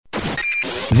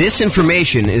This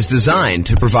information is designed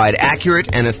to provide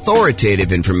accurate and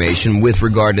authoritative information with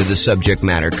regard to the subject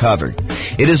matter covered.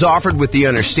 It is offered with the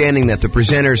understanding that the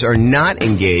presenters are not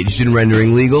engaged in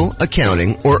rendering legal,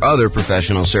 accounting, or other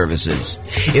professional services.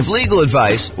 If legal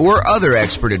advice or other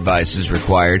expert advice is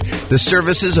required, the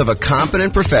services of a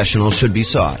competent professional should be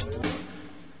sought.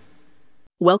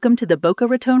 Welcome to the Boca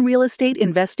Raton Real Estate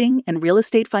Investing and Real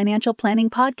Estate Financial Planning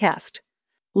Podcast.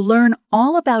 Learn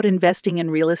all about investing in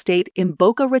real estate in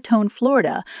Boca Raton,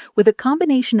 Florida, with a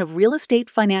combination of real estate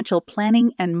financial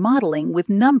planning and modeling with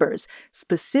numbers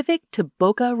specific to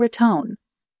Boca Raton,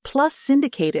 plus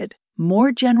syndicated,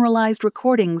 more generalized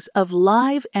recordings of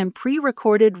live and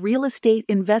pre-recorded real estate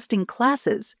investing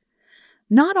classes,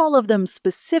 not all of them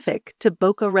specific to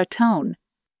Boca Raton.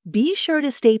 Be sure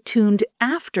to stay tuned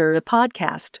after the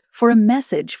podcast for a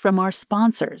message from our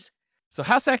sponsors. So,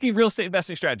 house hacking real estate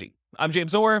investing strategy. I'm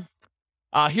James Orr.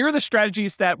 Here are the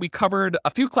strategies that we covered a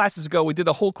few classes ago. We did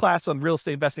a whole class on real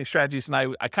estate investing strategies, and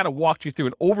I kind of walked you through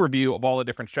an overview of all the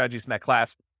different strategies in that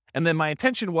class. And then my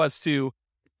intention was to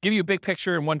give you a big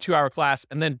picture in 1 2-hour class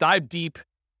and then dive deep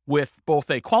with both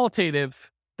a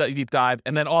qualitative deep dive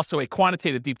and then also a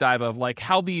quantitative deep dive of like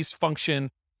how these function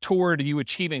toward you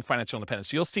achieving financial independence.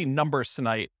 So you'll see numbers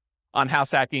tonight on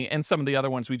house hacking and some of the other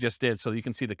ones we just did so you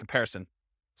can see the comparison.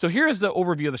 So here's the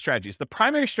overview of the strategies. The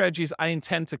primary strategies I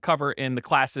intend to cover in the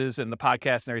classes and the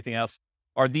podcast and everything else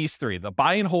are these three: the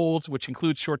buy and hold, which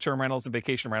includes short-term rentals and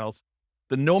vacation rentals,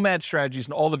 the nomad strategies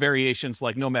and all the variations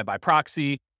like nomad by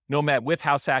proxy, nomad with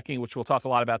house hacking, which we'll talk a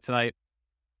lot about tonight,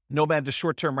 nomad to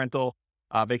short-term rental,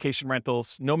 vacation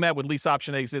rentals, nomad with lease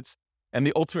option exits, and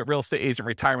the ultimate real estate agent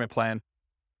retirement plan.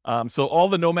 So all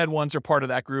the nomad ones are part of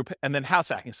that group, and then house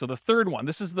hacking. So the third one,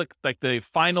 this is the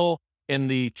final in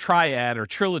the triad or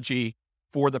trilogy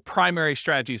for the primary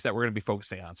strategies that we're going to be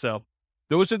focusing on. So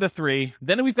those are the three.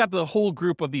 Then we've got the whole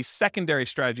group of these secondary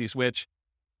strategies, which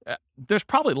there's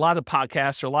probably a lot of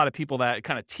podcasts or a lot of people that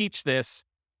kind of teach this,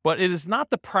 but it is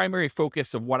not the primary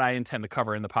focus of what I intend to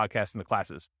cover in the podcast and the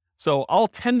classes. So I'll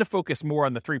tend to focus more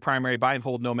on the three primary: buy and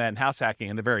hold, nomad, and house hacking,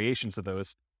 and the variations of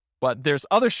those. But there's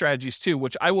other strategies too,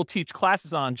 which I will teach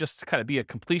classes on just to kind of be a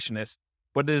completionist.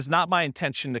 But it is not my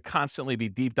intention to constantly be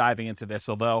deep diving into this,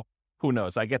 although who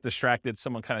knows, I get distracted.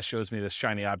 Someone kind of shows me this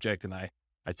shiny object and I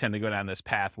tend to go down this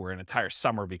path where an entire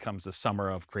summer becomes the summer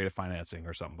of creative financing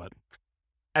or something. But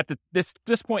at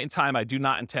this point in time, I do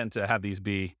not intend to have these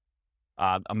be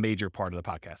a major part of the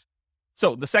podcast.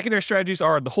 So the secondary strategies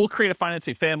are the whole creative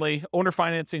financing family: owner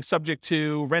financing subject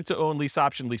to rent to own, lease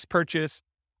option, lease purchase,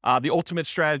 the ultimate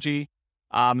strategy,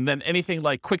 and then anything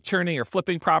like quick turning or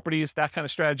flipping properties, that kind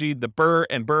of strategy, the BRRRR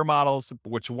and BRRRR models,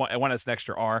 which one has an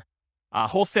extra R,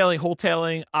 wholesaling,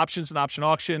 wholetailing, options and option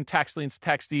auction, tax liens,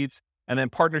 tax deeds, and then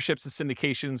partnerships and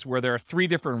syndications, where there are three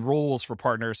different roles for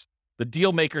partners: the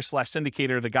deal maker /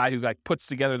 syndicator, the guy who like puts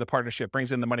together the partnership,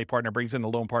 brings in the money partner, brings in the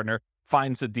loan partner,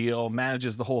 finds the deal,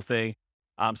 manages the whole thing.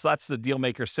 So that's the deal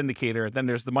maker syndicator. Then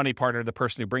there's the money partner, the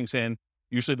person who brings in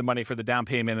usually the money for the down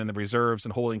payment and the reserves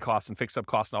and holding costs and fixed up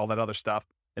costs and all that other stuff.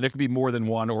 And there could be more than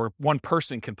one, or one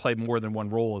person can play more than one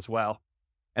role as well.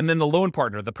 And then the loan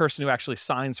partner, the person who actually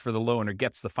signs for the loan or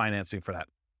gets the financing for that.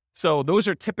 So those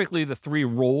are typically the three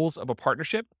roles of a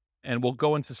partnership. And we'll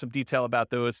go into some detail about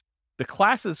those. The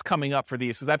classes coming up for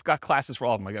these, because I've got classes for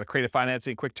all of them. I got creative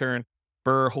financing, quick turn,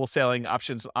 BRRRR, wholesaling,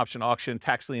 options, option auction,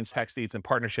 tax liens, tax deeds, and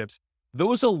partnerships.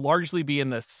 Those will largely be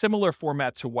in the similar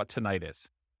format to what tonight is.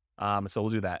 So we'll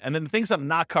do that. And then the things I'm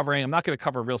not covering, I'm not going to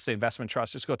cover real estate investment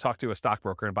trust. Just go talk to a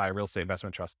stockbroker and buy a real estate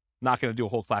investment trust. Not going to do a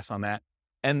whole class on that.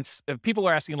 And if people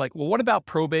are asking like, well, what about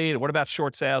probate? What about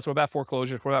short sales? What about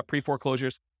foreclosures? What about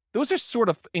pre-foreclosures? Those are sort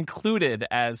of included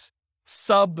as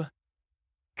sub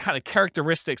kind of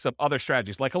characteristics of other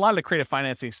strategies. Like a lot of the creative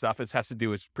financing stuff, it has to do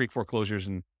with pre-foreclosures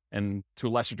and to a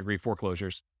lesser degree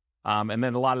foreclosures. And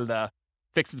then a lot of the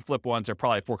fix and flip ones are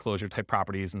probably foreclosure type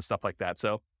properties and stuff like that.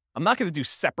 So I'm not going to do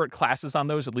separate classes on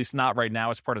those, at least not right now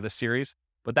as part of this series,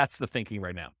 but that's the thinking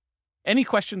right now. Any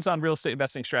questions on real estate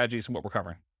investing strategies and what we're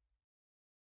covering?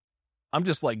 I'm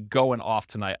just like going off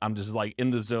tonight. I'm just like in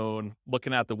the zone,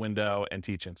 looking out the window and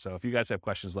teaching. So if you guys have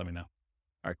questions, let me know.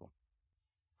 All right, cool.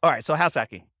 All right, so house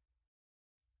hacking.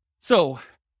 So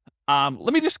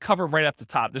let me just cover right at the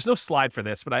top. There's no slide for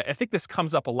this, but I think this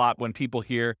comes up a lot when people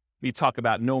hear me talk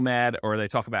about nomad or they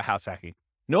talk about house hacking.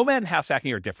 Nomad and house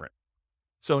hacking are different.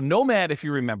 So nomad, if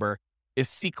you remember, is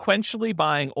sequentially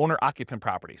buying owner-occupant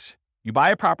properties. You buy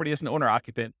a property as an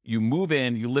owner-occupant, you move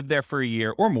in, you live there for a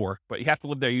year or more, but you have to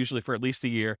live there usually for at least a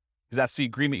year because that's the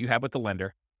agreement you have with the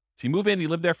lender. So you move in, you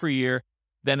live there for a year.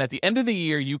 Then at the end of the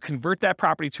year, you convert that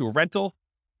property to a rental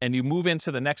and you move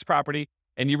into the next property.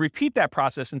 And you repeat that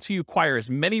process until you acquire as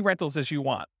many rentals as you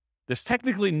want. There's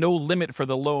technically no limit for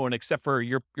the loan except for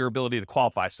your ability to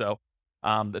qualify. So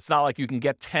it's not like you can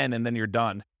get 10 and then you're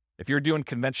done. If you're doing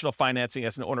conventional financing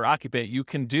as an owner occupant, you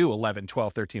can do 11,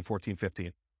 12, 13, 14,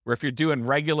 15. Where if you're doing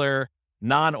regular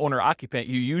non-owner occupant,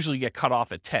 you usually get cut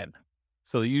off at 10.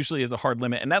 So there usually is a hard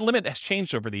limit. And that limit has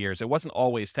changed over the years. It wasn't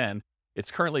always 10.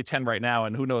 It's currently 10 right now.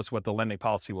 And who knows what the lending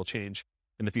policy will change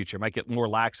in the future. It might get more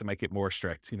lax. It might get more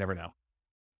strict. You never know.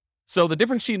 So the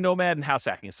difference between nomad and house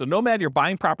hacking. So nomad, you're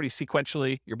buying property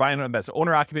sequentially. You're buying them as an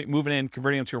owner occupant, moving in,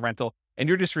 converting them to a rental, and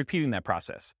you're just repeating that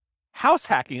process. House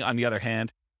hacking, on the other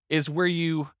hand, is where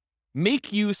you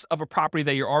make use of a property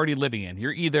that you're already living in.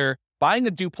 You're either buying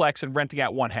a duplex and renting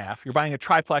out one half, you're buying a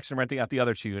triplex and renting out the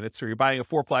other 2 units, or you're buying a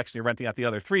fourplex and you're renting out the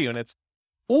other 3 units,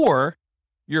 or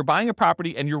you're buying a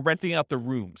property and you're renting out the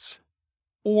rooms,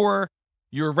 or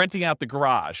you're renting out the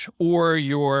garage, or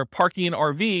you're parking an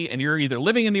RV and you're either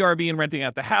living in the RV and renting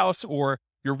out the house, or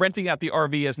you're renting out the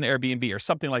RV as an Airbnb or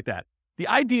something like that. The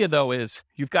idea, though, is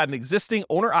you've got an existing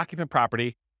owner-occupant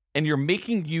property and you're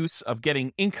making use of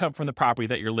getting income from the property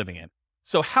that you're living in.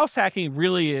 So house hacking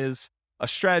really is a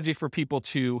strategy for people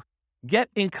to get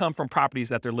income from properties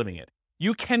that they're living in.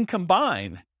 You can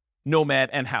combine nomad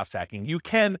and house hacking. You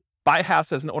can buy a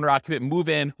house as an owner-occupant, move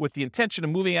in with the intention of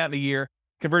moving out in a year,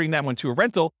 converting that one to a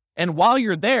rental. And while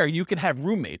you're there, you can have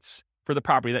roommates for the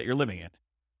property that you're living in.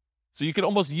 So you can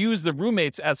almost use the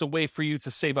roommates as a way for you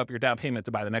to save up your down payment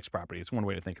to buy the next property. It's one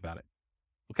way to think about it.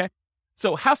 Okay.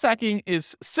 So house hacking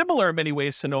is similar in many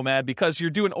ways to nomad because you're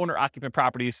doing owner occupant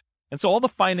properties. And so all the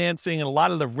financing and a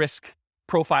lot of the risk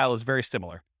profile is very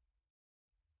similar.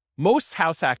 Most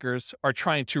house hackers are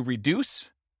trying to reduce,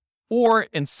 or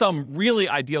in some really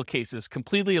ideal cases,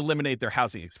 completely eliminate their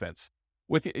housing expense.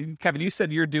 With Kevin, you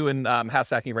said you're doing house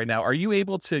hacking right now. Are you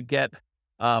able to get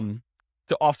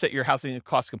to offset your housing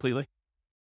costs completely?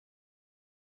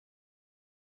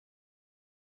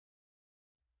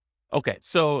 Okay,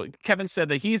 so Kevin said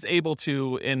that he's able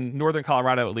to, in Northern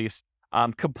Colorado at least,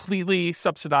 completely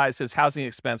subsidize his housing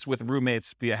expense with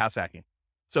roommates via house hacking.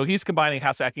 So he's combining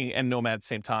house hacking and nomad at the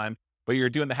same time, but you're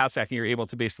doing the house hacking, you're able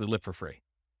to basically live for free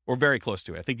or very close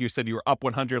to it. I think you said you were up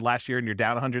 100 last year and you're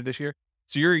down 100 this year.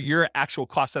 So your actual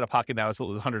cost out of pocket now is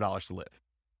 $100 to live.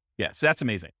 Yeah, so that's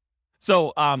amazing.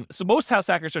 So most house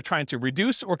hackers are trying to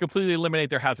reduce or completely eliminate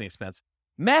their housing expense.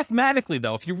 Mathematically,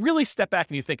 though, if you really step back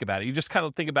and you think about it, you just kind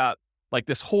of think about like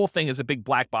this whole thing is a big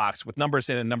black box with numbers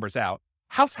in and numbers out.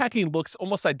 House hacking looks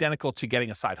almost identical to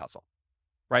getting a side hustle,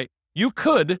 right? You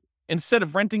could, instead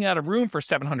of renting out a room for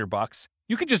 $700,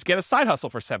 you could just get a side hustle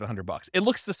for $700. It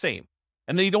looks the same.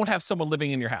 And then you don't have someone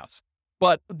living in your house.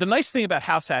 But the nice thing about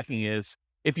house hacking is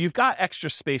if you've got extra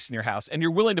space in your house and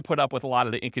you're willing to put up with a lot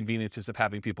of the inconveniences of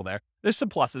having people there, there's some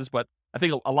pluses, but I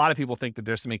think a lot of people think that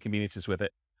there's some inconveniences with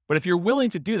it. But if you're willing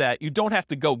to do that, you don't have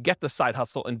to go get the side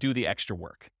hustle and do the extra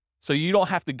work. So you don't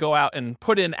have to go out and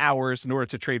put in hours in order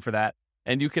to trade for that.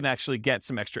 And you can actually get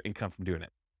some extra income from doing it.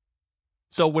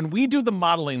 So when we do the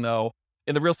modeling, though,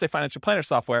 in the Real Estate Financial Planner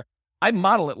software, I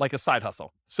model it like a side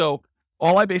hustle. So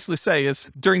all I basically say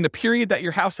is during the period that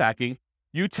you're house hacking,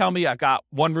 you tell me I got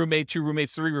 1 roommate, 2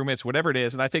 roommates, 3 roommates, whatever it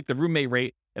is. And I take the roommate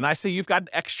rate and I say you've got an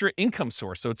extra income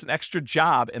source. So it's an extra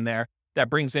job in there that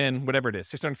brings in whatever it is,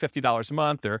 $650 a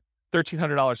month or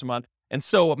 $1,300 a month. And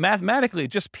so mathematically,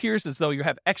 it just appears as though you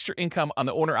have extra income on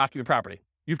the owner occupant property.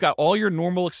 You've got all your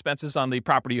normal expenses on the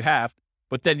property you have,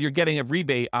 but then you're getting a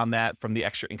rebate on that from the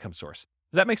extra income source.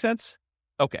 Does that make sense?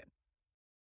 Okay.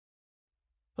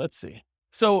 Let's see.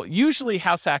 So usually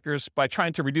house hackers, by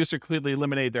trying to reduce or completely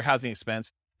eliminate their housing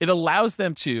expense, it allows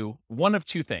them to one of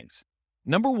 2 things.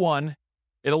 Number one,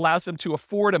 it allows them to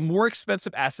afford a more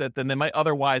expensive asset than they might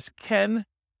otherwise can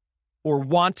or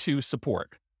want to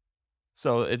support.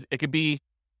 So it could be,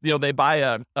 they buy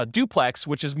a duplex,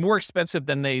 which is more expensive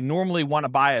than they normally want to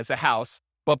buy as a house.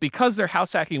 But because they're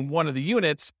house hacking one of the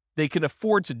units, they can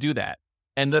afford to do that.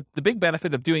 And the big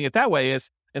benefit of doing it that way is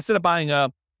instead of buying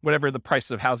whatever the prices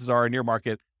of houses are in your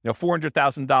market,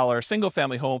 $400,000 single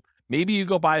family home, maybe you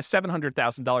go buy a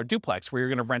 $700,000 duplex where you're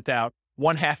going to rent out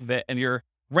one half of it and your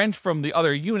rent from the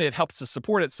other unit helps to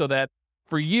support it so that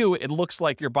for you, it looks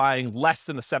like you're buying less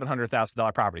than a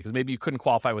 $700,000 property because maybe you couldn't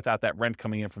qualify without that rent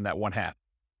coming in from that one half.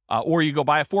 Or you go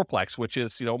buy a fourplex, which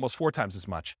is almost 4 times as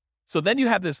much. So then you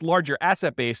have this larger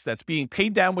asset base that's being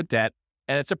paid down with debt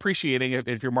and it's appreciating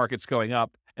if your market's going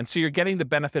up. And so you're getting the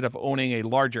benefit of owning a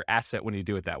larger asset when you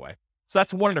do it that way. So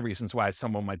that's one of the reasons why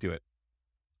someone might do it.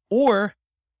 Or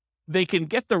they can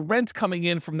get the rent coming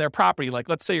in from their property. Like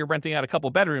let's say you're renting out a couple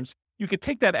bedrooms, you could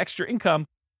take that extra income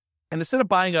and instead of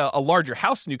buying a larger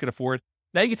house than you can afford,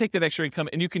 Now you can take that extra income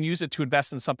and you can use it to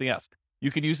invest in something else.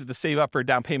 You could use it to save up for a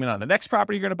down payment on the next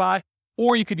property you're going to buy,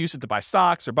 or you could use it to buy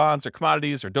stocks or bonds or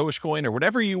commodities or Dogecoin or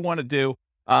whatever you want to do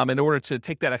in order to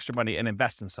take that extra money and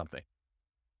invest in something.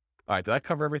 All right, did I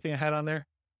cover everything I had on there?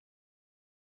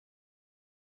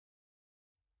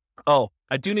 Oh,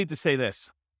 I do need to say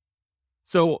this.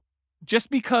 So just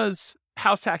because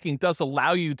house hacking does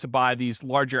allow you to buy these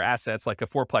larger assets like a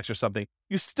fourplex or something,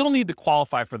 you still need to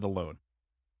qualify for the loan.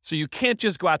 So you can't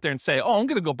just go out there and say, oh, I'm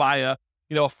going to go buy a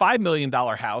 $5 million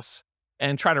house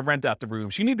and try to rent out the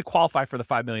rooms. You need to qualify for the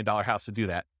 $5 million house to do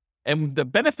that. And the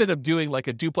benefit of doing like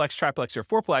a duplex, triplex, or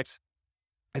fourplex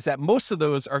is that most of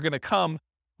those are going to come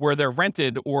where they're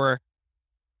rented, or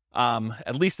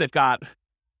at least they've got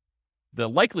the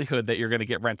likelihood that you're going to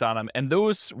get rent on them. And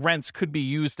those rents could be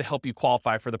used to help you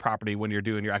qualify for the property when you're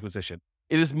doing your acquisition.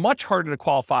 It is much harder to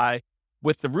qualify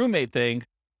with the roommate thing.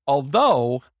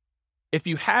 Although if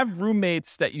you have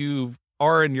roommates that you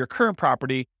are in your current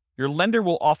property, your lender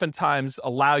will oftentimes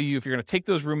allow you, if you're going to take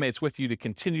those roommates with you, to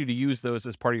continue to use those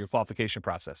as part of your qualification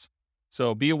process.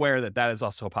 So be aware that that is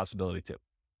also a possibility too.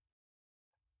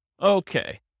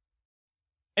 Okay.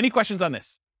 Any questions on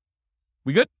this?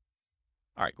 We good?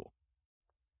 All right, cool.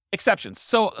 Exceptions.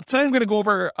 So tonight I'm going to go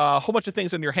over a whole bunch of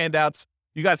things in your handouts.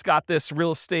 You guys got this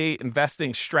real estate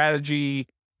investing strategy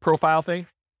profile thing.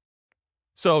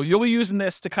 So you'll be using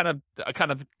this to kind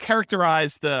of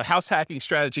characterize the house hacking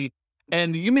strategy.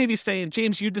 And you may be saying,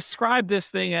 James, you described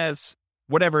this thing as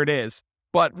whatever it is,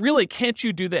 but really, can't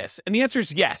you do this? And the answer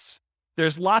is yes.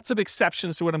 There's lots of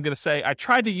exceptions to what I'm going to say. I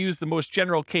tried to use the most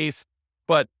general case,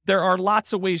 but there are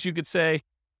lots of ways you could say,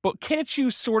 but can't you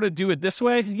sort of do it this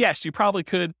way? Yes, you probably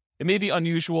could. It may be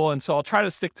unusual, and so I'll try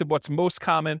to stick to what's most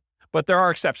common, but there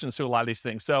are exceptions to a lot of these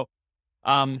things. So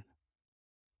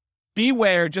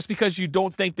beware, just because you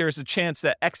don't think there's a chance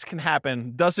that X can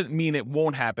happen doesn't mean it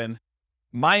won't happen.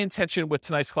 My intention with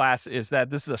tonight's class is that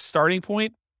this is a starting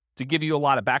point to give you a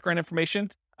lot of background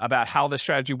information about how the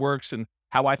strategy works and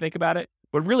how I think about it,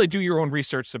 but really do your own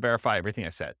research to verify everything I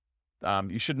said.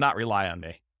 You should not rely on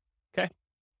me. Okay?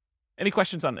 Any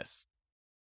questions on this?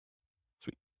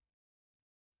 Sweet.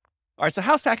 All right, so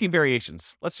house hacking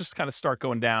variations. Let's just kind of start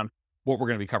going down what we're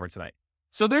going to be covering tonight.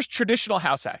 So there's traditional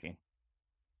house hacking.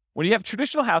 When you have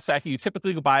traditional house hacking, you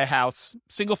typically go buy a house,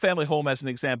 single family home as an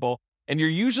example, and you're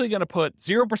usually going to put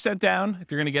 0% down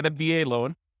if you're going to get a VA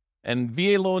loan. And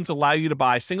VA loans allow you to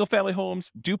buy single family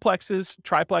homes, duplexes,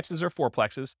 triplexes, or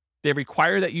fourplexes. They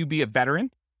require that you be a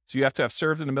veteran. So you have to have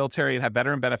served in the military and have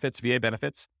veteran benefits, VA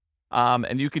benefits.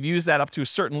 And you could use that up to a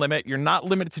certain limit. You're not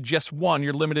limited to just one.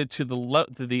 You're limited to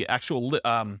the actual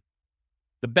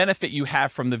the benefit you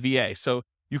have from the VA. So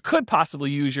you could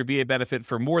possibly use your VA benefit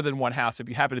for more than one house if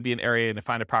you happen to be in an area and to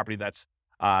find a property that's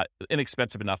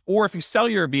inexpensive enough. Or if you sell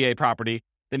your VA property,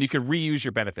 then you can reuse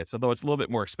your benefits, although it's a little bit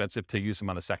more expensive to use them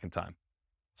on the second time.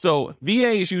 So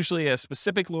VA is usually a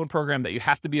specific loan program that you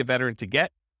have to be a veteran to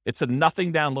get. It's a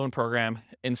nothing down loan program.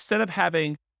 Instead of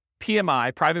having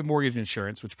PMI, private mortgage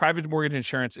insurance, which private mortgage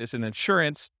insurance is an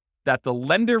insurance that the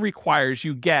lender requires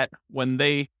you get when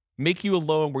they make you a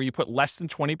loan where you put less than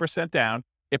 20% down,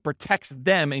 it protects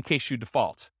them in case you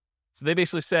default. So they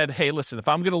basically said, hey, listen, if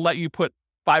I'm going to let you put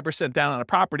 5% down on a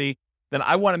property, then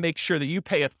I want to make sure that you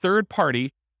pay a third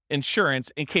party insurance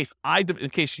in case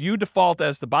you default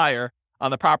as the buyer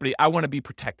on the property. I want to be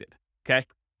protected. Okay.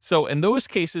 So in those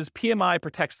cases, PMI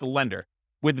protects the lender.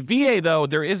 With VA though,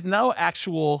 there is no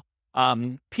actual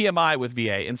PMI with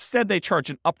VA. Instead, they charge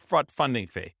an upfront funding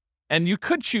fee. And you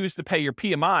could choose to pay your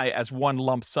PMI as one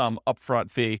lump sum upfront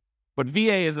fee, but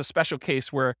VA is a special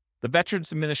case where the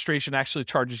Veterans Administration actually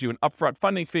charges you an upfront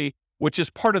funding fee, which is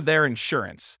part of their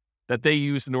insurance that they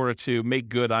use in order to make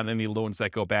good on any loans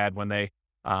that go bad when the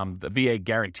VA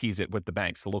guarantees it with the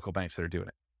banks, the local banks that are doing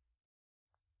it.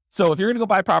 So if you're going to go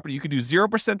buy a property, you could do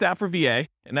 0% down for VA,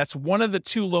 and that's one of the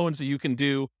two loans that you can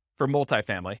do for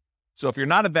multifamily. So if you're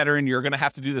not a veteran, you're going to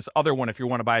have to do this other one if you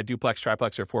want to buy a duplex,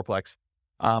 triplex, or fourplex.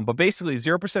 But basically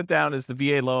 0% down is the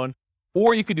VA loan,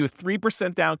 or you could do a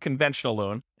 3% down conventional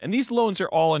loan. And these loans are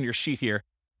all on your sheet here.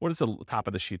 What does the top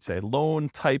of the sheet say? Loan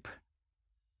type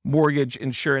mortgage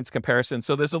insurance comparison.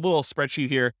 So there's a little spreadsheet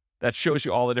here that shows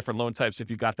you all the different loan types if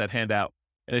you got that handout,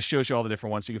 and it shows you all the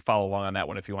different ones. So you can follow along on that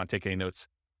one if you want to take any notes.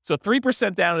 So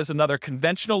 3% down is another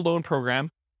conventional loan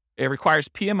program. It requires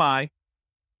PMI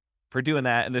for doing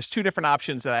that. And there's two different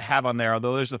options that I have on there,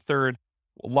 although there's a third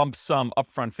lump sum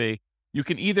upfront fee. You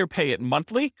can either pay it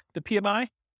monthly, the PMI,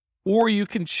 or you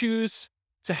can choose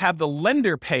to have the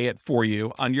lender pay it for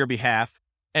you on your behalf,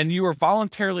 and you are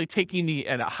voluntarily taking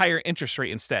at a higher interest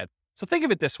rate instead. So think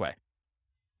of it this way.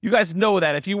 You guys know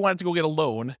that if you wanted to go get a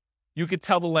loan you could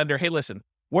tell the lender, hey, listen,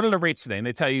 what are the rates today? And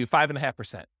they tell you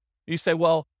 5.5%. You say,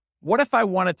 well, what if I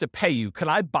wanted to pay you? Could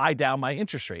I buy down my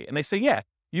interest rate? And they say, yeah,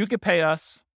 you could pay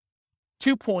us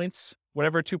 2 points,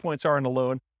 whatever 2 points are in the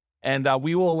loan, and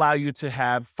we will allow you to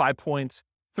have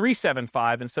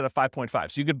 5.375 instead of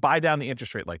 5.5. So you could buy down the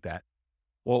interest rate like that.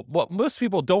 Well, what most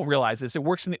people don't realize is it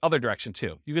works in the other direction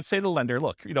too. You could say to the lender,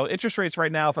 look, interest rates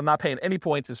right now, if I'm not paying any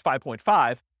points, is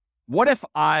 5.5. What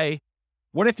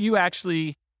if you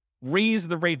actually raise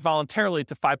the rate voluntarily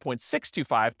to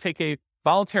 5.625, take a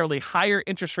voluntarily higher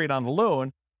interest rate on the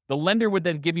loan? The lender would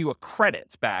then give you a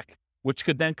credit back, which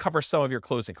could then cover some of your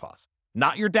closing costs,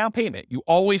 not your down payment. You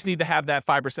always need to have that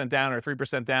 5% down or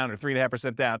 3% down or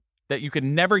 3.5% down, that you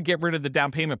can never get rid of the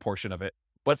down payment portion of it.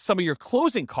 But some of your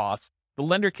closing costs, the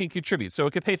lender can contribute. So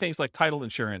it could pay things like title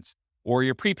insurance or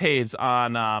your prepaids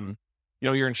on,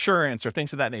 your insurance or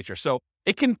things of that nature. So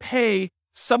it can pay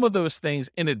some of those things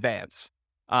in advance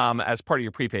as part of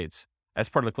your prepaids, as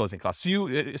part of the closing costs.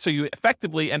 So you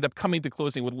effectively end up coming to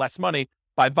closing with less money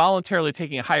by voluntarily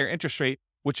taking a higher interest rate,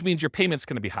 which means your payment's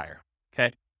going to be higher.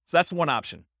 Okay, so that's one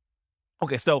option.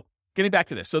 Okay, so getting back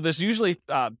to this, so there's usually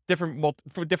different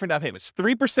down payments.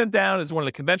 3% down is one of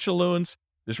the conventional loans.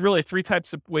 There's really 3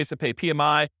 types of ways to pay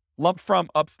PMI: lump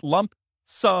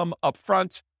sum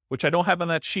upfront, which I don't have on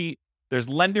that sheet. There's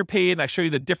lender paid, and I show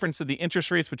you the difference of the interest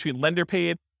rates between lender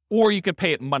paid, or you can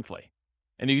pay it monthly.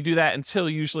 And you can do that until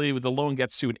usually the loan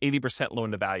gets to an 80%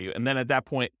 loan to value. And then at that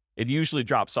point, it usually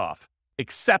drops off,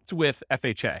 except with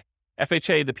FHA.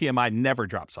 FHA, the PMI never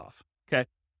drops off. Okay.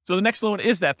 So the next loan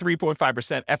is that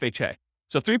 3.5% FHA.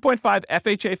 So 3.5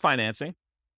 FHA financing.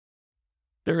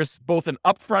 There is both an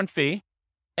upfront fee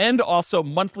and also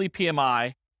monthly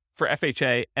PMI for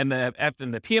FHA, and the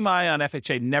PMI on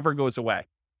FHA never goes away.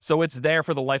 So it's there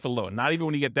for the life of the loan. Not even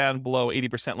when you get down below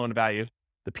 80% loan to value,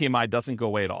 the PMI doesn't go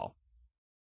away at all.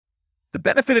 The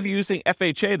benefit of using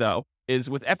FHA, though, is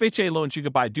with FHA loans, you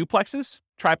could buy duplexes,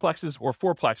 triplexes, or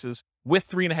fourplexes with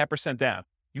 3.5% down.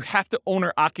 You have to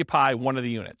owner occupy one of the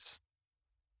units.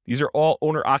 These are all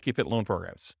owner occupant loan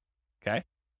programs. Okay.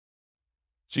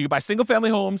 So you can buy single family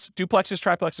homes, duplexes,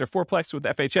 triplexes, or fourplex with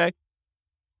FHA,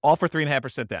 all for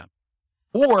 3.5% down,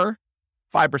 or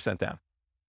 5% down.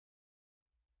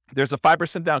 There's a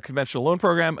 5% down conventional loan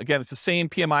program. Again, it's the same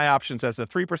PMI options as a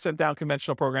 3% down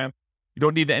conventional program. You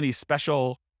don't need any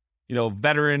special,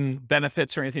 veteran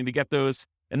benefits or anything to get those.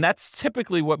 And that's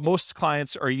typically what most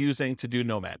clients are using to do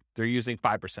Nomad. They're using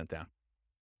 5% down.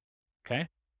 Okay.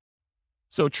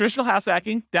 So traditional house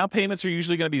hacking, down payments are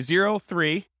usually going to be 0,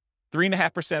 3,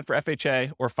 3.5% for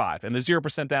FHA, or 5. And the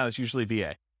 0% down is usually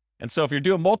VA. And so if you're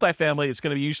doing multifamily, it's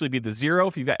going to usually be the 0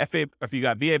 if you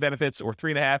got VA benefits, or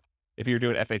 3.5 if you're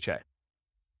doing FHA.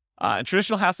 In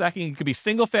traditional house hacking, it could be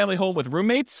single family home with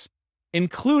roommates,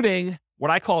 including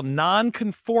what I call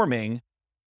non-conforming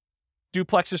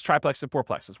duplexes, triplexes, and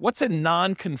fourplexes. What's a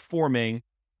non-conforming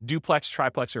duplex,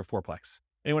 triplex, or fourplex?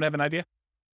 Anyone have an idea?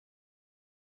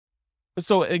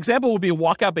 So an example would be a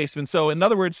walkout basement. So in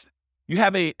other words, you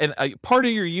have a part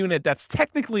of your unit that's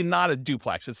technically not a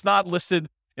duplex. It's not listed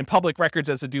in public records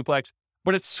as a duplex,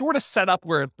 but it's sort of set up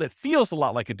where it feels a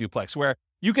lot like a duplex, where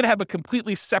you can have a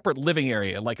completely separate living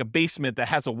area, like a basement that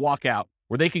has a walkout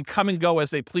where they can come and go as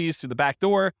they please through the back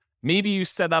door. Maybe you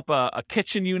set up a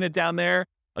kitchen unit down there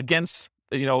against,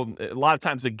 a lot of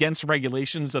times against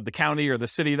regulations of the county or the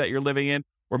city that you're living in.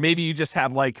 Or maybe you just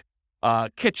have like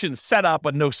a kitchen set up,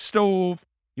 but no stove.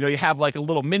 You have like a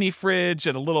little mini fridge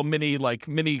and a little mini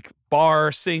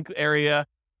bar sink area.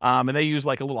 And they use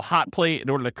like a little hot plate in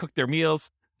order to cook their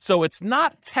meals. So it's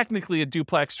not technically a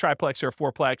duplex, triplex, or a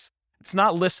fourplex. It's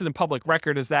not listed in public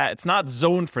record as that. It's not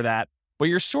zoned for that, but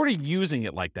you're sort of using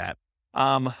it like that.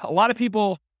 A lot of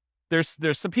people, there's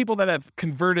some people that have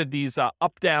converted these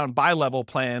up-down bi-level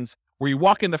plans where you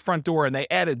walk in the front door and they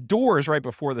added doors right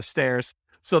before the stairs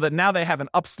so that now they have an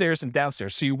upstairs and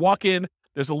downstairs. So you walk in,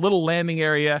 there's a little landing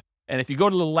area, and if you go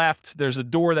to the left, there's a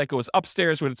door that goes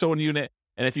upstairs with its own unit.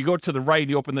 And if you go to the right,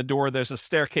 you open the door, there's a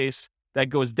staircase that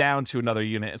goes down to another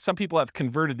unit. And some people have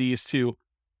converted these to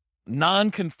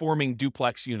non-conforming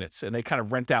duplex units, and they kind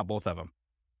of rent out both of them.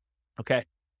 Okay.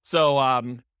 So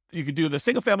you could do the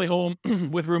single family home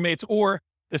with roommates, or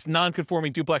this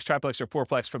non-conforming duplex, triplex, or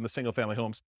fourplex from the single family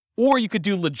homes. Or you could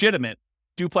do legitimate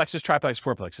duplexes, triplexes,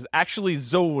 fourplexes, actually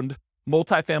zoned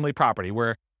multifamily property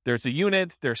where there's a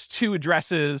unit, there's 2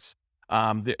 addresses.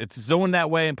 It's zoned that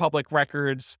way in public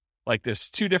records. Like there's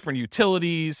 2 different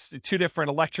utilities, 2 different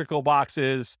electrical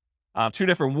boxes, 2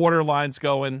 different water lines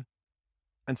going,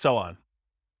 and so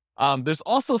on. There's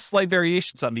also slight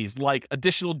variations on these, like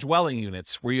additional dwelling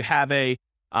units where you have a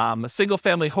single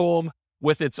family home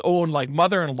with its own like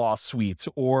mother-in-law suite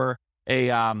or a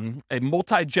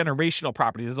multi-generational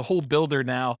property. There's a whole builder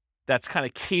now that's kind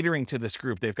of catering to this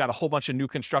group. They've got a whole bunch of new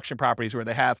construction properties where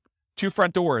they have 2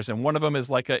 front doors, and one of them is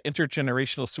like an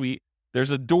intergenerational suite.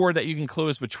 There's a door that you can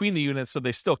close between the units so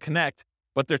they still connect,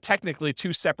 but they're technically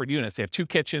 2 separate units. They have 2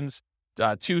 kitchens,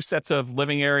 2 sets of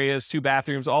living areas, 2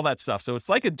 bathrooms, all that stuff. So it's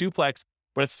like a duplex,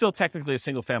 but it's still technically a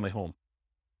single family home,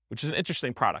 which is an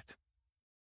interesting product.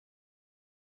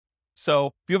 So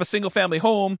if you have a single family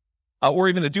home, or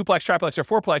even a duplex, triplex, or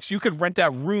fourplex, you could rent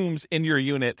out rooms in your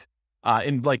unit,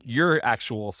 in like your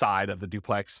actual side of the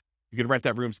duplex. You could rent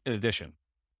out rooms in addition.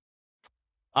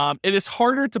 It is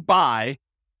harder to buy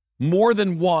more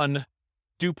than one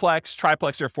duplex,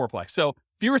 triplex, or fourplex. So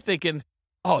if you were thinking,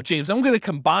 oh, James, I'm going to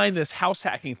combine this house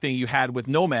hacking thing you had with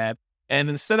Nomad, and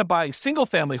instead of buying single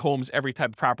family homes, every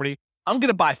type of property, I'm going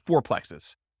to buy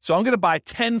fourplexes. So I'm going to buy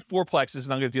 10 fourplexes,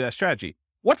 and I'm going to do that strategy.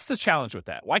 What's the challenge with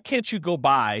that? Why can't you go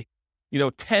buy 10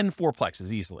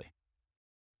 fourplexes easily?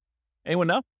 Anyone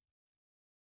know?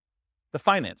 The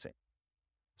financing.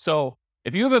 So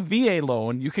if you have a VA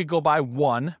loan, you could go buy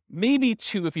 1, maybe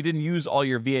 2 if you didn't use all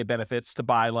your VA benefits to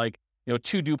buy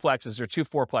 2 duplexes or 2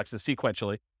 fourplexes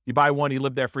sequentially. You buy 1, you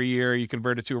live there for a year, you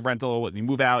convert it to a rental, you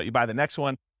move out, you buy the next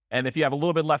one. And if you have a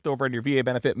little bit left over in your VA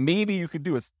benefit, maybe you could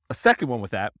do a second one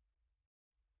with that.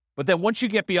 But then once you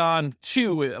get beyond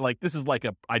 2, this is like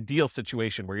an ideal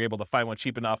situation where you're able to find one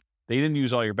cheap enough that you didn't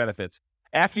use all your benefits.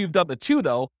 After you've done the 2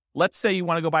 though, let's say you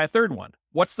want to go buy a third one.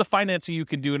 What's the financing you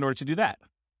can do in order to do that?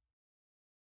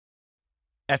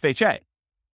 FHA.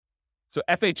 So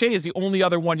FHA is the only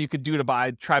other one you could do to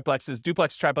buy triplexes,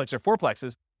 duplexes, triplexes, or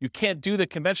fourplexes. You can't do the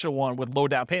conventional one with low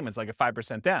down payments, like a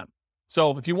 5% down.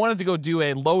 So if you wanted to go do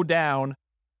a low down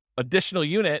additional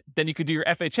unit, then you could do your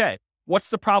FHA. What's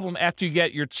the problem after you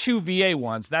get your 2 VA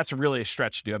ones? That's really a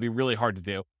stretch to do. That'd be really hard to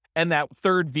do. And that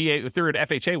third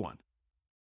FHA one.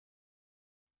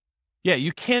 Yeah,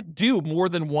 you can't do more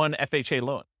than 1 FHA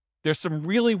loan. There's some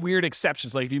really weird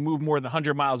exceptions, like if you move more than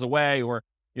 100 miles away, or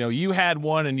you had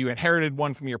one and you inherited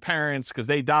one from your parents because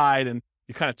they died and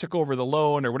you kind of took over the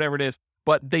loan or whatever it is.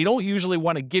 But they don't usually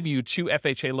want to give you 2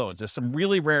 FHA loans. There's some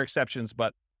really rare exceptions,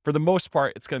 but for the most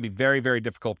part, it's going to be very, very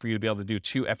difficult for you to be able to do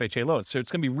 2 FHA loans. So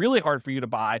it's going to be really hard for you to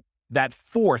buy that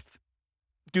 4th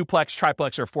duplex,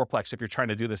 triplex, or fourplex if you're trying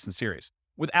to do this in series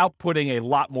without putting a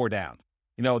lot more down.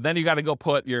 Then you got to go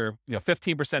put your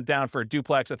 15% down for a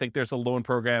duplex. I think there's a loan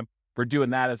program for doing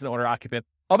that as an owner occupant.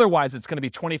 Otherwise, it's going to be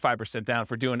 25% down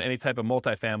for doing any type of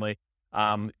multifamily.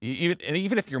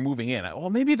 Even if you're moving in, well,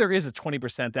 maybe there is a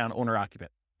 20% down owner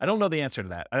occupant. I don't know the answer to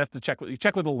that. I'd have to check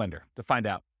with the lender to find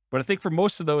out. But I think for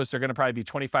most of those, they're going to probably be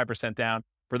 25% down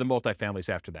for the multifamilies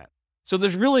after that. So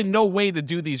there's really no way to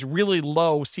do these really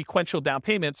low sequential down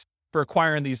payments for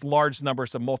acquiring these large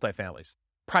numbers of multifamilies.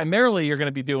 Primarily, you're going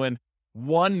to be doing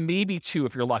 1, maybe 2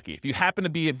 if you're lucky. If you happen to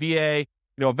be a VA,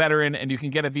 a veteran, and you can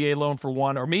get a VA loan for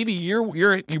 1, or maybe you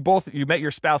met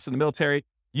your spouse in the military,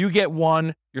 you get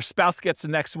 1, your spouse gets the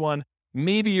next one.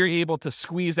 Maybe you're able to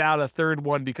squeeze out a third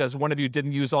one because one of you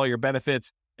didn't use all your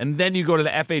benefits, and then you go to the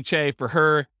FHA for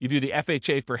her, you do the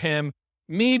FHA for him.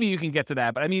 Maybe you can get to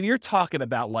that. But you're talking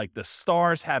about like the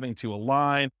stars having to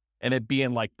align and it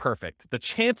being like perfect. The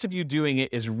chance of you doing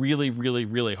it is really, really,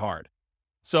 really hard.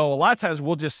 So a lot of times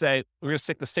we'll just say, we're going to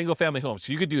stick to single family homes.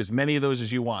 So you could do as many of those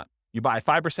as you want. You buy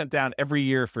 5% down every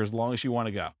year for as long as you want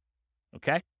to go.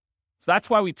 Okay. So that's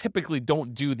why we typically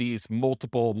don't do these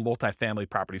multiple multifamily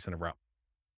properties in a row.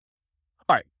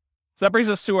 All right. So that brings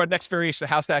us to our next variation of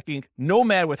house hacking,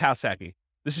 Nomad with house hacking.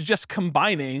 This is just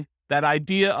combining that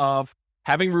idea of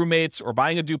having roommates or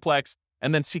buying a duplex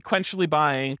and then sequentially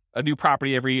buying a new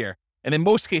property every year. And in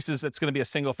most cases, it's going to be a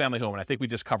single family home. And I think we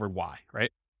just covered why,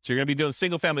 right? So you're going to be doing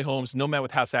single family homes, Nomad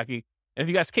with house hacking. And if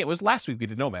you guys can't, it was last week we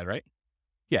did Nomad, right?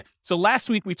 Yeah. So last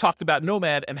week we talked about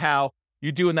Nomad and how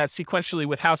you're doing that sequentially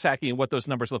with house hacking and what those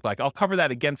numbers look like. I'll cover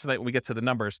that again tonight when we get to the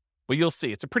numbers, but you'll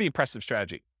see it's a pretty impressive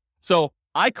strategy. So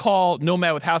I call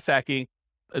Nomad with house hacking,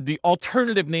 the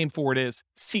alternative name for it is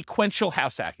sequential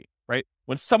house hacking, right?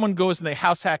 When someone goes and they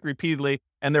house hack repeatedly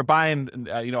and they're buying,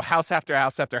 house after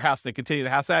house after house, and they continue to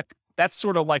house hack, that's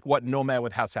sort of like what Nomad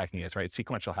with house hacking is, right?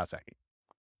 Sequential house hacking.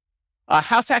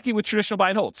 House hacking with traditional buy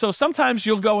and hold. So sometimes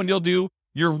you'll go and you'll do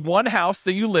your one house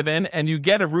that you live in and you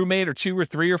get a roommate or 2 or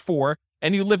 3 or 4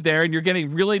 and you live there and you're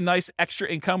getting really nice extra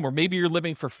income, or maybe you're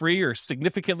living for free or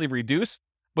significantly reduced.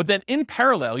 But then in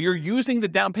parallel, you're using the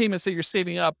down payments that you're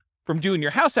saving up from doing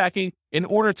your house hacking in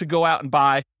order to go out and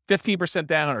buy 15%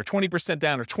 down or 20%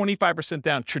 down or 25%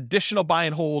 down traditional buy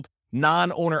and hold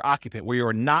non-owner occupant where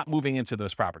you're not moving into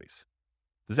those properties.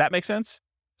 Does that make sense?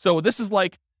 So this is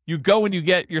like you go and you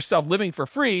get yourself living for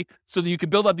free so that you can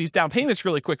build up these down payments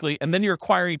really quickly. And then you're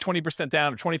acquiring 20%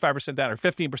 down or 25% down or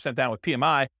 15% down with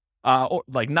PMI, or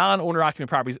like non-owner occupant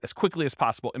properties as quickly as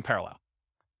possible in parallel.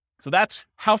 So that's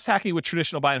house hacking with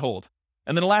traditional buy and hold.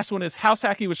 And then the last one is house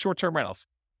hacking with short-term rentals.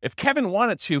 If Kevin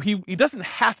wanted to, he doesn't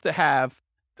have to have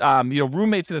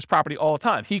roommates in his property all the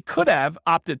time. He could have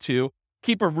opted to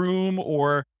keep a room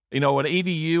or an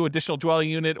ADU, additional dwelling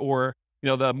unit, or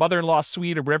the mother-in-law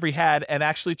suite or whatever he had, and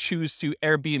actually choose to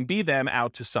Airbnb them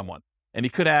out to someone. And he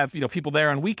could have people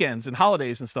there on weekends and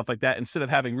holidays and stuff like that instead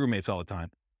of having roommates all the time.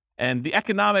 And the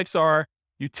economics are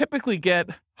you typically get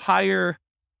higher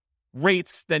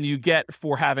rates than you get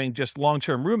for having just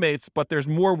long-term roommates, but there's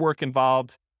more work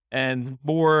involved and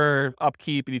more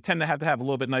upkeep, and you tend to have a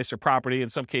little bit nicer property in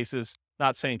some cases.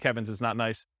 Not saying Kevin's is not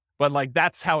nice, but like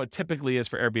that's how it typically is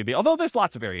for Airbnb, although there's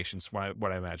lots of variations from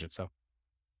what I imagine. So,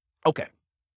 okay.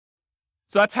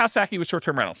 So that's house hacking with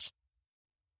short-term rentals.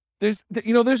 There's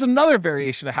another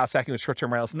variation of house hacking with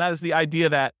short-term rentals, and that is the idea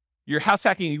that you're house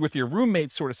hacking with your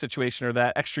roommate sort of situation or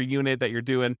that extra unit that you're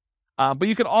doing. But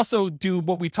you could also do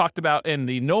what we talked about in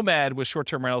the nomad with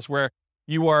short-term rentals, where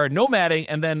you are nomading,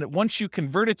 and then once you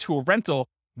convert it to a rental,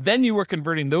 then you are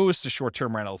converting those to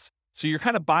short-term rentals. So you're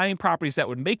kind of buying properties that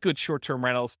would make good short-term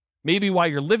rentals. Maybe while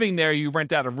you're living there, you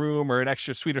rent out a room or an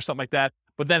extra suite or something like that.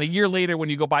 But then a year later, when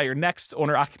you go buy your next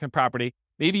owner-occupant property,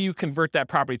 maybe you convert that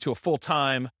property to a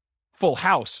full-time, full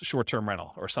house short-term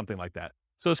rental or something like that.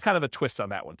 So it's kind of a twist on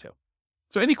that one too.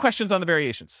 So any questions on the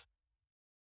variations?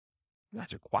 You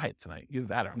guys are quiet tonight. Either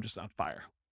that or I'm just on fire.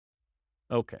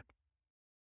 Okay.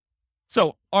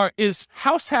 So is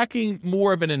house hacking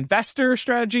more of an investor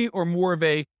strategy or more of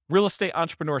a real estate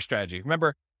entrepreneur strategy?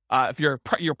 Remember, if you're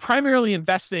primarily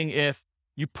investing if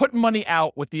you put money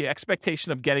out with the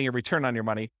expectation of getting a return on your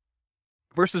money,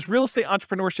 versus real estate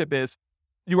entrepreneurship is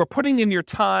you are putting in your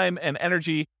time and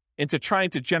energy into trying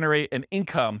to generate an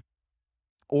income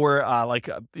or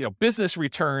business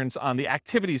returns on the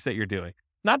activities that you're doing.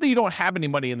 Not that you don't have any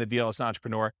money in the deal as an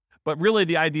entrepreneur, but really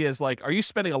the idea is like, are you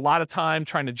spending a lot of time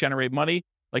trying to generate money?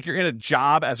 Like you're in a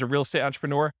job as a real estate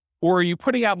entrepreneur, or are you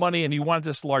putting out money and you want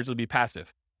it to largely be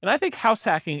passive? And I think house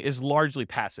hacking is largely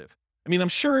passive. I mean, I'm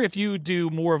sure if you do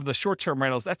more of the short-term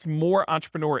rentals, that's more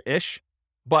entrepreneur-ish,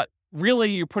 but really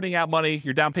you're putting out money,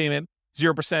 your down payment,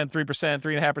 0%, 3%,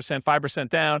 3.5%, 5%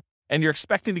 down, and you're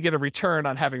expecting to get a return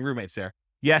on having roommates there.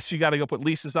 Yes, you got to go put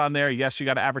leases on there. Yes, you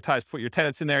got to advertise, put your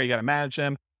tenants in there. You got to manage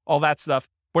them, all that stuff.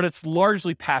 But it's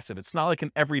largely passive. It's not like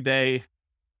an everyday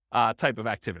type of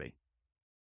activity.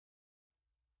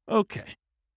 Okay.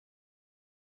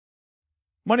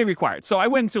 Money required. So I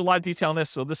went into a lot of detail on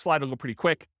this, so this slide will go pretty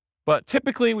quick. But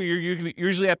typically, you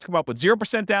usually have to come up with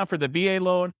 0% down for the VA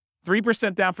loan,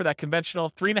 3% down for that conventional,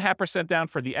 3.5% down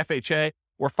for the FHA,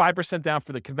 or 5% down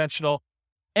for the conventional,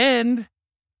 and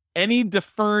any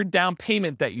deferred down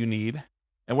payment that you need.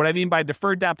 And what I mean by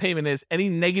deferred down payment is any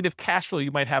negative cash flow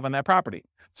you might have on that property.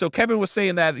 So Kevin was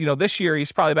saying that, this year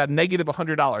he's probably about negative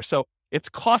 $100. So it's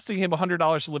costing him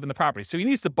 $100 to live in the property. So he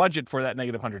needs to budget for that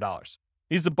negative $100.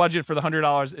 He needs to budget for the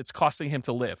 $100 it's costing him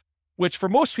to live, which for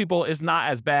most people is not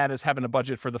as bad as having a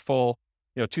budget for the full,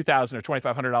 $2,000 or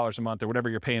 $2,500 a month or whatever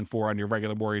you're paying for on your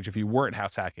regular mortgage if you weren't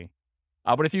house hacking.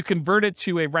 But if you convert it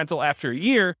to a rental after a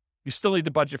year, you still need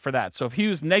to budget for that. So if he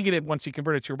was negative once he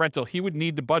converted to a rental, he would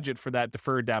need to budget for that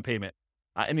deferred down payment,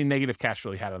 any negative cash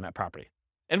flow he had on that property.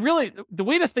 And really, the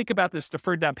way to think about this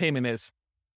deferred down payment is,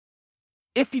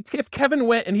 if Kevin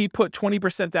went and he put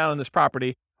 20% down on this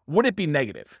property, would it be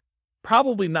negative?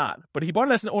 Probably not. But he bought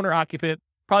it as an owner occupant,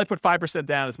 probably put 5%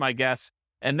 down is my guess.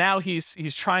 And now he's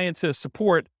trying to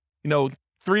support,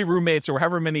 3 roommates or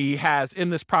however many he has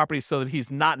in this property so that he's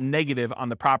not negative on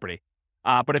the property.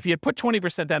 But if he had put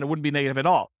 20% down, it wouldn't be negative at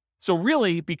all. So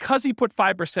really, because he put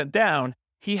 5% down,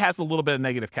 he has a little bit of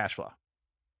negative cash flow.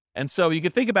 And so you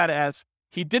can think about it as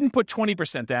he didn't put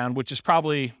 20% down, which is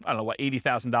probably,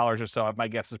 $80,000 or so. My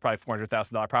guess is probably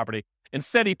 $400,000 property.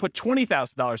 Instead, he put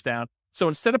 $20,000 down. So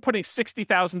instead of putting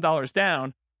 $60,000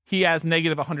 down, he has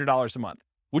negative $100 a month.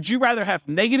 Would you rather have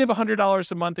negative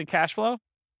 $100 a month in cash flow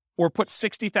or put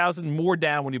 $60,000 more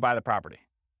down when you buy the property?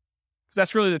 Because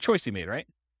that's really the choice he made, right?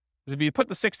 Because if you put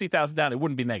the $60,000 down, it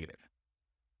wouldn't be negative.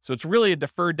 So it's really a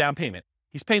deferred down payment.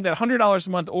 He's paying that $100 a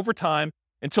month over time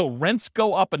until rents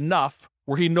go up enough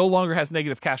where he no longer has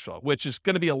negative cash flow, which is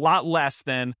going to be a lot less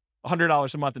than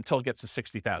 $100 a month until it gets to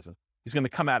 $60,000. He's going to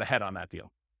come out ahead on that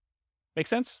deal. Make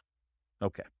sense?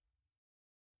 Okay.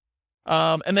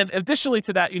 And then additionally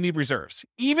to that, you need reserves.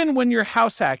 Even when you're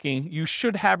house hacking, you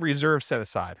should have reserves set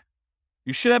aside.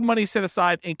 You should have money set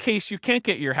aside in case you can't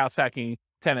get your house hacking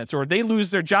tenants or they lose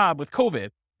their job with COVID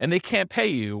and they can't pay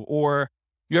you, or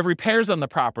you have repairs on the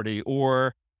property,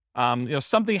 or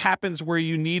something happens where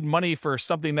you need money for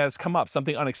something that has come up,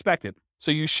 something unexpected.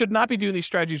 So you should not be doing these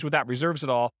strategies without reserves at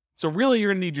all. So really,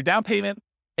 you're going to need your down payment,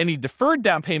 any deferred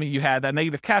down payment you had, that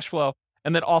negative cash flow,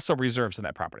 and then also reserves in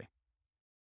that property.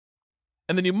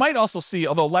 And then you might also see,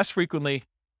 although less frequently,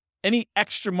 any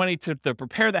extra money to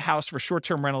prepare the house for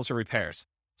short-term rentals or repairs.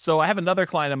 So I have another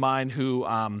client of mine who,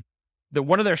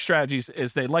 one of their strategies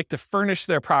is they like to furnish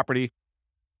their property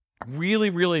really,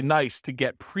 really nice to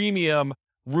get premium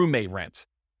roommate rent.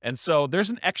 And so there's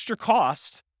an extra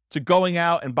cost to going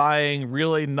out and buying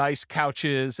really nice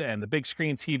couches and the big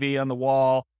screen TV on the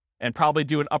wall, and probably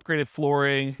doing upgraded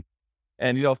flooring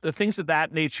and, the things of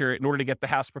that nature in order to get the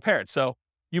house prepared. So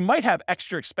you might have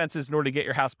extra expenses in order to get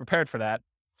your house prepared for that.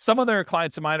 Some other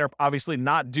clients of mine are obviously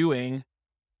not doing,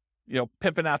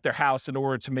 pimping out their house in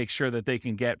order to make sure that they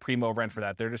can get primo rent for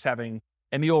that. They're just having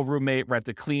any old roommate rent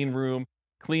a clean room,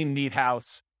 clean, neat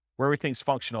house where everything's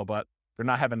functional, but they're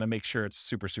not having to make sure it's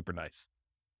super, super nice.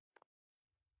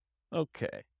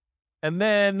 Okay. And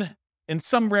then in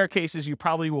some rare cases, you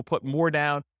probably will put more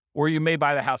down, or you may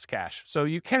buy the house cash. So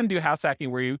you can do house hacking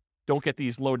where you don't get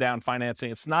these low down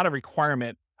financing. It's not a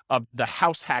requirement of the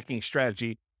house hacking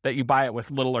strategy that you buy it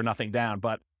with little or nothing down.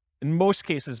 But in most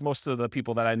cases, most of the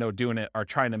people that I know doing it are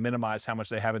trying to minimize how much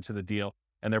they have into the deal,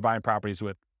 and they're buying properties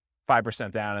with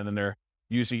 5% down, and then they're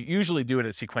usually doing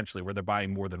it sequentially where they're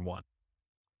buying more than one.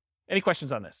 Any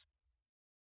questions on this?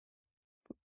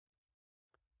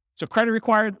 So credit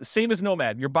required, the same as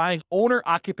Nomad. You're buying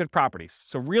owner-occupant properties.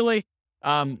 So really,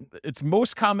 it's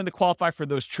most common to qualify for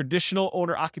those traditional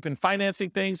owner-occupant financing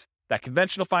things, that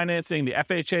conventional financing, the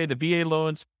FHA, the VA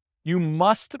loans. You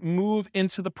must move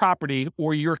into the property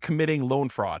or you're committing loan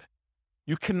fraud.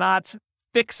 You cannot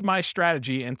fix my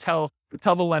strategy and tell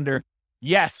the lender,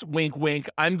 yes, wink, wink,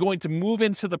 I'm going to move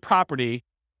into the property,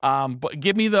 but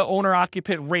give me the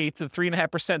owner-occupant rate, the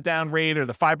 3.5% down rate or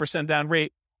the 5% down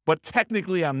rate. But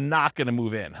technically, I'm not going to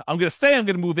move in. I'm going to say I'm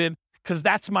going to move in because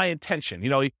that's my intention.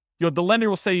 The lender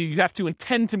will say you have to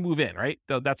intend to move in, right?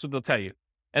 That's what they'll tell you.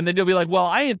 And then you'll be like, well,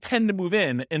 I intend to move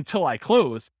in until I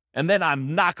close, and then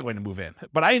I'm not going to move in.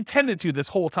 But I intended to this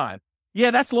whole time. Yeah,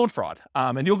 that's loan fraud.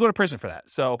 And you'll go to prison for that.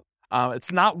 So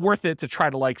it's not worth it to try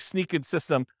to sneak in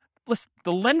system. Listen,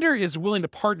 the lender is willing to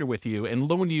partner with you and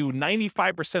loan you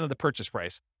 95% of the purchase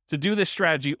price to do this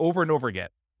strategy over and over again.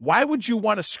 Why would you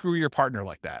want to screw your partner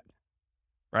like that?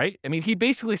 Right? I mean, he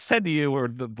basically said to you, or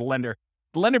the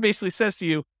lender basically says to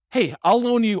you, hey, I'll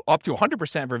loan you up to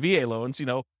 100% for VA loans,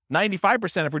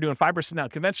 95% if we're doing 5% now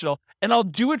conventional, and I'll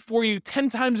do it for you 10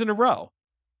 times in a row.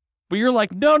 But you're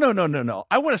like, no.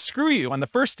 I want to screw you on the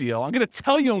first deal. I'm going to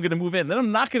tell you I'm going to move in, then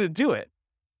I'm not going to do it.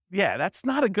 Yeah, that's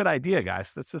not a good idea,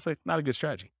 guys. That's just not a good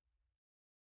strategy.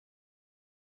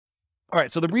 All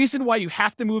right, so the reason why you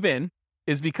have to move in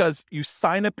is because you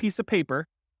sign a piece of paper,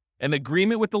 an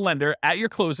agreement with the lender at your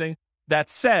closing that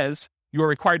says you are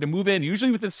required to move in,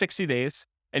 usually within 60 days,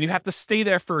 and you have to stay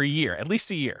there for a year, at least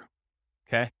a year.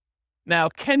 Okay. Now,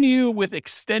 can you, with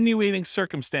extenuating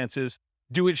circumstances,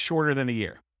 do it shorter than a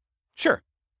year? Sure.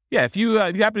 Yeah. If you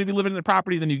happen to be living in a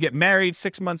property, then you get married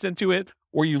 6 months into it,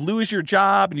 or you lose your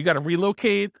job and you got to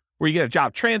relocate, or you get a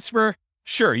job transfer.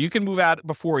 Sure. You can move out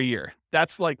before a year.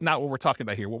 That's not what we're talking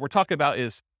about here. What we're talking about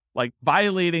is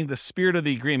violating the spirit of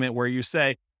the agreement where you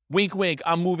say, wink, wink,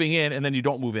 I'm moving in, and then you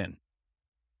don't move in.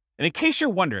 And in case you're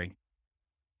wondering,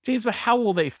 James, but how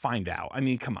will they find out? I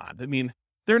mean, come on. I mean,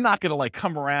 they're not going to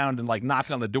come around and knock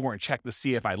on the door and check to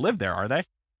see if I live there, are they?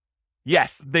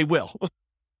 Yes, they will.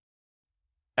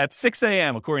 At 6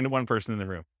 a.m., according to one person in the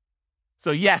room.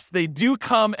 So yes, they do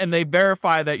come and they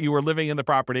verify that you are living in the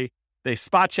property. They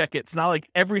spot check it. It's not like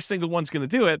every single one's going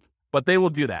to do it, but they will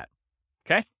do that.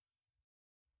 Okay.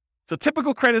 So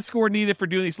typical credit score needed for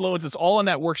doing these loans, it's all on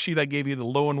that worksheet I gave you, the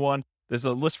loan one. There's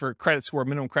a list for credit score,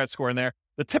 minimum credit score in there.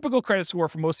 The typical credit score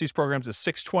for most of these programs is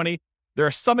 620. There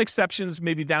are some exceptions,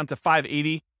 maybe down to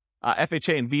 580,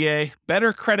 FHA and VA.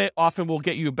 Better credit often will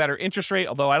get you a better interest rate,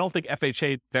 although I don't think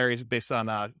FHA varies based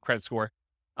on credit score,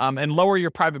 and lower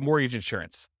your private mortgage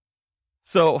insurance.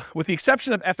 So with the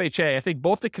exception of FHA, I think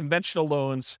both the conventional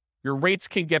loans, your rates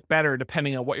can get better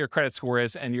depending on what your credit score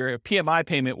is, and your PMI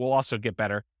payment will also get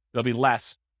better. It'll be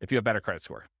less if you have better credit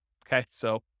score. Okay.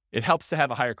 So it helps to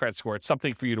have a higher credit score. It's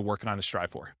something for you to work on and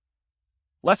strive for.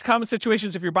 Less common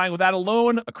situations, if you're buying without a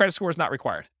loan, a credit score is not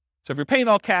required. So if you're paying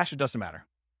all cash, it doesn't matter.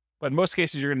 But in most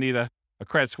cases, you're going to need a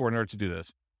credit score in order to do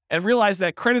this. And realize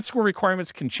that credit score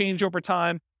requirements can change over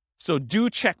time. So do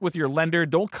check with your lender.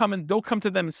 Don't come to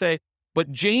them and say,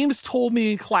 but James told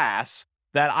me in class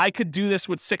that I could do this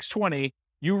with 620,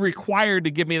 you're required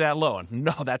to give me that loan.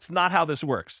 No, that's not how this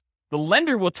works. The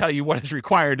lender will tell you what is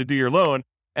required to do your loan,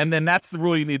 and then that's the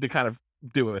rule you need to kind of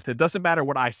do with. It doesn't matter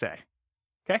what I say.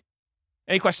 Okay?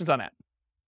 Any questions on that?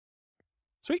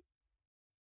 Sweet.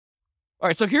 All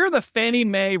right, so here are the Fannie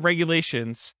Mae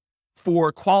regulations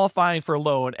for qualifying for a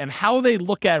loan and how they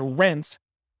look at rents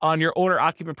on your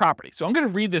owner-occupant property. So I'm going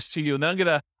to read this to you, and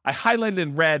then I highlighted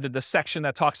in red the section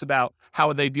that talks about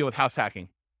how they deal with house hacking.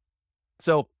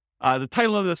 So the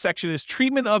title of the section is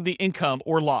Treatment of the Income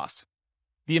or Loss.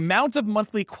 The amount of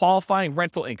monthly qualifying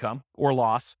rental income or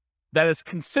loss that is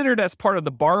considered as part of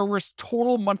the borrower's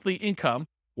total monthly income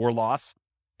or loss,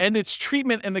 and its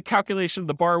treatment in the calculation of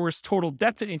the borrower's total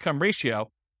debt-to-income ratio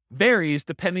varies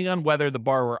depending on whether the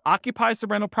borrower occupies the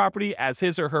rental property as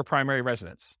his or her primary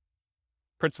residence.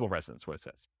 Principal residence, what it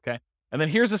says, okay? And then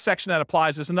here's a section that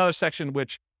applies. There's another section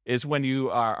which is when you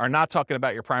are not talking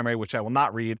about your primary, which I will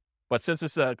not read. But since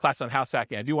it's a class on house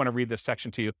hacking, I do want to read this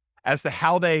section to you as to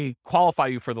how they qualify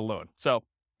you for the loan. So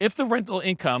if the rental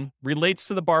income relates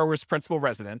to the borrower's principal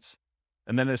residence,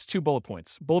 and then there's 2 bullet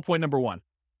points. Bullet point number 1,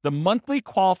 the monthly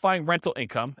qualifying rental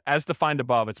income, as defined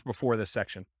above, it's before this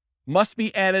section, must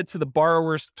be added to the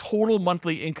borrower's total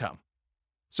monthly income.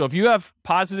 So if you have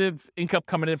positive income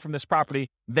coming in from this property,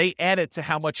 they add it to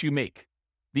how much you make.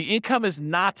 The income is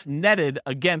not netted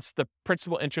against the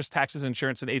principal, interest, taxes,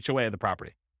 insurance, and HOA of the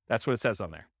property. That's what it says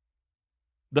on there.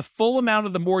 The full amount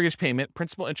of the mortgage payment,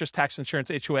 principal, interest, tax,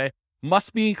 insurance, HOA,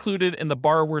 must be included in the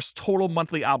borrower's total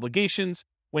monthly obligations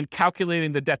when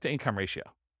calculating the debt-to-income ratio.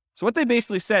 So what they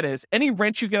basically said is any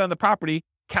rent you get on the property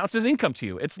counts as income to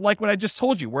you. It's like what I just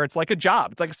told you, where it's like a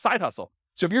job. It's like a side hustle.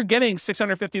 So if you're getting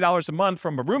 $650 a month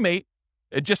from a roommate,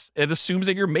 it assumes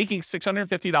that you're making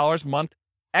 $650 a month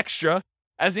extra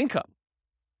as income.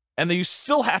 And then you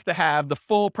still have to have the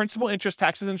full principal, interest,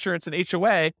 taxes, insurance, and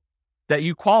HOA that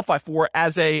you qualify for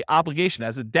as a obligation,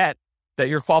 as a debt that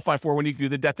you're qualifying for when you do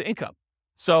the debt to income.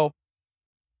 So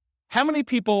how many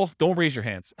people, don't raise your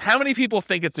hands, how many people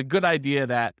think it's a good idea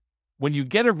that when you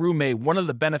get a roommate, one of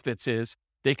the benefits is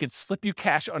they could slip you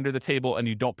cash under the table and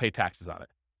you don't pay taxes on it?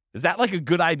 Is that like a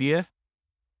good idea?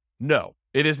 No,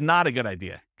 it is not a good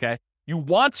idea, okay? You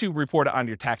want to report it on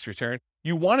your tax return.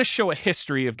 You want to show a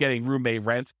history of getting roommate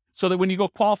rent so that when you go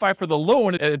qualify for the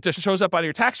loan, it just shows up on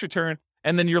your tax return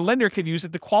and then your lender can use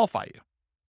it to qualify you.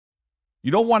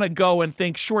 You don't want to go and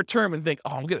think short term and think,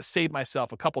 oh, I'm going to save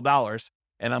myself a couple dollars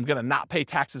and I'm going to not pay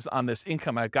taxes on this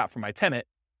income I got from my tenant.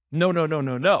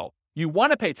 No. You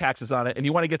want to pay taxes on it and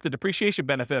you want to get the depreciation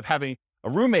benefit of having a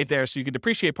roommate there so you can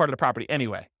depreciate part of the property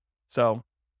anyway. So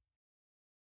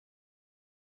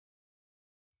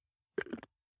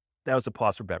that was a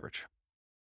pause for beverage.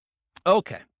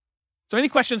 Okay. So any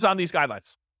questions on these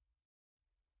guidelines?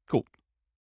 Cool.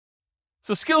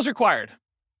 So skills required.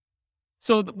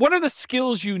 So what are the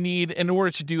skills you need in order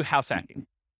to do house hacking?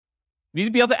 You need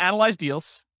to be able to analyze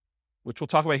deals, which we'll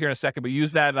talk about here in a second, but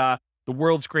use that the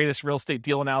world's greatest real estate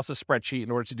deal analysis spreadsheet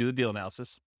in order to do the deal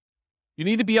analysis. You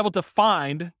need to be able to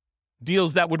find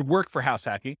deals that would work for house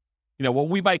hacking. You know, what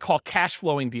we might call cash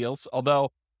flowing deals,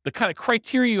 although the kind of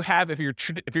criteria you have if you're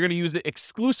going to use it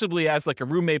exclusively as like a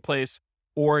roommate place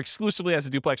or exclusively as a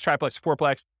duplex, triplex,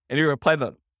 fourplex, and you're going to plan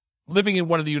on living in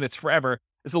one of the units forever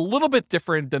is a little bit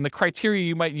different than the criteria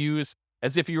you might use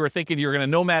as if you were thinking you're going to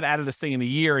nomad out of this thing in a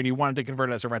year and you wanted to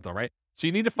convert it as a rental, right? So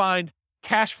you need to find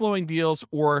cash flowing deals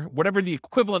or whatever the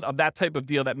equivalent of that type of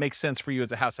deal that makes sense for you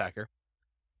as a house hacker.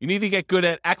 You need to get good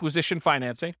at acquisition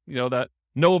financing, know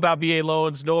about VA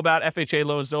loans, know about FHA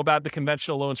loans, know about the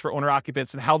conventional loans for owner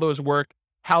occupants and how those work,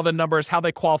 how the numbers, how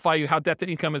they qualify you, how debt to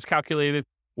income is calculated,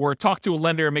 or talk to a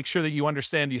lender and make sure that you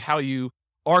understand how you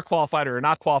are qualified or are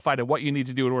not qualified and what you need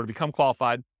to do in order to become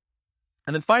qualified.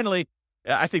 And then finally,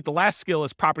 I think the last skill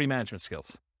is property management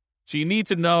skills. So you need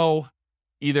to know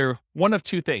either one of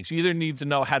two things. You either need to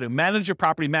know how to manage a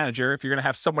property manager if you're going to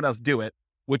have someone else do it,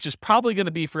 which is probably going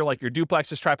to be for like your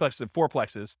duplexes, triplexes, and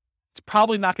fourplexes. It's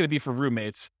probably not going to be for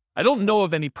roommates. I don't know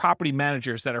of any property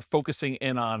managers that are focusing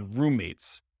in on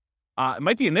roommates. It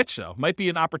might be a niche though. It might be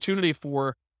an opportunity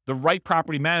for the right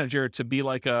property manager to be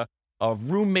like a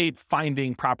roommate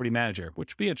finding property manager,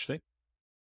 which would be interesting.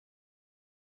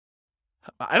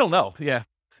 I don't know. Yeah.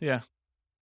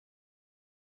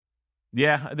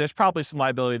 There's probably some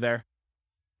liability there.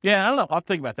 Yeah, I don't know. I'll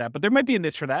think about that, but there might be a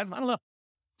niche for that. I don't know.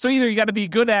 So either you got to be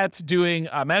good at doing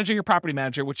managing your property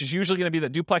manager, which is usually going to be the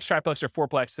duplex, triplex, or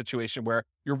fourplex situation where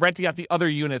you're renting out the other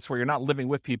units where you're not living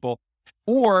with people,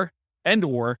 or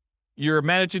you're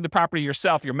managing the property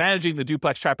yourself. You're managing the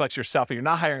duplex, triplex yourself, and you're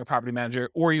not hiring a property manager,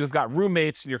 or you've got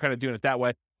roommates and you're kind of doing it that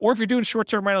way. Or if you're doing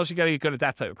short-term rentals, you got to get good at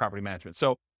that type of property management.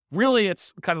 So really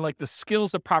it's kind of like the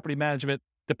skills of property management,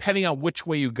 depending on which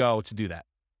way you go to do that.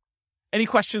 Any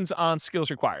questions on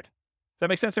skills required? Does that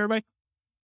make sense, everybody?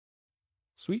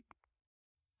 Sweet.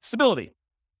 Stability.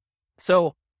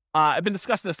 So I've been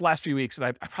discussing this last few weeks, and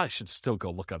I probably should still go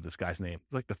look up this guy's name.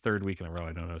 It's like the third week in a row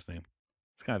I don't know his name.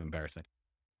 It's kind of embarrassing.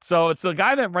 So it's the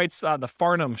guy that writes the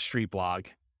Farnham Street blog.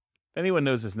 If anyone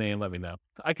knows his name, let me know.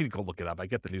 I could go look it up. I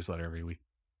get the newsletter every week.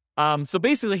 So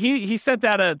basically, he sent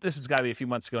out this has got to be a few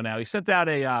months ago now. He sent out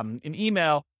an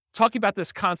email talking about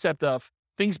this concept of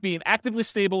things being actively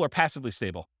stable or passively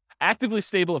stable. Actively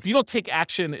stable, if you don't take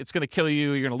action, it's going to kill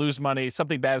you. You're going to lose money.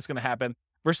 Something bad is going to happen.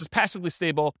 Versus passively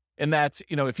stable, in that,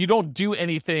 if you don't do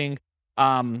anything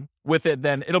with it,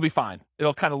 then it'll be fine.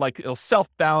 It'll kind of like, it'll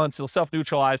self-balance, it'll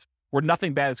self-neutralize, where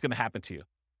nothing bad is going to happen to you.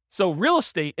 So real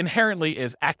estate inherently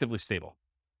is actively stable.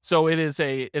 So it's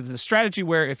a strategy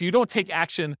where if you don't take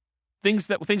action, things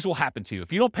will happen to you.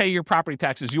 If you don't pay your property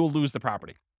taxes, you'll lose the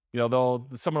property. Someone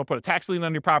will put a tax lien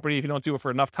on your property. If you don't do it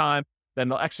for enough time, then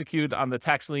they'll execute on the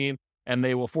tax lien and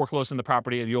they will foreclose on the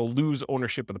property and you'll lose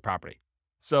ownership of the property.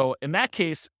 So in that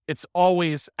case, it's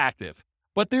always active.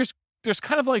 But there's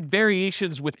kind of like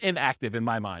variations within active in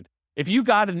my mind. If you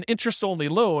got an interest-only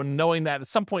loan, knowing that at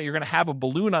some point you're going to have a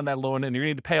balloon on that loan and you're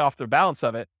going to pay off the balance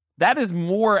of it, that is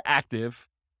more active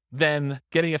than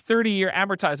getting a 30-year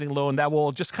amortizing loan that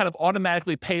will just kind of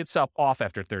automatically pay itself off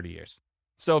after 30 years.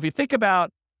 So if you think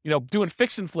about, doing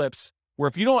fix and flips, where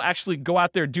if you don't actually go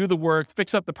out there, do the work,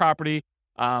 fix up the property,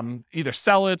 either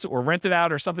sell it or rent it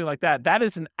out or something like that, that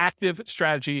is an active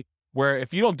strategy where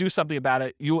if you don't do something about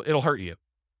it, it'll hurt you.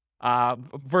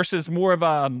 Versus more of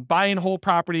a buy and hold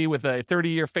property with a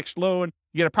 30-year fixed loan,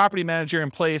 you get a property manager in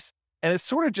place, and it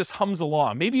sort of just hums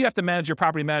along. Maybe you have to manage your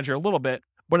property manager a little bit,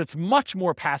 but it's much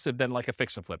more passive than like a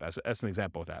fix and flip, as an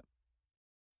example of that.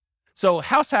 So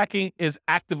house hacking is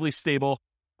actively stable.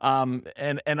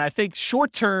 And I think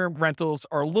short-term rentals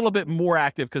are a little bit more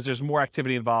active because there's more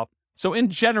activity involved. So in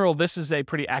general, this is a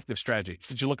pretty active strategy.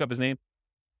 Did you look up his name?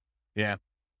 Yeah,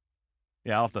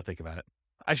 I'll have to think about it.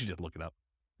 I should just look it up.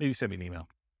 Maybe send me an email.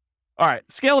 All right,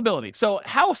 scalability. So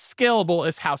how scalable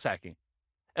is house hacking?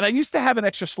 And I used to have an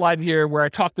extra slide here where I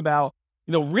talked about,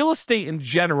 real estate in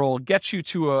general gets you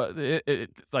to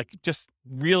just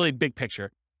really big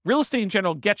picture. Real estate in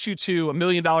general gets you to $1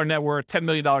 million net worth, $10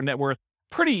 million net worth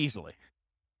pretty easily.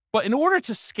 But in order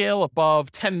to scale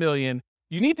above 10 million,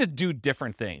 you need to do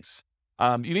different things.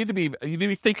 You need to be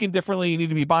thinking differently. You need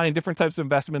to be buying different types of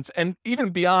investments. And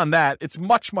even beyond that, it's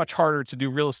much, much harder to do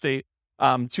real estate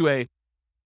to a,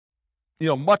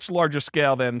 much larger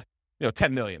scale than,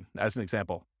 10 million as an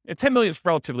example. And 10 million is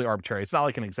relatively arbitrary. It's not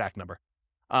like an exact number.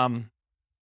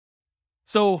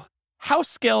 So how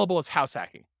scalable is house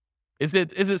hacking? Is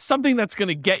it something that's going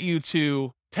to get you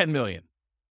to 10 million?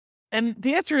 And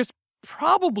the answer is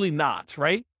probably not,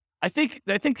 right? I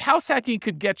think house hacking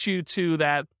could get you to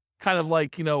that kind of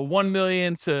like, 1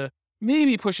 million to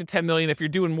maybe pushing 10 million if you're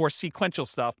doing more sequential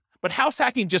stuff. But house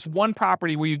hacking just one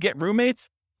property where you get roommates,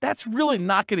 that's really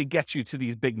not going to get you to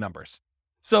these big numbers.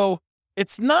 So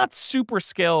it's not super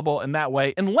scalable in that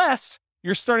way, unless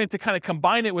you're starting to kind of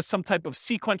combine it with some type of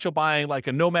sequential buying, like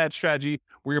a nomad strategy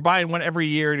where you're buying one every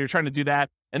year and you're trying to do that.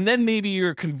 And then maybe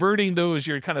you're converting those,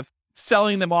 you're kind of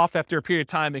selling them off after a period of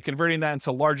time and converting that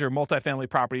into larger multifamily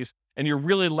properties. And you're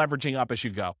really leveraging up as you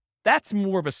go. That's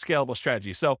more of a scalable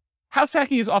strategy. So house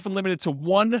hacking is often limited to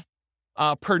one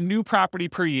per new property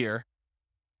per year.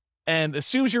 And as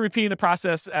soon as you're repeating the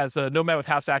process as a nomad with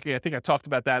house hacking, I think I talked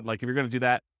about that, like if you're going to do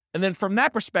that. And then from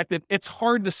that perspective, it's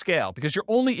hard to scale because you're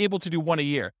only able to do one a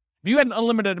year. If you had an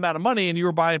unlimited amount of money and you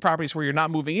were buying properties where you're not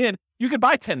moving in, you could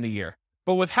buy 10 a year.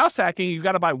 But with house hacking, you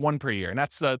got to buy one per year. And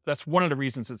that's one of the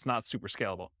reasons it's not super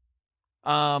scalable.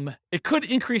 It could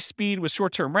increase speed with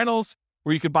short-term rentals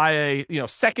where you could buy a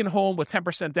second home with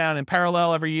 10% down in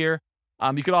parallel every year.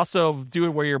 You could also do it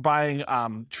where you're buying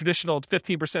traditional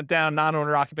 15% down,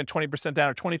 non-owner occupant, 20% down,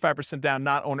 or 25% down,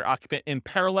 non-owner occupant in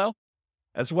parallel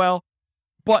as well.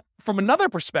 But from another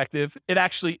perspective, it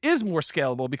actually is more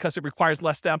scalable because it requires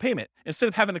less down payment. Instead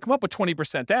of having to come up with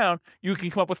 20% down, you can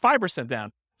come up with 5%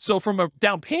 down. So from a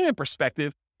down payment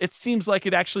perspective, it seems like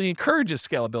it actually encourages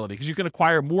scalability because you can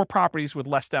acquire more properties with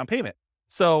less down payment.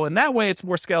 So in that way, it's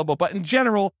more scalable. But in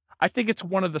general, I think it's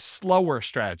one of the slower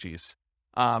strategies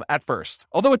at first,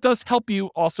 although it does help you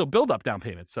also build up down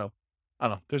payment. So I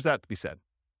don't know, there's that to be said.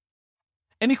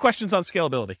 Any questions on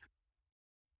scalability?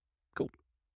 Cool.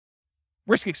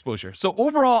 Risk exposure. So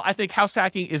overall, I think house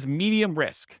hacking is medium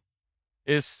risk,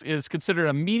 is considered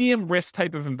a medium risk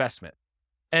type of investment.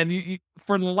 And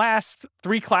for the last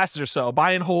 3 classes or so,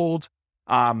 buy and hold,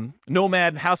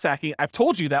 Nomad, and house hacking, I've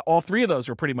told you that all three of those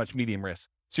are pretty much medium risk.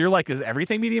 So you're like, is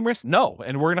everything medium risk? No.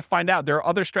 And we're going to find out. There are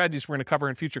other strategies we're going to cover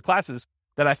in future classes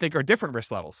that I think are different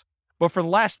risk levels. But for the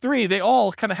last three, they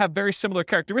all kind of have very similar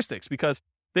characteristics because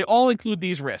they all include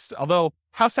these risks. Although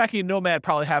house hacking and Nomad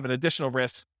probably have an additional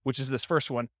risk, which is this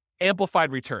first one,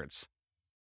 amplified returns.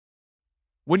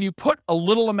 When you put a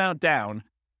little amount down,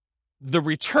 the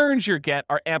returns you get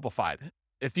are amplified.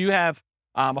 If you have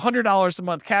 $100 a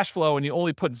month cash flow and you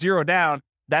only put $0 down,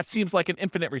 that seems like an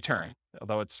infinite return,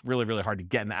 although it's really, really hard to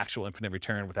get an actual infinite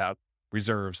return without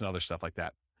reserves and other stuff like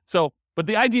that. So, but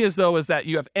the idea is though, is that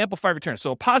you have amplified returns.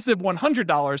 So a positive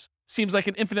 $100 seems like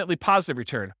an infinitely positive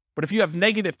return. But if you have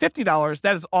negative $50,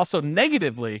 that is also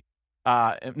negatively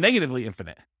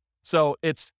infinite. So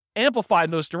it's amplified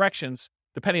in those directions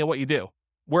depending on what you do.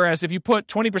 Whereas if you put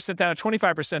 20% down or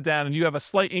 25% down and you have a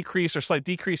slight increase or slight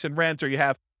decrease in rent, or you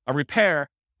have a repair,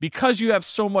 because you have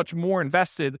so much more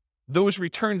invested, those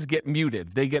returns get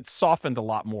muted. They get softened a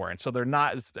lot more. And so they're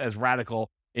not as radical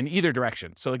in either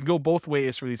direction. So it can go both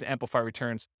ways for these amplified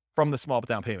returns from the small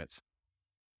down payments.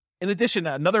 In addition,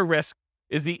 another risk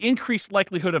is the increased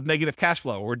likelihood of negative cash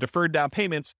flow or deferred down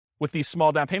payments with these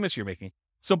small down payments you're making.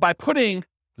 So by putting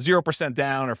 0%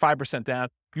 down or 5% down,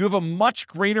 you have a much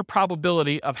greater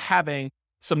probability of having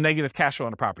some negative cash flow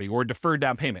on a property or deferred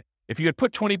down payment. If you had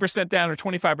put 20% down or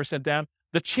 25% down,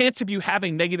 the chance of you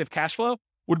having negative cash flow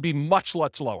would be much,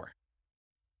 much lower.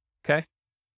 Okay.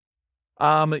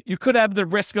 You could have the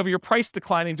risk of your price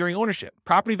declining during ownership.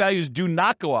 Property values do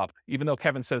not go up, even though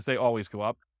Kevin says they always go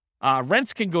up.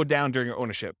 Rents can go down during your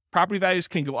ownership. Property values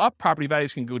can go up, property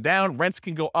values can go down, rents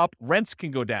can go up, rents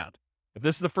can go down. If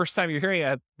this is the first time you're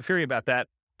hearing about that,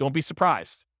 don't be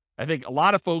surprised. I think a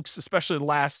lot of folks, especially the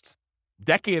last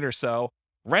decade or so,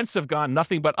 rents have gone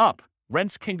nothing but up.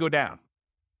 Rents can go down.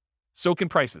 So can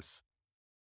prices.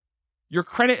 Your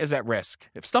credit is at risk.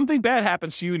 If something bad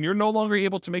happens to you and you're no longer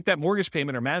able to make that mortgage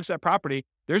payment or manage that property,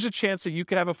 there's a chance that you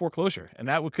could have a foreclosure, and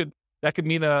that could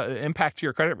mean an impact to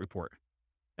your credit report.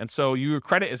 And so your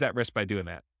credit is at risk by doing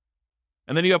that.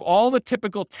 And then you have all the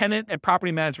typical tenant and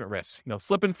property management risks,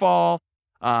 slip and fall,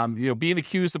 being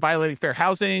accused of violating fair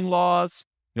housing laws,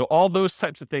 all those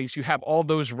types of things. You have all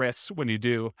those risks when you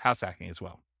do house hacking as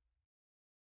well.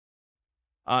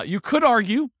 You could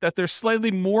argue that there's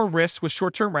slightly more risk with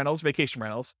short-term rentals, vacation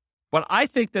rentals, but I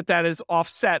think that is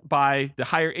offset by the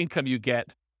higher income you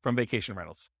get from vacation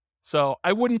rentals. So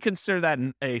I wouldn't consider that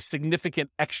a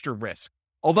significant extra risk.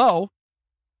 Although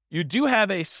you do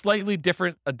have a slightly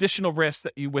different additional risk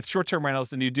that you with short-term rentals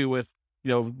than you do with,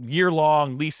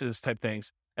 year-long leases type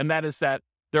things. And that is that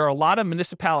there are a lot of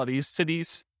municipalities,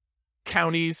 cities,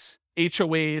 counties,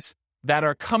 HOAs that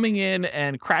are coming in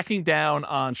and cracking down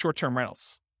on short-term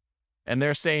rentals. And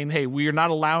they're saying, hey, we are not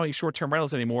allowing short-term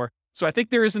rentals anymore. So I think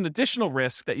there is an additional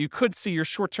risk that you could see your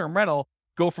short-term rental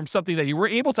go from something that you were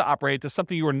able to operate to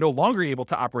something you are no longer able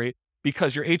to operate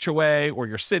because your HOA or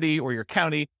your city or your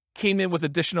county came in with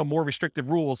additional, more restrictive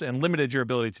rules and limited your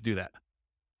ability to do that.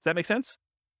 Does that make sense?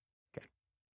 Okay.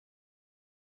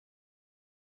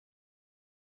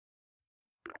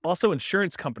 Also,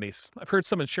 insurance companies. I've heard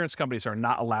some insurance companies are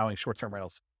not allowing short-term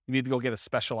rentals. You need to go get a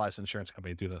specialized insurance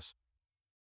company to do this.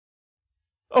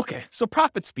 Okay, so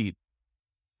profit speed.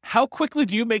 How quickly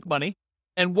do you make money?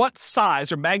 And what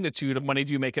size or magnitude of money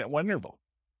do you make at one interval?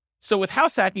 So with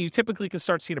house hacking, you typically can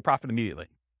start seeing a profit immediately.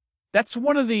 That's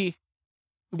one of the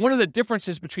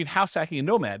differences between house hacking and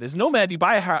nomad. Is nomad, you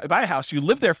buy a house, you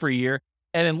live there for a year,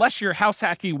 and unless you're house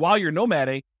hacking while you're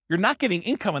nomading, you're not getting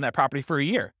income on that property for a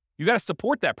year. You got to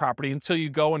support that property until you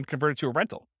go and convert it to a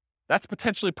rental. That's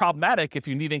potentially problematic if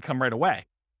you need income right away.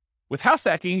 With house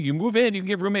hacking, you move in, you can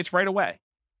get roommates right away.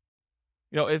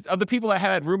 Of the people that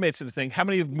had roommates in the thing, how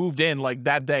many have moved in like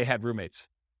that day had roommates?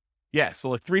 Yeah, so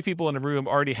like 3 people in a room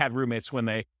already had roommates when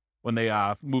they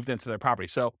moved into their property.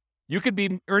 So you could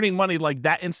be earning money like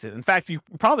that instant. In fact, you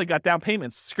probably got down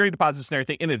payments, security deposits and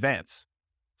everything in advance.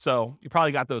 So you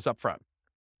probably got those up front.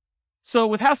 So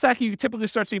with house hacking, you typically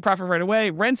start seeing profit right away.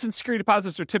 Rents and security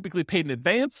deposits are typically paid in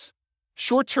advance.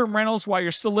 Short-term rentals while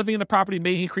you're still living in the property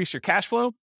may increase your cash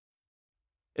flow.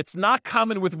 It's not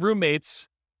common with roommates,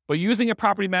 but using a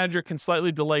property manager can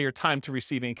slightly delay your time to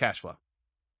receiving cash flow.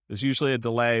 There's usually a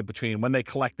delay between when they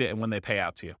collect it and when they pay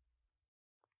out to you.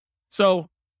 So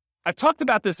I've talked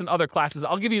about this in other classes.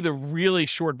 I'll give you the really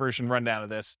short version rundown of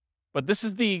this, but this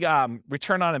is the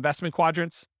return on investment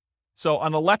quadrants. So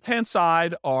on the left-hand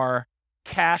side are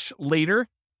cash later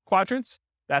quadrants.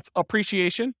 That's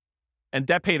appreciation and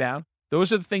debt pay down.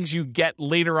 Those are the things you get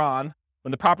later on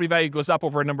when the property value goes up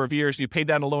over a number of years. You pay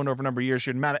down a loan over a number of years.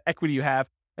 Your amount of equity you have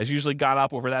has usually gone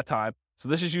up over that time. So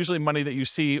this is usually money that you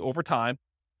see over time.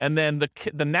 And then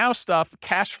the now stuff,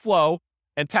 cash flow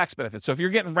and tax benefits. So if you're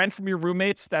getting rent from your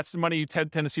roommates, that's the money you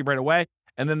tend to see right away.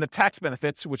 And then the tax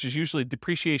benefits, which is usually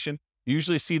depreciation. You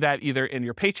usually see that either in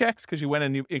your paychecks because you went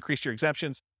and you increased your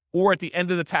exemptions, or at the end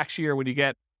of the tax year when you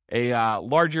get a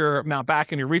larger amount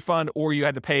back in your refund, or you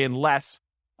had to pay in less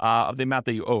of the amount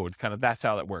that you owed. Kind of that's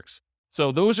how that works.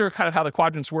 So those are kind of how the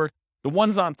quadrants work. The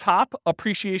ones on top,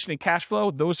 appreciation and cash flow,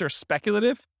 those are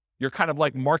speculative. You're kind of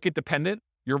like market dependent.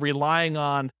 You're relying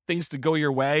on things to go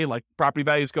your way, like property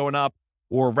values going up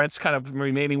or rents kind of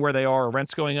remaining where they are or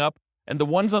rents going up. And the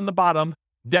ones on the bottom,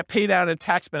 debt pay down and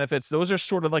tax benefits, those are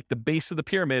sort of like the base of the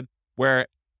pyramid where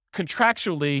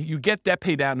contractually you get debt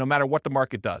pay down no matter what the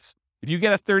market does. If you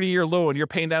get a 30-year loan, you're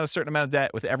paying down a certain amount of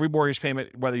debt with every mortgage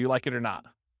payment, whether you like it or not.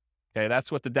 Okay,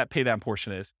 that's what the debt pay down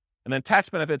portion is. And then tax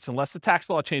benefits, unless the tax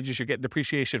law changes, you're getting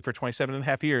depreciation for 27 and a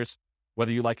half years,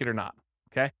 whether you like it or not.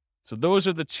 Okay. So those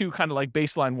are the two kind of like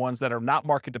baseline ones that are not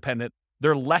market dependent.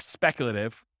 They're less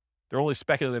speculative. They're only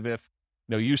speculative if,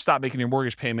 you stop making your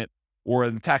mortgage payment, or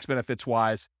the tax benefits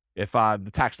wise, if the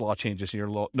tax law changes and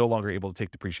you're no longer able to take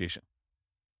depreciation.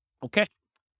 Okay.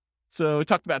 So we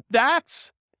talked about that.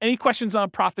 Any questions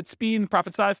on profit speed and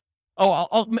profit size?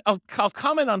 Oh, I'll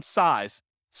comment on size.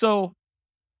 So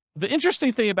the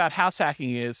interesting thing about house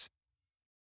hacking is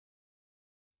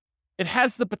it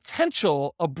has the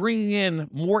potential of bringing in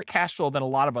more cash flow than a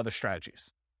lot of other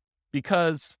strategies.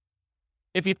 Because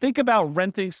if you think about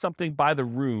renting something by the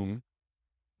room,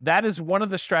 that is one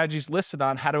of the strategies listed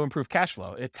on how to improve cash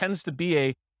flow. It tends to be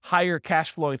a higher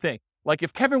cash flowing thing. Like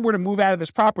if Kevin were to move out of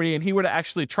this property and he were to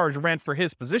actually charge rent for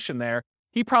his position there,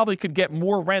 he probably could get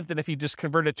more rent than if he just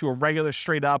converted to a regular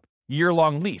straight up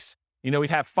year-long lease.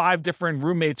 He'd have 5 different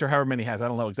roommates or however many he has. I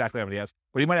don't know exactly how many he has,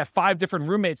 but he might have 5 different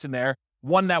roommates in there.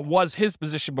 One that was his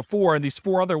position before, and these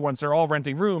 4 other ones are all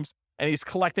renting rooms, and he's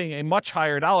collecting a much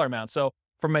higher dollar amount. So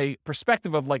from a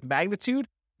perspective of like magnitude,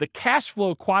 the cash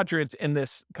flow quadrant in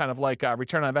this kind of like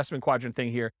return on investment quadrant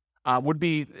thing here would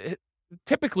be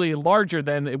typically larger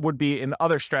than it would be in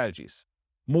other strategies,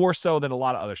 more so than a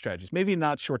lot of other strategies. Maybe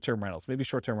not short-term rentals. Maybe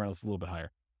short-term rentals is a little bit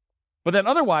higher. But then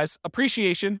otherwise,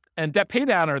 appreciation and debt pay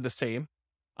down are the same.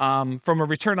 From a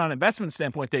return on investment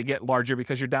standpoint, they get larger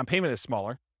because your down payment is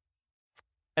smaller.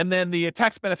 And then the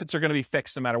tax benefits are going to be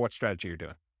fixed no matter what strategy you're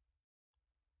doing.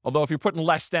 Although if you're putting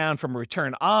less down from a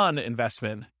return on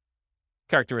investment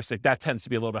characteristic, that tends to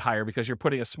be a little bit higher because you're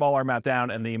putting a smaller amount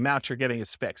down and the amount you're getting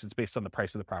is fixed. It's based on the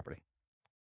price of the property.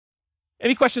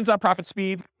 Any questions on profit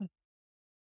speed? All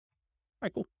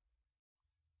right, cool.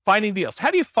 Finding deals.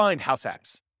 How do you find house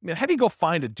hacks? How do you go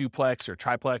find a duplex or a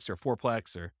triplex or a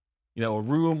fourplex or, a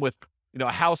room with,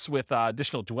 a house with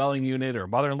additional dwelling unit or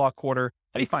mother-in-law quarter?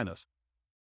 How do you find those?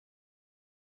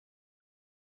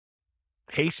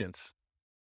 Patience.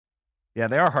 Yeah,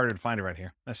 they are harder to find around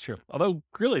here. That's true. Although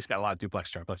Greeley's got a lot of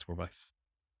duplex, triplex, fourplex.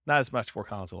 Not as much Fort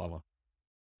Collins or Loveland.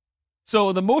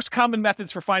 So the most common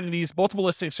methods for finding these, multiple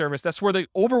listing service, that's where the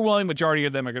overwhelming majority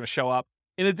of them are going to show up.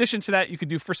 In addition to that, you could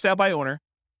do for sale by owner.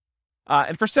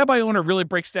 And for sale by owner really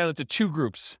breaks down into 2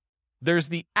 groups. There's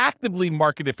the actively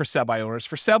marketed for sale by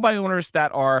owners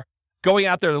that are going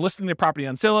out there, they're listing their property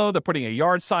on Zillow, they're putting a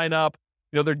yard sign up,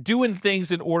 they're doing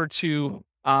things in order to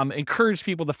encourage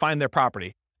people to find their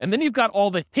property. And then you've got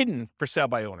all the hidden for sale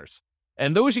by owners.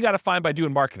 And those you got to find by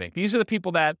doing marketing. These are the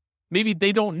people that maybe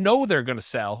they don't know they're going to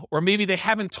sell, or maybe they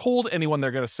haven't told anyone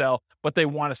they're going to sell, but they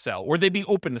want to sell, or they'd be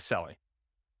open to selling.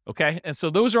 Okay. And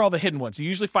so those are all the hidden ones. You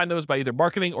usually find those by either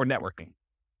marketing or networking.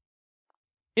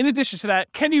 In addition to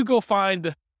that, can you go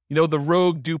find, the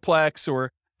rogue duplex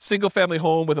or single family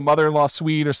home with a mother-in-law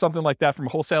suite or something like that from a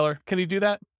wholesaler? Can you do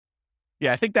that?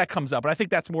 Yeah, I think that comes up, but I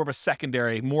think that's more of a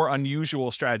secondary, more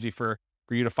unusual strategy for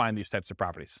you to find these types of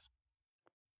properties.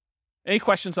 Any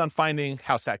questions on finding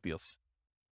house hack deals?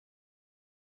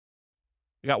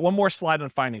 We got one more slide on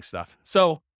finding stuff.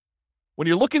 So when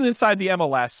you're looking inside the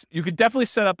MLS, you could definitely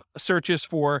set up searches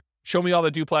for show me all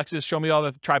the duplexes, show me all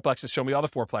the triplexes, show me all the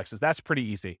fourplexes. That's pretty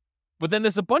easy. But then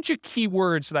there's a bunch of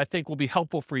keywords that I think will be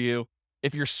helpful for you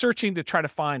if you're searching to try to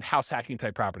find house hacking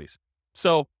type properties.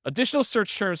 So additional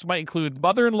search terms might include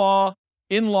mother-in-law,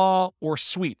 in-law, or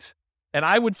suite. And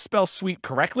I would spell suite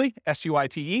correctly,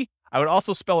 S-U-I-T-E. I would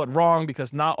also spell it wrong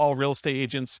because not all real estate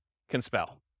agents can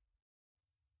spell.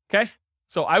 Okay?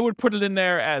 So I would put it in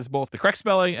there as both the correct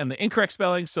spelling and the incorrect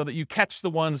spelling so that you catch the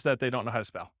ones that they don't know how to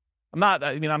spell.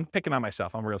 I'm picking on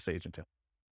myself. I'm a real estate agent too.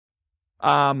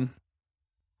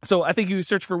 So I think you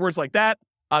search for words like that.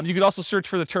 You could also search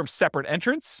for the term separate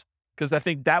entrance, because I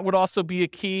think that would also be a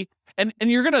key. And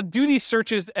you're going to do these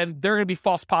searches and there are going to be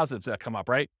false positives that come up,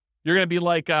 right? You're going to be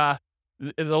like,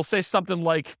 it'll say something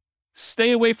like,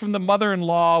 stay away from the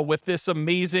mother-in-law with this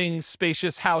amazing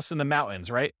spacious house in the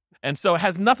mountains, right? And so it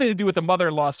has nothing to do with the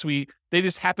mother-in-law suite. They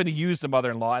just happen to use the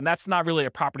mother-in-law, and that's not really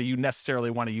a property you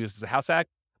necessarily want to use as a house hack.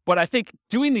 But I think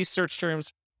doing these search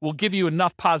terms will give you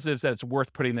enough positives that it's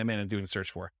worth putting them in and doing a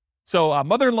search for. So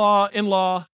mother-in-law,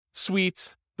 in-law,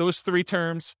 suite, those 3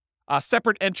 terms.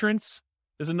 Separate entrance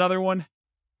is another one.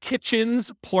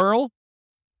 Kitchens, plural.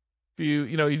 If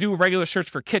you do a regular search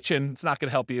for kitchen, it's not going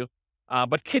to help you.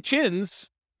 But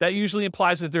kitchens, that usually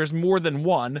implies that there's more than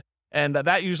one, and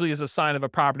that usually is a sign of a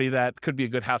property that could be a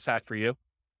good house hack for you.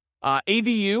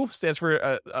 ADU stands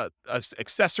for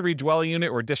accessory dwelling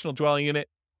unit or additional dwelling unit.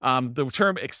 The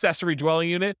term accessory dwelling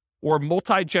unit or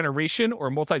multi-generation or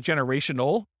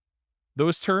multi-generational,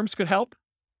 those terms could help.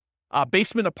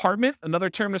 Basement apartment, another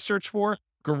term to search for.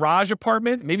 Garage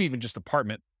apartment, maybe even just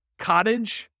apartment.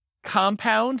 Cottage,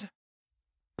 compound,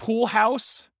 pool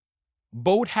house,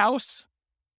 boat house,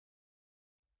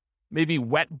 maybe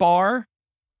wet bar.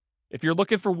 If you're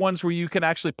looking for ones where you can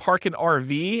actually park an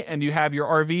RV and you have your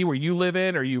RV where you live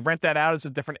in, or you rent that out as a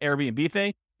different Airbnb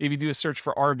thing, maybe do a search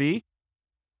for RV.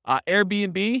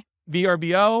 Airbnb,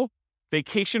 VRBO,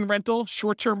 vacation rental,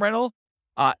 short-term rental,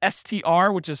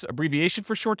 STR, which is abbreviation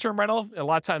for short-term rental. A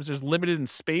lot of times there's limited in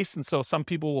space, and so some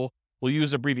people will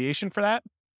use abbreviation for that.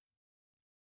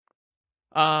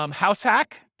 House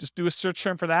hack, just do a search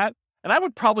term for that. And I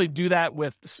would probably do that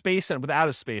with space and without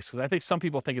a space, because I think some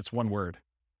people think it's one word.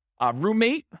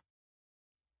 Roommate,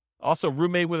 also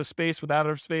roommate with a space, without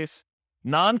a space.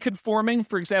 Non-conforming,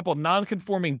 for example,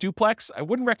 non-conforming duplex. I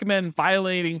wouldn't recommend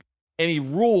violating any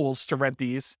rules to rent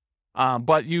these,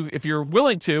 but if you're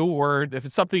willing to, or if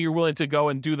it's something you're willing to go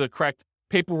and do the correct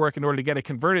paperwork in order to get it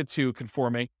converted to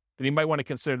conforming, then you might want to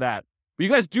consider that. But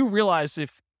you guys do realize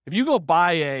if you go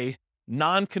buy a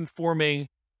non-conforming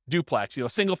duplex, a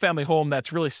single family home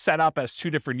that's really set up as 2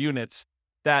 different units,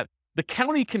 that the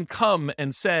county can come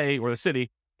and say, or the city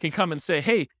can come and say,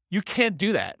 hey, you can't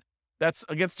do that. That's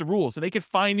against the rules. And they could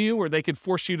fine you, or they could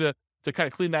force you to kind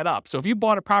of clean that up. So if you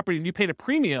bought a property and you paid a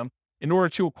premium in order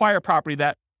to acquire a property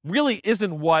that really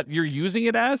isn't what you're using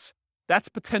it as, that's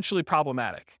potentially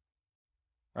problematic,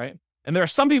 right? And there are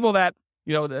some people that,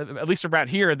 at least around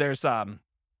here, there's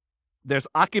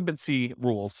occupancy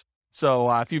rules.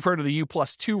 So if you've heard of the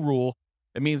U+2 rule,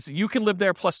 it means you can live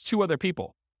there plus 2 other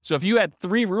people. So if you had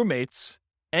 3 roommates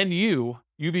and you'd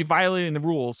be violating the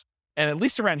rules. And at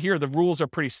least around here, the rules are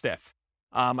pretty stiff.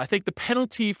 I think the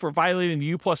penalty for violating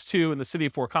U+2 in the city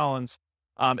of Fort Collins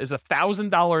is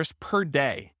 $1,000 per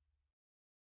day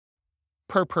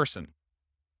per person.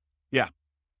 Yeah.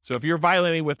 So if you're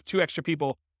violating with 2 extra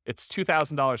people, it's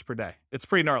 $2,000 per day. It's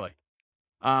pretty gnarly.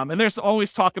 And there's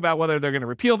always talk about whether they're going to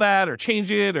repeal that or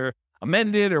change it or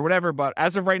amend it or whatever. But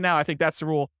as of right now, I think that's the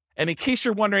rule. And in case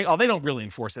you're wondering, they don't really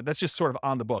enforce it. That's just sort of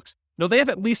on the books. No, they have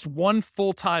at least 1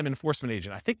 full-time enforcement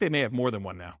agent. I think they may have more than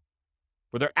one now,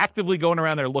 where they're actively going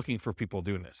around there looking for people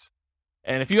doing this.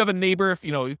 And if you have a neighbor, if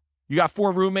you got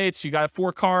 4 roommates, you got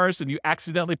 4 cars, and you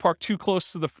accidentally park too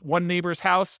close to the one neighbor's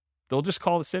house, they'll just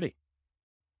call the city.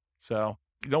 So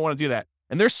you don't want to do that.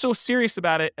 And they're so serious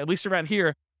about it, at least around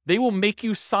here, they will make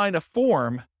you sign a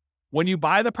form when you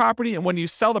buy the property and when you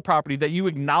sell the property that you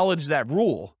acknowledge that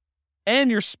rule.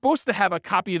 And you're supposed to have a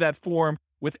copy of that form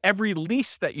with every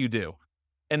lease that you do.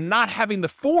 And not having the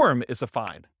form is a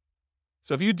fine.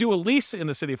 So if you do a lease in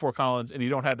the city of Fort Collins and you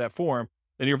don't have that form,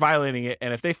 then you're violating it.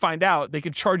 And if they find out, they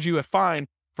could charge you a fine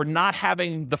for not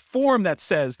having the form that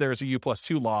says there's a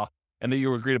U+2 law and that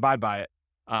you agree to abide by it,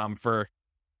 for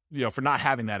not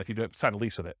having that if you don't sign a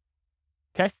lease with it.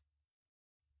 Okay?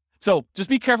 So just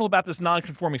be careful about this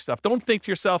non-conforming stuff. Don't think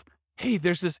to yourself, hey,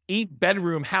 there's this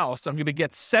 8-bedroom house. I'm going to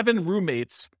get 7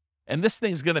 roommates, and this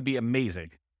thing's going to be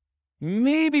amazing.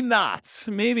 Maybe not.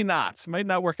 Maybe not. Might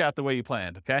not work out the way you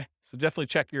planned, okay? So definitely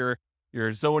check your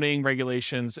zoning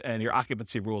regulations and your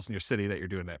occupancy rules in your city that you're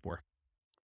doing that for.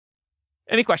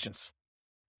 Any questions?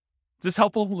 Is this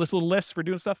helpful, this little list for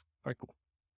doing stuff? All right, cool.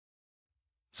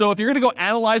 So if you're going to go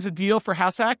analyze a deal for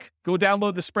House Hack, go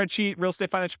download the spreadsheet,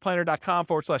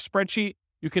 realestatefinancialplanner.com/spreadsheet.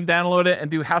 You can download it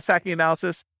and do house hacking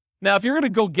analysis. Now, if you're going to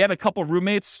go get a couple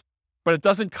roommates, but it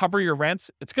doesn't cover your rent,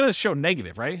 it's going to show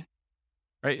negative, right?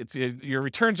 Right? Your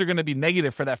returns are going to be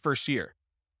negative for that first year.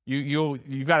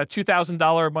 You've got a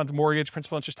 $2,000 a month mortgage,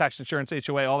 principal, interest, tax, insurance,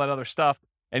 HOA, all that other stuff,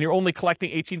 and you're only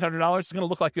collecting $1,800. It's going to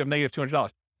look like you have negative $200.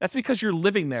 That's because you're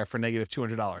living there for negative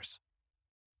 $200.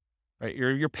 Right?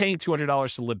 You're paying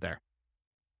 $200 to live there.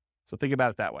 So think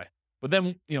about it that way. But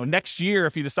then, next year,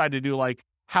 if you decide to do like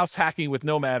house hacking with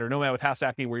Nomad or Nomad with house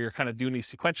hacking, where you're kind of doing these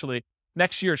sequentially,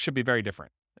 next year it should be very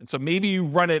different. And so maybe you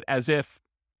run it as if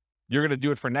you're going to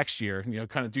do it for next year,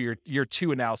 kind of do your year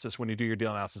 2 analysis when you do your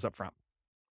deal analysis up front.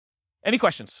 Any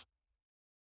questions?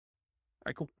 All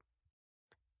right, cool.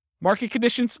 Market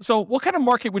conditions. So what kind of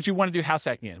market would you want to do house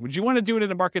hacking in? Would you want to do it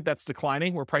in a market that's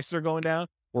declining, where prices are going down,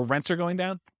 where rents are going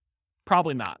down?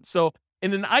 Probably not. So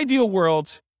in an ideal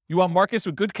world, you want markets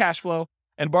with good cash flow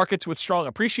and markets with strong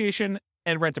appreciation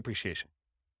and rent appreciation.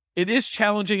 It is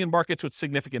challenging in markets with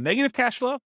significant negative cash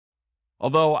flow,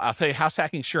 although I'll tell you, house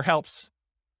hacking sure helps.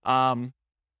 And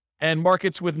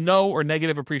markets with no or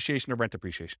negative appreciation or rent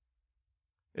appreciation.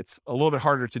 It's a little bit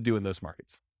harder to do in those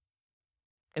markets.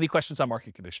 Any questions on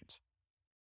market conditions?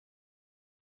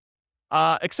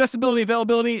 Accessibility,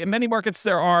 availability. In many markets,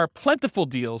 there are plentiful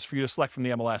deals for you to select from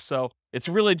the MLS. So it's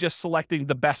really just selecting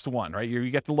the best one, right?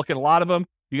 You get to look at a lot of them.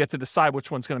 You get to decide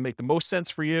which one's going to make the most sense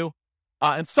for you.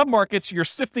 In some markets, you're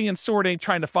sifting and sorting,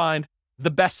 trying to find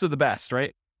the best of the best,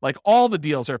 right? Like all the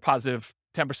deals are positive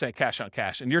 10% cash on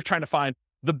cash, and you're trying to find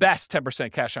the best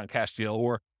 10% cash on cash deal,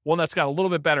 or one that's got a little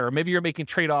bit better. Or maybe you're making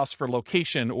trade-offs for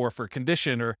location or for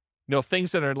condition, or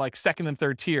things that are like second and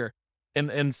third tier.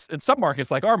 In some markets,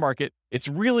 like our market, it's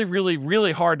really, really,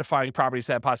 really hard to find properties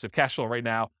that have positive cash flow right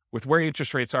now with where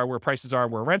interest rates are, where prices are,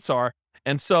 where rents are.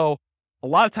 And so a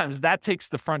lot of times that takes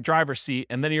the front driver's seat,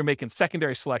 and then you're making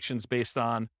secondary selections based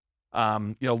on,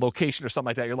 location or something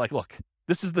like that. You're like, look,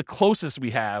 this is the closest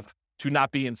we have to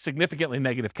not being significantly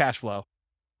negative cash flow.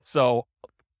 So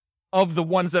of the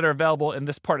ones that are available in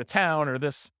this part of town or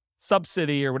this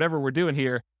sub-city or whatever we're doing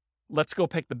here, let's go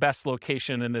pick the best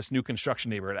location in this new construction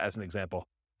neighborhood as an example.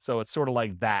 So it's sort of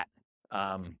like that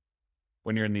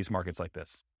when you're in these markets like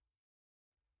this.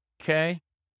 Okay.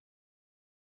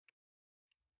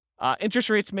 Interest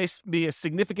rates may be a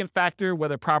significant factor,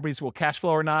 whether properties will cash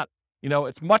flow or not.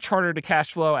 It's much harder to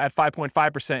cash flow at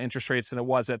 5.5% interest rates than it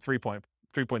was at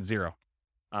 3.0.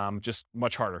 Just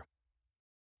much harder.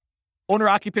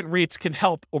 Owner-occupant REITs can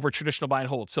help over traditional buy and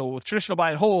hold. So with traditional buy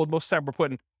and hold, most of the time we're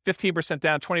putting 15%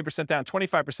 down, 20% down,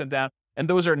 25% down, and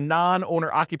those are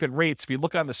non-owner-occupant rates. If you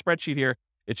look on the spreadsheet here,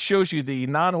 it shows you the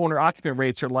non-owner-occupant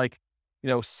rates are like,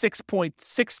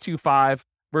 6.625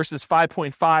 versus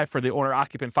 5.5 for the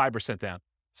owner-occupant 5% down.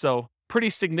 So pretty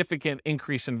significant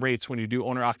increase in rates when you do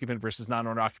owner-occupant versus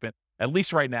non-owner-occupant, at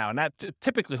least right now. And that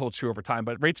typically holds true over time,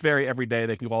 but rates vary every day.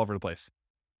 They can go all over the place.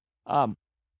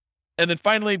 And then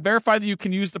finally, verify that you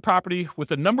can use the property with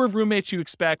the number of roommates you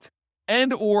expect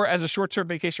and or as a short-term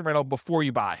vacation rental before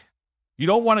you buy. You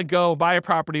don't want to go buy a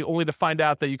property only to find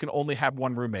out that you can only have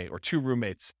one roommate or two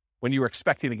roommates when you were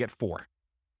expecting to get 4.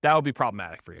 That would be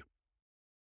problematic for you.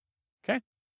 Okay?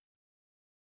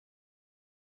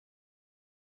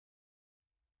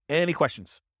 Any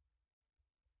questions?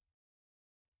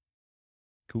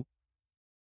 Cool.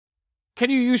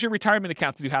 Can you use your retirement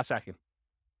account to do house hacking?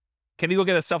 Can you go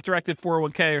get a self-directed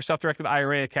 401k or self-directed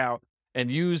IRA account and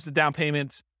use the down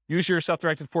payments, use your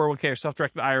self-directed 401k or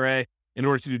self-directed IRA in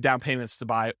order to do down payments to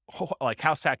buy like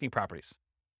house hacking properties?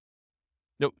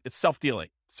 No, it's self-dealing.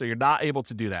 So you're not able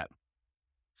to do that.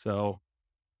 So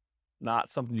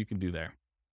not something you can do there.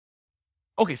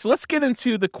 Okay, so let's get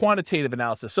into the quantitative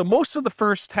analysis. So most of the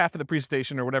first half of the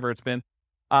presentation or whatever it's been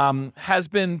has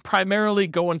been primarily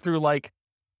going through like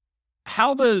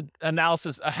how the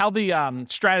analysis, how the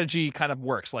strategy kind of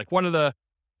works. Like what are the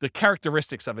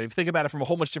characteristics of it? If you think about it from a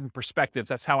whole bunch of different perspectives,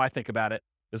 that's how I think about it.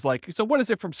 Is like, so what is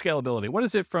it from scalability? What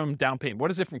is it from down payment? What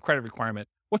is it from credit requirement?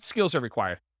 What skills are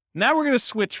required? Now we're going to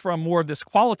switch from more of this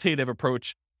qualitative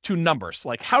approach to numbers.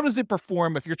 Like how does it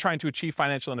perform if you're trying to achieve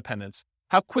financial independence?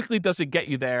 How quickly does it get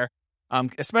you there?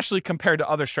 Especially compared to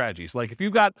other strategies. Like if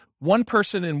you've got one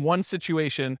person in one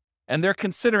situation and they're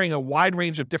considering a wide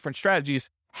range of different strategies,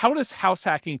 how does house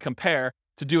hacking compare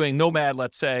to doing Nomad,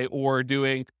 let's say, or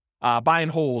doing buy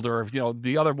and hold, or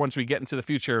the other ones we get into the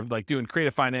future, like doing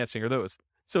creative financing or those?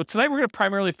 So tonight we're going to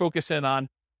primarily focus in on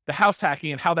the house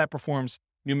hacking and how that performs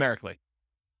numerically.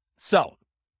 So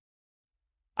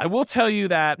I will tell you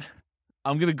that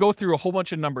I'm going to go through a whole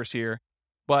bunch of numbers here,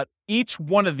 but each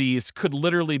one of these could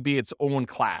literally be its own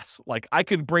class. Like I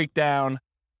could break down,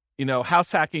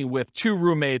 house hacking with 2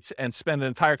 roommates and spend an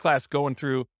entire class going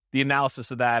through the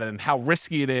analysis of that and how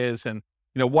risky it is and,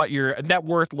 what your net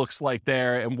worth looks like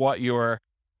there and what your,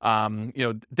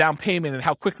 down payment and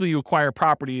how quickly you acquire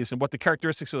properties and what the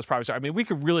characteristics of those properties are. I mean, we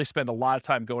could really spend a lot of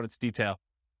time going into detail.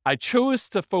 I chose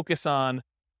to focus on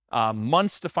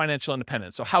months to financial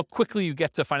independence. So how quickly you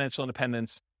get to financial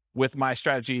independence with my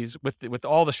strategies, with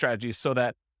all the strategies, so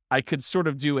that I could sort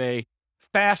of do a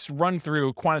fast run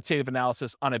through quantitative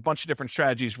analysis on a bunch of different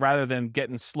strategies rather than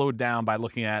getting slowed down by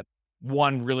looking at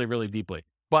one really, really deeply.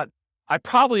 But I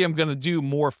probably am going to do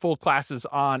more full classes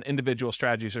on individual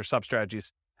strategies or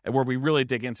sub-strategies and where we really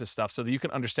dig into stuff so that you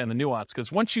can understand the nuance.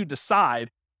 Because once you decide,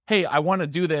 hey, I want to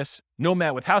do this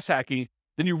nomad with house hacking,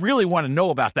 then you really want to know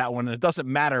about that one. And it doesn't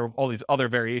matter all these other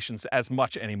variations as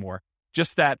much anymore.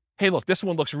 Just that, hey, look, this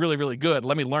one looks really, really good.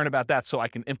 Let me learn about that so I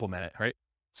can implement it, right?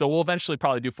 So we'll eventually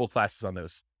probably do full classes on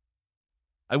those.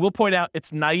 I will point out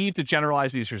it's naive to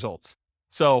generalize these results.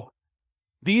 So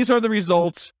these are the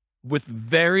results with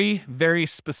very, very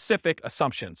specific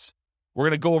assumptions. We're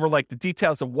going to go over like the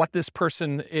details of what this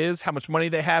person is, how much money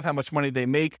they have, how much money they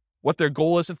make, what their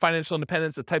goal is in financial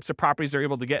independence, the types of properties they're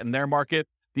able to get in their market,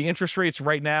 the interest rates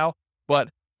right now. But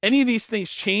any of these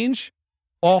things change,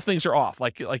 all things are off.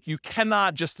 Like you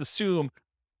cannot just assume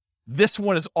this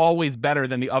one is always better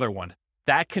than the other one.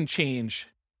 That can change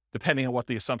depending on what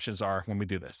the assumptions are when we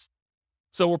do this.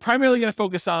 So we're primarily going to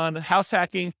focus on house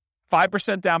hacking,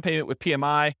 5% down payment with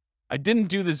PMI. I didn't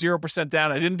do the 0%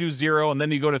 down. I didn't do 0, and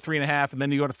then you go to 3.5, and then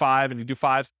you go to 5, and you do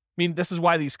 5s. I mean, this is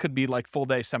why these could be like full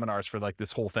day seminars for like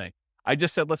this whole thing. I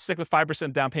just said, let's stick with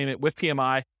 5% down payment with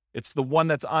PMI. It's the one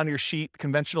that's on your sheet,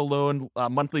 conventional loan,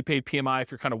 monthly paid PMI,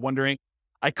 if you're kind of wondering.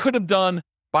 I could have done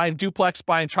buying duplex,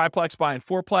 buying triplex, buying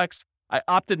fourplex. I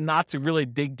opted not to really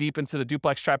dig deep into the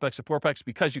duplex, triplex, and fourplex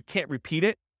because you can't repeat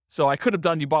it. So I could have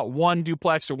done, you bought one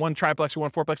duplex or one triplex or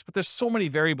one fourplex, but there's so many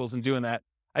variables in doing that.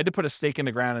 I had to put a stake in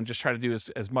the ground and just try to do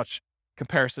as much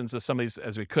comparisons of some of these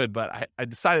as we could. But I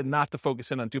decided not to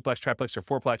focus in on duplex, triplex, or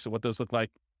fourplex and what those look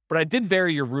like. But I did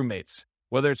vary your roommates,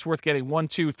 whether it's worth getting 1,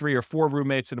 2, 3, or 4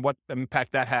 roommates and what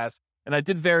impact that has. And I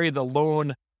did vary the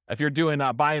loan. If you're doing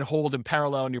buy and hold in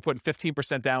parallel and you're putting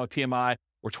 15% down with PMI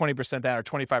or 20% down or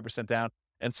 25% down.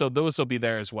 And so those will be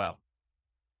there as well.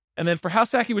 And then for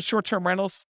house hacking with short-term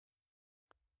rentals,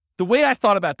 the way I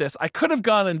thought about this, I could have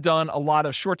gone and done a lot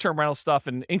of short-term rental stuff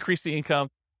and increased the income.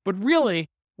 But really,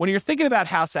 when you're thinking about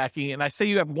house hacking, and I say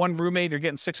you have one roommate, you're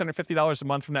getting $650 a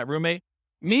month from that roommate,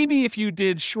 maybe if you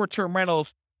did short-term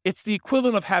rentals, it's the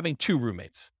equivalent of having 2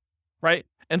 roommates, right?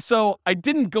 And so I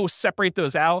didn't go separate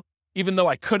those out, even though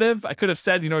I could have. I could have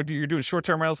said, you're doing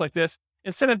short-term rentals like this.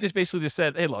 Instead of just basically just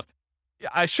said, hey, look,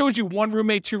 I showed you 1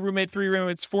 roommate, 2 roommate, 3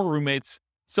 roommates, 4 roommates.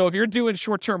 So if you're doing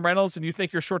short-term rentals and you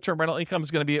think your short-term rental income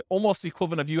is going to be almost the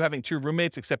equivalent of you having 2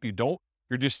 roommates, except you don't,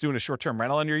 you're just doing a short-term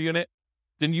rental on your unit,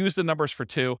 then use the numbers for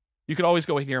 2. You could always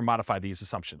go in here and modify these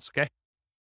assumptions, okay?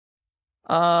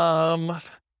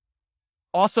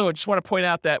 Also, I just want to point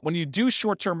out that when you do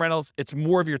short-term rentals, it's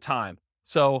more of your time.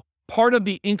 So part of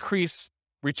the increased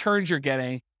returns you're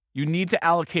getting, you need to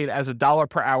allocate as $1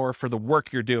 per hour for the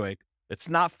work you're doing. It's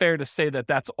not fair to say that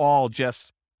that's all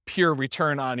just pure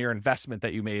return on your investment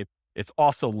that you made. It's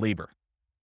also labor.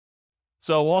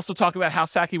 So we'll also talk about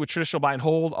house hacking with traditional buy and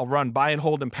hold. I'll run buy and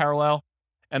hold in parallel,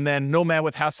 and then nomad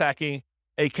with house hacking,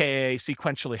 AKA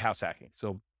sequentially house hacking.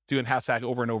 So doing house hacking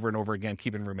over and over and over again,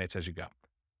 keeping roommates as you go.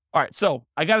 All right. So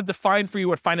I got to define for you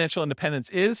what financial independence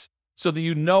is so that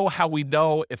you know how we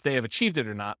know if they have achieved it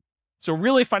or not. So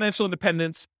really financial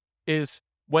independence is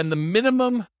when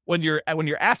your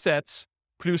assets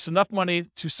produce enough money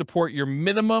to support your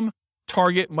minimum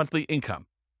target monthly income.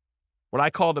 What I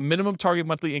call the minimum target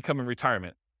monthly income in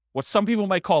retirement. What some people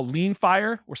might call lean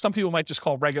fire, or some people might just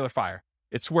call regular fire.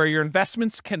 It's where your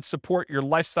investments can support your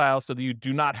lifestyle so that you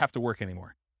do not have to work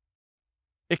anymore.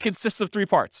 It consists of 3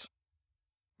 parts.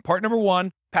 Part number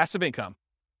 1, passive income.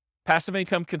 Passive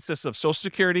income consists of Social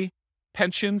Security,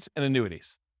 pensions, and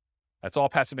annuities. That's all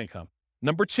passive income.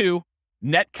 Number 2,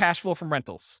 net cash flow from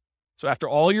rentals. So after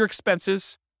all your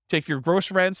expenses, take your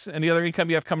gross rents and the other income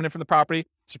you have coming in from the property,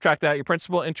 subtract that, your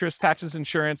principal, interest, taxes,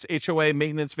 insurance, HOA,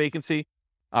 maintenance, vacancy,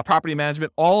 property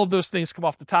management, all of those things come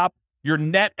off the top. Your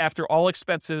net after all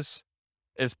expenses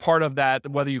is part of that,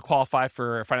 whether you qualify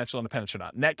for financial independence or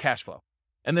not, net cash flow.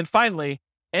 And then finally,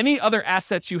 any other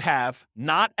assets you have,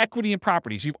 not equity in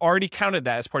properties, you've already counted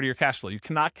that as part of your cash flow. You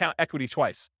cannot count equity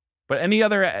twice. But any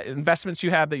other investments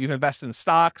you have that you've invested in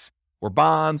stocks or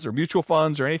bonds or mutual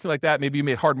funds or anything like that, maybe you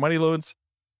made hard money loans,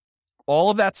 all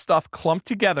of that stuff clumped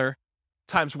together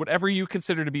times whatever you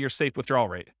consider to be your safe withdrawal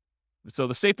rate. So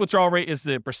the safe withdrawal rate is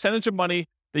the percentage of money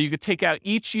that you could take out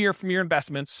each year from your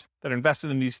investments that are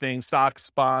invested in these things, stocks,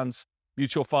 bonds,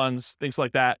 mutual funds, things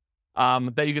like that,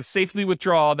 that you can safely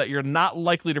withdraw that you're not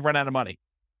likely to run out of money.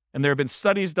 And there have been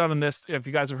studies done on this. If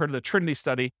you guys have heard of the Trinity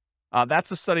study,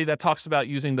 that's a study that talks about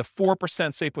using the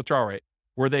 4% safe withdrawal rate,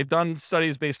 where they've done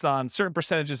studies based on certain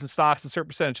percentages in stocks and certain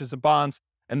percentages in bonds,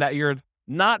 and that you're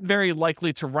not very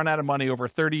likely to run out of money over a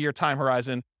 30-year time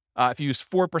horizon if you use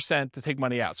 4% to take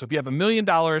money out. So if you have $1 million,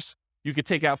 you could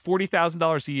take out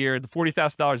 $40,000 a year. The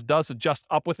 $40,000 does adjust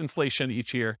up with inflation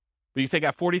each year, but you take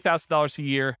out $40,000 a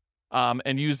year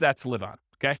and use that to live on,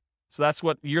 okay? So that's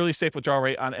what yearly safe withdrawal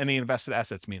rate on any invested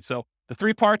assets means. So the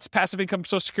three parts: passive income,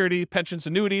 Social Security, pensions,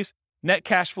 annuities, net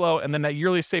cash flow, and then that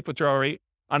yearly safe withdrawal rate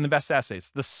on invested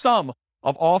assets. The sum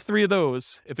of all three of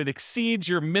those, if it exceeds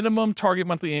your minimum target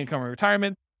monthly income in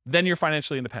retirement, then you're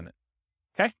financially independent.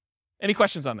 Okay? Any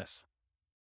questions on this?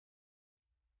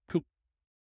 Cool.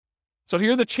 So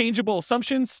here are the changeable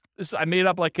assumptions. I made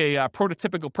up like a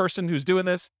prototypical person who's doing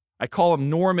this. I call them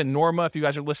Norm and Norma if you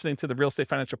guys are listening to the Real Estate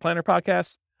Financial Planner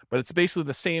podcast, but it's basically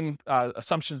the same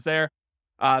assumptions there.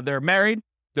 They're married.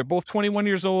 They're both 21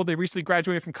 years old. They recently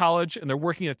graduated from college, and they're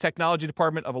working in a technology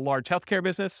department of a large healthcare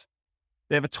business.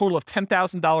 They have a total of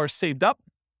 $10,000 saved up.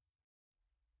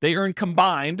 They earn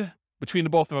combined between the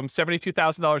both of them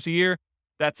 $72,000 a year.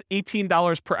 That's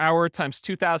 $18 per hour times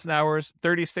 2,000 hours,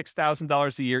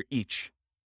 $36,000 a year each.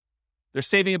 They're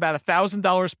saving about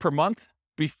 $1,000 per month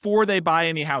before they buy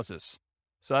any houses.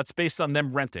 So that's based on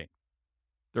them renting.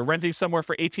 They're renting somewhere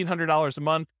for $1,800 a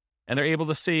month, and they're able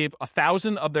to save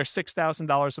 $1,000 of their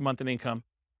 $6,000 a month in income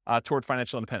toward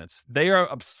financial independence. They are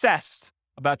obsessed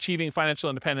about achieving financial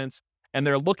independence, and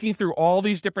they're looking through all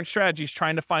these different strategies,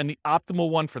 trying to find the optimal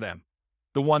one for them,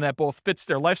 the one that both fits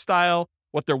their lifestyle,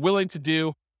 what they're willing to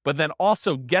do, but then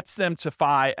also gets them to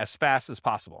FI as fast as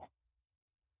possible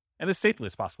and as safely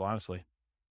as possible, honestly.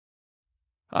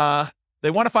 They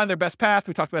want to find their best path.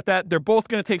 We talked about that. They're both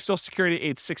going to take Social Security at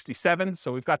age 67,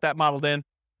 so we've got that modeled in.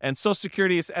 And Social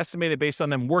Security is estimated based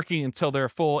on them working until they're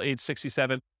full age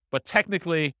 67. But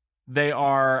technically, they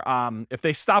are, if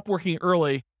they stop working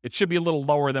early, it should be a little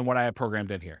lower than what I have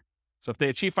programmed in here. So if they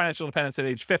achieve financial independence at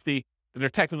age 50, then they're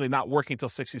technically not working until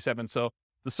 67. So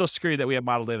the Social Security that we have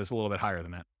modeled in is a little bit higher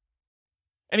than that.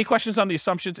 Any questions on the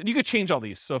assumptions? And you could change all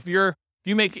these. So if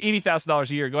you make $80,000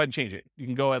 a year, go ahead and change it. You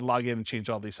can go ahead and log in and change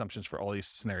all the assumptions for all these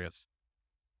scenarios.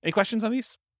 Any questions on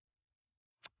these?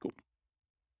 Cool.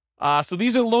 So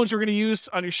these are the loans we're going to use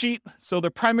on your sheet. So they're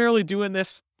primarily doing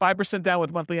this 5% down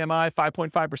with monthly MI,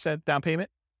 5.5% down payment.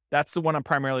 That's the one I'm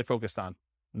primarily focused on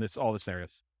in all the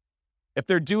scenarios. If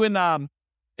they're doing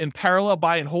in parallel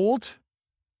buy and hold,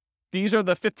 these are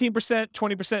the 15%,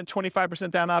 20%,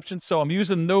 25% down options. So I'm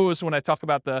using those when I talk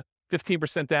about the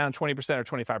 15% down, 20%, or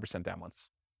 25% down ones.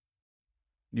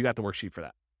 You got the worksheet for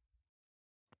that.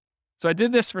 So I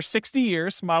did this for 60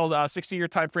 years, modeled 60-year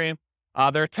time frame.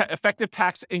 Their effective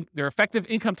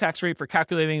income tax rate for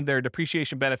calculating their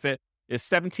depreciation benefit is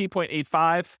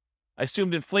 17.85. I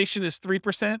assumed inflation is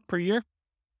 3% per year.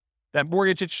 That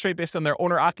mortgage interest rate based on their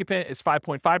owner-occupant is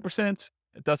 5.5%.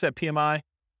 It does have PMI.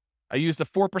 I used a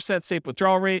 4% safe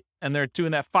withdrawal rate, and they're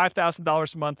doing that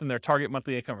 $5,000 a month in their target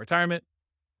monthly income retirement.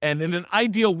 And in an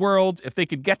ideal world, if they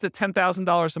could get to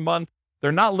 $10,000 a month,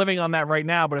 they're not living on that right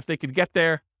now, but if they could get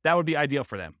there, that would be ideal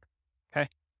for them. Okay.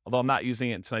 Although I'm not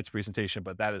using it in tonight's presentation,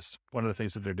 but that is one of the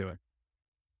things that they're doing.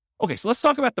 Okay. So let's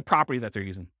talk about the property that they're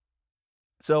using.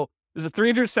 So there's a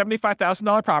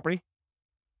 $375,000 property.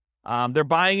 They're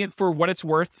buying it for what it's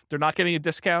worth. They're not getting a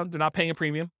discount. They're not paying a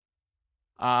premium.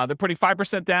 They're putting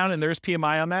 5% down, and there's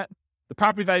PMI on that. The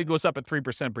property value goes up at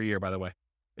 3% per year, by the way.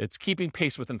 It's keeping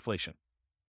pace with inflation.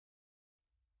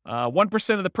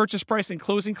 1% of the purchase price and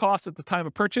closing costs at the time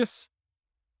of purchase.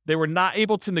 They were not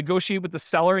able to negotiate with the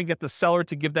seller and get the seller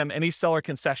to give them any seller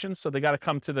concessions, so they got to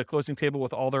come to the closing table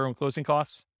with all their own closing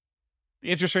costs. The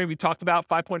interest rate we talked about,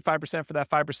 5.5% for that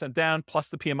 5% down, plus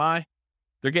the PMI.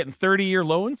 They're getting 30-year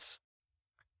loans.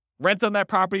 Rent on that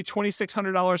property,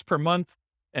 $2,600 per month,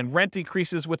 and rent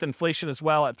increases with inflation as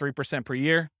well at 3% per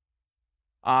year.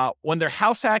 When they're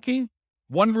house hacking,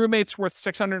 one roommate's worth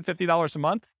 $650 a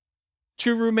month.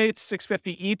 Two roommates,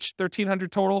 $650 each, $1,300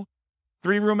 total.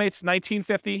 Three roommates,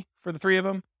 $1,950 for the three of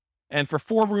them. And for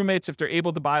four roommates, if they're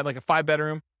able to buy like a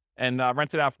 5-bedroom and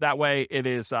rent it out that way, it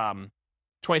is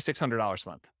 $2,600 a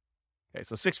month. Okay,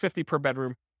 so $650 per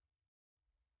bedroom.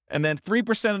 And then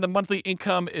 3% of the monthly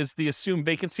income is the assumed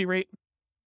vacancy rate.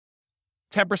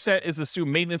 10% is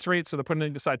assumed maintenance rate, so they're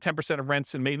putting aside 10% of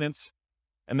rents and maintenance.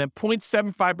 And then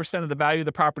 0.75% of the value of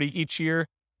the property each year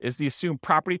is the assumed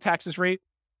property taxes rate.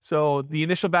 So the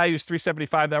initial value is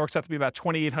 $375. That works out to be about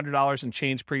 $2,800 and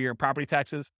change per year in property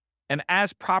taxes. And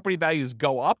as property values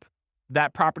go up,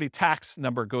 that property tax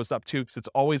number goes up too, because it's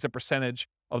always a percentage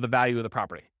of the value of the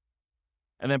property.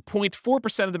 And then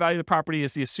 0.4% of the value of the property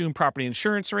is the assumed property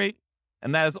insurance rate.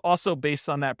 And that is also based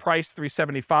on that price,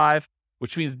 $375,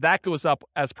 which means that goes up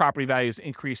as property values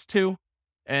increase too.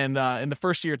 And in the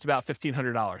first year, it's about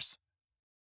 $1,500.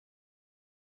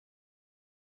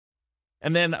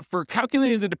 And then for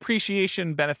calculating the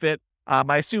depreciation benefit,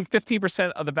 I assume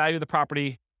 15% of the value of the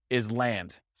property is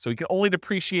land. So you can only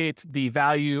depreciate the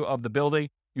value of the building.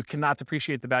 You cannot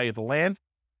depreciate the value of the land.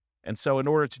 And so in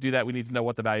order to do that, we need to know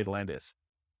what the value of the land is.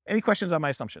 Any questions on my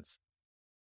assumptions?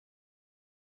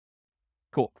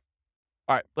 Cool.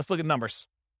 All right, let's look at numbers.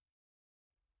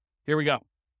 Here we go.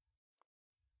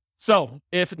 So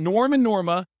if Norm and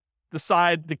Norma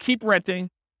decide to keep renting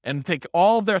and take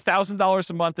all of their $1,000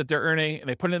 a month that they're earning and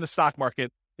they put it in the stock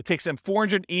market, it takes them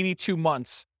 482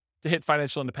 months to hit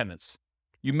financial independence.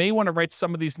 You may want to write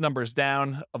some of these numbers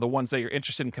down, of the ones that you're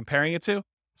interested in comparing it to,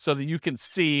 so that you can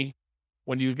see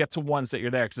when you get to ones that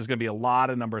you're there, because there's going to be a lot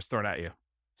of numbers thrown at you.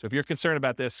 So if you're concerned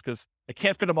about this, because I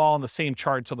can't fit them all in the same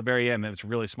chart until the very end, and it's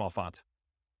really small font.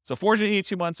 So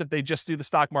 482 months if they just do the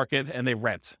stock market and they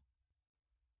rent.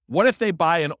 What if they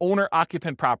buy an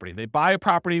owner-occupant property? They buy a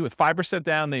property with 5%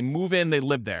 down, they move in, they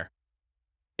live there.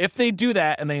 If they do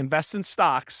that and they invest in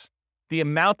stocks, the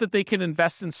amount that they can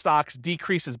invest in stocks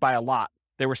decreases by a lot.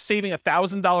 They were saving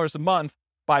 $1,000 a month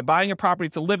by buying a property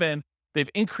to live in. They've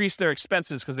increased their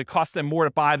expenses because it costs them more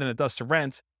to buy than it does to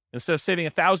rent. Instead of saving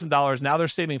 $1,000, now they're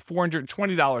saving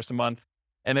 $420 a month.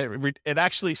 And it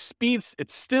actually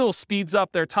still speeds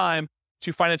up their time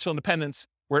to financial independence,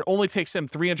 where it only takes them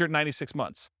 396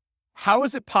 months. How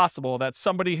is it possible that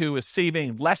somebody who is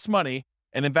saving less money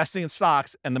and investing in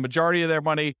stocks, and the majority of their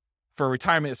money for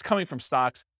retirement is coming from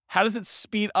stocks, how does it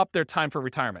speed up their time for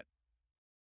retirement?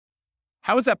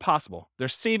 How is that possible? They're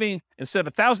saving, instead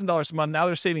of $1,000 a month, now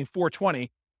they're saving $420.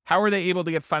 How are they able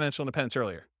to get financial independence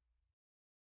earlier?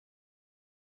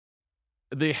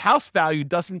 The house value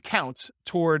doesn't count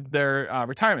toward their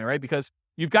retirement, right? Because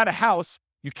you've got a house,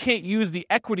 you can't use the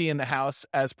equity in the house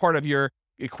as part of your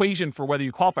equation for whether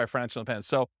you qualify for financial independence.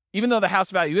 So even though the house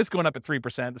value is going up at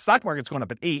 3%, the stock market's going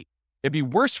up at 8%. It'd be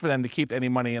worse for them to keep any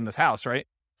money in this house, right?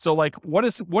 So like, what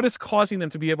is causing them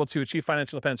to be able to achieve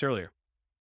financial independence earlier?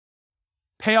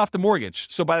 Pay off the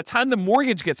mortgage. So by the time the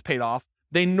mortgage gets paid off,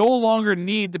 they no longer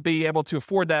need to be able to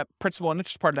afford that principal and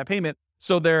interest part of that payment.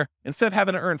 So they're, instead of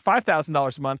having to earn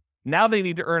 $5,000 a month, now they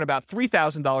need to earn about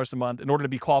 $3,000 a month in order to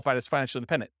be qualified as financially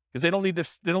independent, because they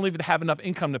don't even have enough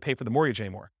income to pay for the mortgage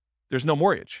anymore. There's no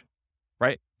mortgage,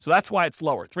 right? So that's why it's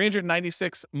lower.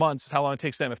 396 months is how long it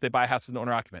takes them if they buy a house as an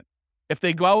owner occupant. If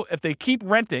they keep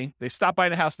renting, they stop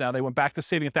buying a house now, they went back to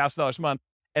saving $1,000 a month,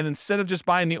 and instead of just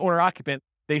buying the owner occupant,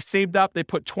 they saved up, they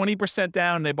put 20%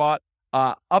 down, they bought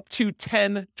up to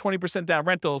 20% down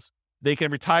rentals, they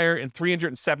can retire in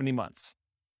 370 months.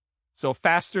 So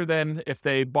faster than if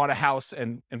they bought a house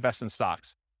and invest in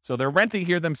stocks. So they're renting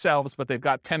here themselves, but they've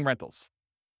got 10 rentals,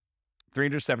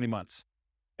 370 months.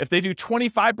 If they do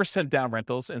 25% down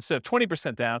rentals instead of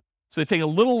 20% down, so they take a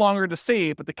little longer to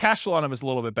save, but the cash flow on them is a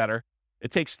little bit better,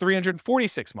 it takes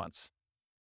 346 months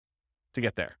to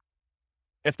get there.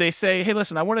 If they say, hey,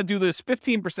 listen, I want to do this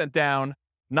 15% down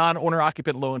non-owner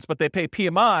occupant loans, but they pay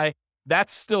PMI,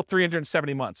 that's still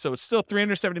 370 months. So it's still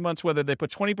 370 months whether they put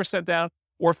 20% down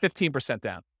or 15%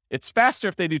 down. It's faster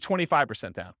if they do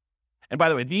 25% down. And by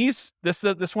the way,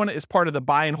 this one is part of the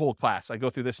buy and hold class. I go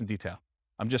through this in detail.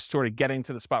 I'm just sort of getting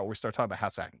to the spot where we start talking about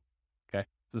house hacking. Okay.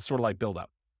 This is sort of like build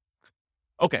up.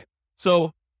 Okay.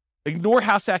 So ignore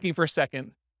house hacking for a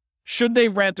second. Should they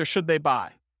rent or should they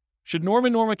buy? Should Norm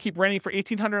and Norma keep renting for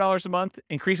 $1,800 a month,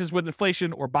 increases with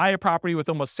inflation, or buy a property with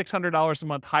almost $600 a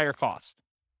month higher cost?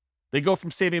 They go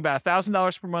from saving about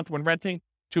 $1,000 per month when renting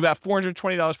to about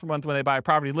 $420 per month when they buy a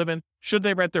property to live in. Should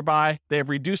they rent or buy? They have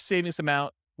reduced savings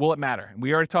amount. Will it matter? And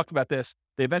we already talked about this.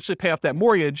 They eventually pay off that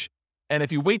mortgage. And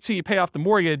if you wait till you pay off the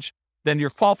mortgage, then your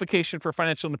qualification for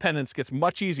financial independence gets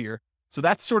much easier. So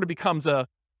that sort of becomes an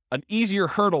easier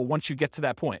hurdle once you get to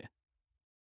that point.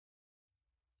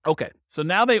 Okay, so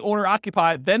now they owner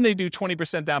occupy, then they do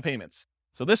 20% down payments.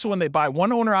 So this one, they buy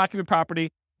one owner occupant property,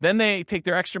 then they take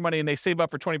their extra money and they save up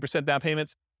for 20% down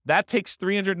payments. That takes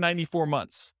 394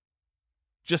 months.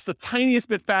 Just the tiniest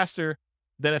bit faster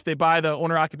than if they buy the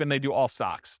owner occupant and they do all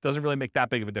stocks. Doesn't really make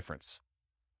that big of a difference.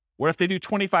 What if they do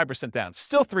 25% down?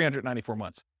 Still 394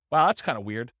 months. Wow, that's kind of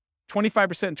weird.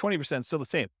 25% and 20% is still the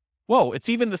same. Whoa, it's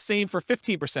even the same for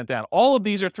 15% down. All of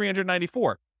these are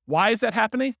 394. Why is that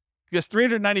happening? Because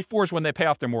 394 is when they pay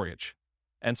off their mortgage.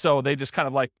 And so they just kind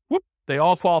of like, whoop, they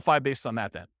all qualify based on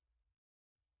that then.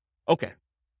 Okay,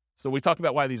 so we talked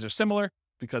about why these are similar,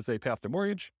 because they pay off their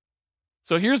mortgage.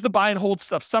 So here's the buy and hold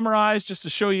stuff summarized just to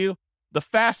show you the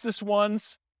fastest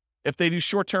ones if they do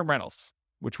short-term rentals,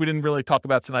 which we didn't really talk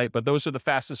about tonight, but those are the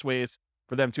fastest ways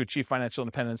for them to achieve financial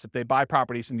independence if they buy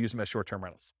properties and use them as short-term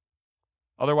rentals.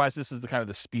 Otherwise, this is the kind of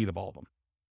the speed of all of them.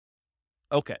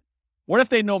 Okay, what if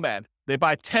they nomad? They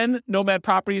buy 10 nomad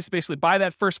properties, basically buy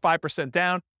that first 5%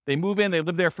 down. They move in, they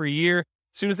live there for a year.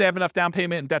 As soon as they have enough down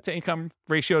payment and debt to income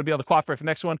ratio to be able to qualify for the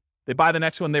next one, they buy the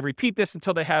next one. They repeat this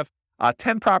until they have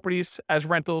 10 properties as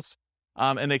rentals.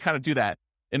 And they kind of do that.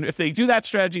 And if they do that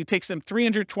strategy, it takes them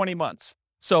 320 months.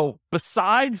 So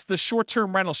besides the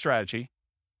short-term rental strategy,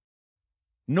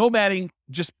 nomading,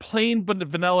 just plain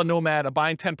vanilla nomad of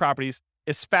buying 10 properties,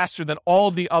 is faster than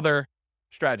all the other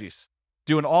strategies.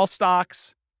 Doing all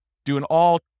stocks, doing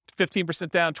all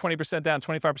 15% down, 20% down,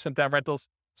 25% down rentals.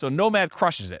 So nomad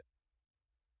crushes it.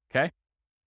 Okay?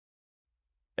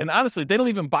 And honestly, they don't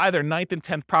even buy their 9th and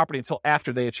 10th property until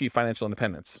after they achieve financial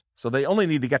independence. So they only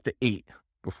need to get to 8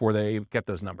 before they get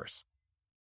those numbers.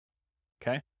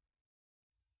 Okay?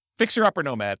 Fixer upper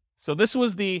nomad. So this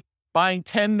was the buying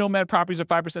 10 nomad properties at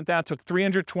 5% down, took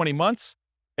 320 months.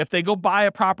 If they go buy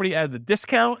a property at a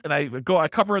discount, and I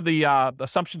cover the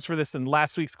assumptions for this in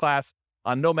last week's class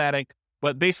on nomading,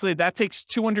 but basically that takes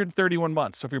 231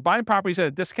 months. So if you're buying properties at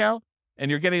a discount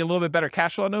and you're getting a little bit better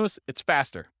cash flow on those, it's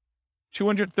faster.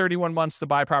 231 months to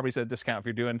buy properties at a discount if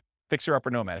you're doing fixer upper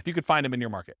nomad, if you could find them in your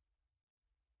market.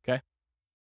 Okay.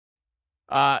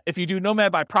 If you do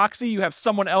nomad by proxy, you have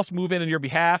someone else move in on your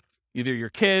behalf, either your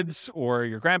kids or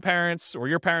your grandparents, or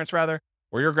your parents rather,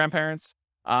 or your grandparents.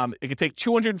 It could take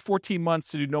 214 months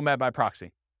to do nomad by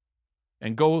proxy.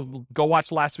 And go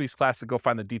watch last week's class to go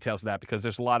find the details of that, because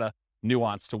there's a lot of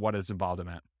nuance to what is involved in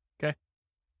that. Okay.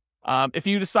 If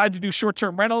you decide to do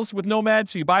short-term rentals with nomad,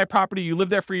 so you buy a property, you live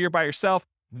there for a year by yourself,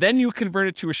 then you convert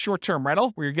it to a short-term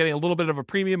rental where you're getting a little bit of a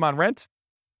premium on rent.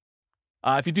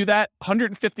 If you do that,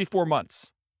 154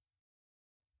 months.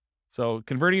 So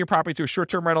converting your property to a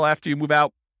short-term rental after you move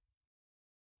out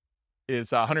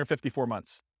is 154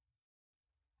 months.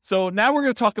 So now we're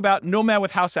going to talk about nomad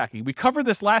with house hacking. We covered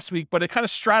this last week, but it kind of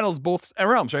straddles both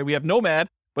realms, right? We have nomad,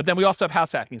 but then we also have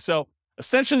house hacking. So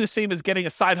essentially the same as getting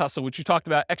a side hustle, which you talked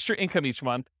about, extra income each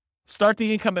month. Start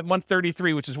the income at month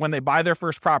 33, which is when they buy their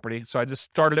first property. So I just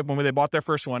started it when they bought their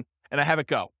first one, and I have it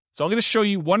go. So I'm going to show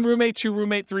you 1 roommate, 2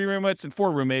 roommate, 3 roommates, and 4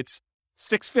 roommates,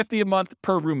 $650 a month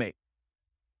per roommate.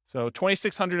 So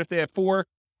 $2,600 if they have 4,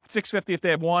 $650 if they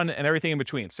have 1, and everything in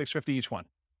between, $650 each one.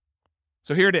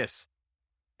 So here it is.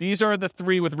 These are the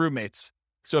 3 with roommates.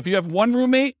 So if you have 1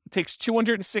 roommate, it takes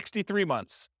 263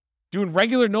 months. Doing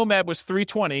regular nomad was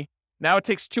 320. Now it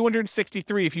takes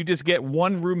 263 if you just get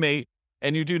 1 roommate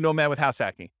and you do nomad with house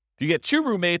hacking. If you get 2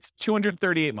 roommates,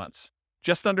 238 months,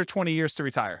 just under 20 years to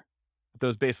retire with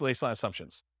those baseline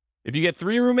assumptions. If you get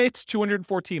 3 roommates,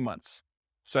 214 months.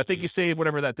 So I think you save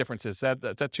whatever that difference is.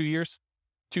 That's 2 years?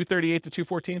 238 to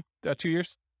 214, 2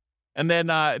 years. And then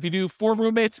if you do 4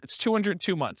 roommates, it's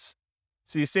 202 months.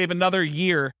 So you save another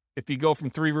year if you go from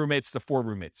 3 roommates to 4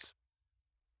 roommates.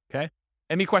 Okay?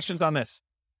 Any questions on this?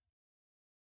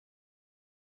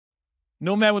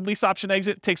 Nomad with lease option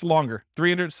exit takes longer,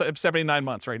 379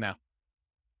 months right now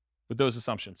with those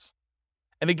assumptions.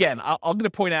 And again, I'm going to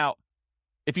point out,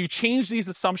 if you change these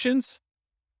assumptions,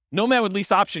 nomad with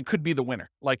lease option could be the winner.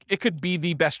 Like, it could be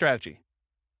the best strategy.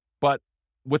 But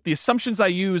with the assumptions I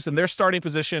use and their starting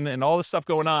position and all this stuff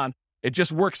going on, it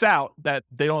just works out that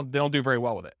they don't do very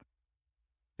well with it.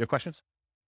 You have questions?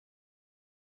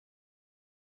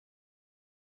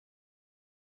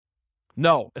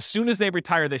 No. As soon as they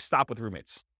retire, they stop with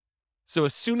roommates. So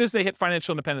as soon as they hit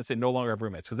financial independence, they no longer have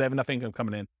roommates because they have enough income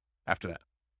coming in after that.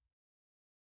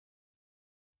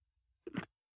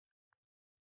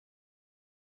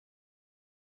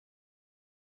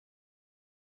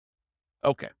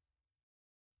 Okay.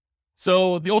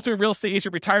 So the ultimate real estate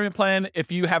agent retirement plan,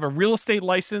 if you have a real estate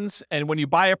license and when you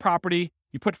buy a property,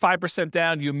 you put 5%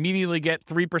 down, you immediately get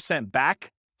 3%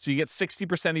 back. So you get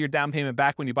 60% of your down payment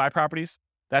back when you buy properties.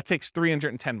 That takes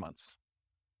 310 months.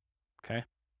 Okay.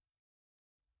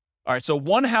 All right. So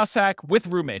 1 house hack with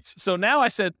roommates. So now I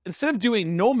said, instead of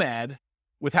doing nomad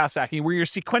with house hacking, where you're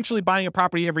sequentially buying a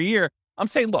property every year, I'm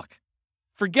saying, look,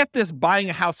 forget this buying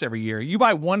a house every year. You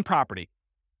buy 1 property.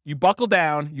 You buckle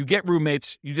down, you get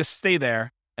roommates, you just stay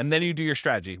there, and then you do your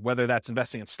strategy, whether that's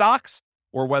investing in stocks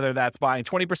or whether that's buying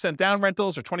 20% down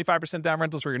rentals or 25% down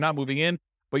rentals where you're not moving in,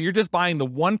 but you're just buying the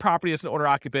 1 property as an owner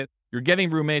occupant, you're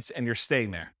getting roommates, and you're staying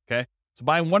there, okay? So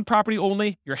buying 1 property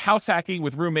only, you're house hacking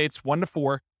with roommates, 1 to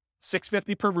 4,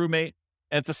 $650 per roommate,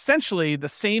 and it's essentially the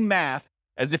same math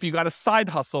as if you got a side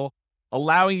hustle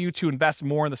allowing you to invest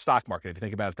more in the stock market, if you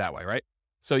think about it that way, right?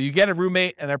 So you get a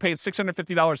roommate, and they're paying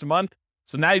 $650 a month,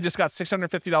 so now you just got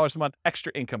 $650 a month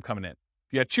extra income coming in.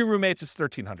 If you had 2 roommates, it's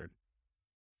 $1,300.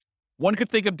 One could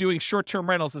think of doing short-term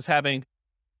rentals as having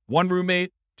 1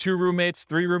 roommate, 2 roommates,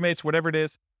 3 roommates, whatever it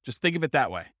is. Just think of it that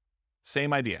way.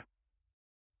 Same idea.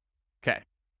 Okay.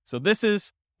 So this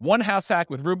is 1 house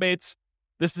hack with roommates.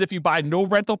 This is if you buy no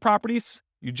rental properties,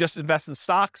 you just invest in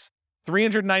stocks,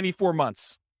 394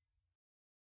 months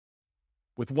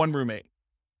with 1 roommate.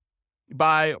 You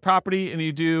buy a property and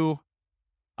you do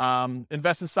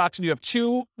Invest in stocks and you have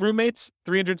 2 roommates,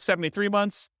 373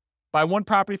 months. Buy 1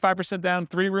 property, 5% down,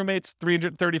 3 roommates,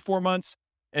 334 months.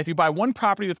 And if you buy 1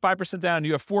 property with 5% down,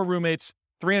 you have 4 roommates,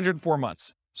 304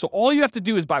 months. So all you have to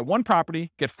do is buy 1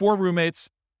 property, get 4 roommates,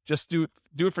 just do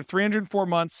it for 304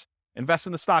 months, invest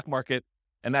in the stock market,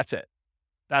 and that's it.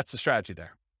 That's the strategy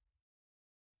there.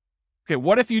 Okay,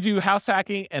 what if you do house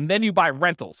hacking and then you buy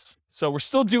rentals? So we're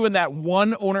still doing that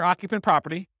 1 owner-occupant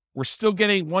property. We're still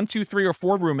getting 1, 2, 3, or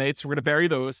 4 roommates. We're going to vary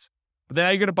those. But then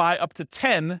you're going to buy up to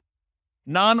 10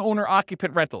 non-owner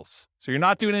occupant rentals. So you're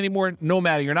not doing any more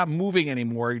nomading. You're not moving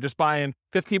anymore. You're just buying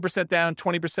 15% down,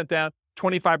 20% down,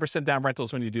 25% down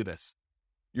rentals when you do this.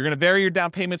 You're going to vary your down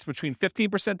payments between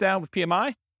 15% down with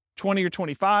PMI, 20 or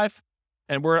 25.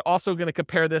 And we're also going to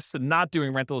compare this to not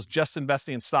doing rentals, just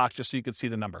investing in stocks, just so you can see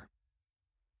the number.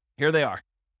 Here they are.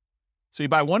 So you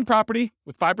buy 1 property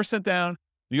with 5% down.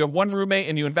 You have 1 roommate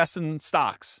and you invest in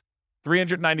stocks,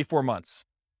 394 months.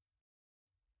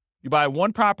 You buy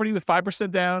 1 property with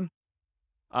 5% down,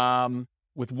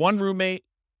 with 1 roommate,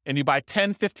 and you buy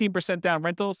 10, 15% down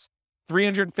rentals,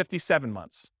 357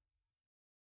 months.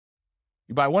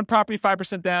 You buy 1 property,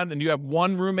 5% down, and you have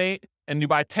 1 roommate, and you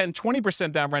buy 10,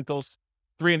 20% down rentals,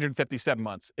 357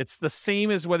 months. It's the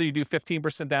same as whether you do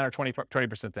 15% down or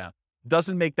 20% down.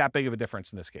 Doesn't make that big of a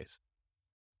difference in this case.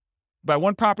 You buy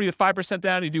 1 property with 5%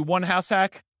 down, you do 1 house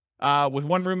hack, with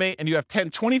 1 roommate, and you have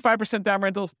 10, 25% down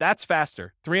rentals, that's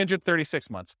faster, 336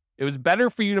 months. It was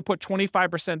better for you to put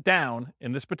 25% down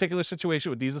in this particular situation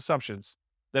with these assumptions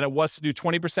than it was to do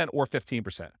 20% or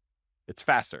 15%. It's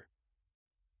faster.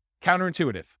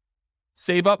 Counterintuitive.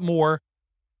 Save up more,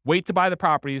 wait to buy the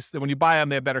properties, then when you buy them,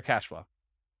 they have better cash flow.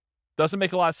 Doesn't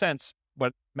make a lot of sense,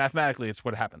 but mathematically, it's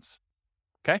what happens.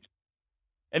 Okay?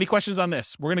 Any questions on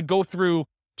this? We're going to go through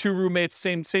 2 roommates,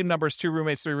 same numbers, 2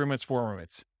 roommates, 3 roommates, 4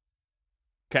 roommates.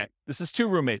 Okay, this is 2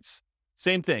 roommates.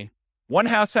 Same thing. 1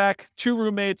 house hack, 2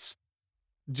 roommates,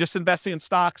 just investing in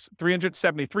stocks,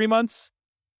 373 months.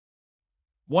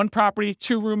 1 property,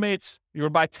 2 roommates, you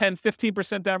would buy 10,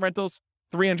 15% down rentals,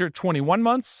 321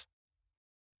 months.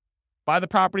 Buy the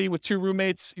property with 2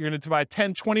 roommates, you're going to buy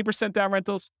 10, 20% down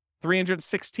rentals,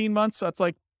 316 months. So that's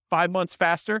like 5 months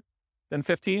faster than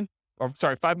 15. Or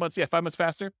sorry, 5 months. Yeah, 5 months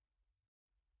faster.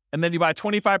 And then you buy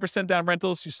 25% down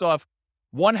rentals. You still have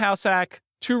 1 house hack,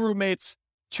 2 roommates,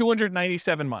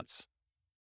 297 months.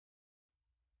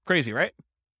 Crazy, right?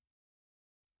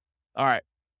 All right.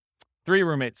 3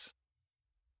 roommates.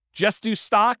 Just do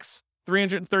stocks,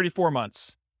 334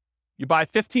 months. You buy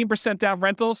 15% down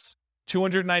rentals,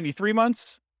 293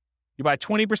 months. You buy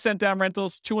 20% down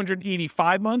rentals,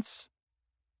 285 months.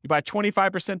 You buy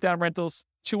 25% down rentals,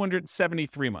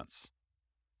 273 months.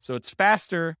 So it's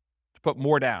faster to put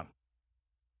more down.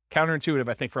 Counterintuitive,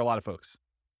 I think, for a lot of folks.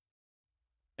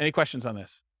 Any questions on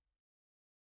this?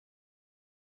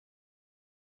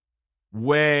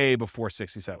 Way before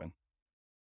 67.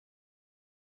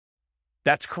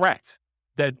 That's correct.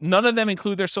 That none of them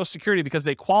include their Social Security because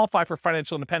they qualify for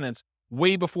financial independence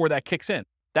way before that kicks in.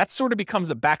 That sort of becomes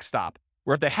a backstop,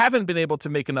 where if they haven't been able to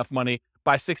make enough money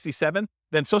by 67,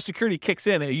 then Social Security kicks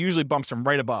in and it usually bumps them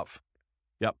right above.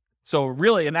 Yep. So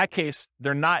really, in that case,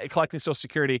 they're not collecting Social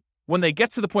Security. When they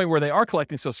get to the point where they are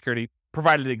collecting Social Security,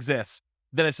 provided it exists,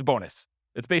 then it's a bonus.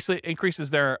 It's basically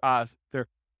increases their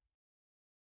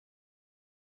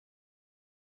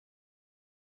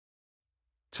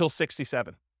till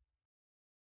 67.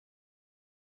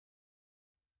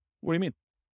 What do you mean?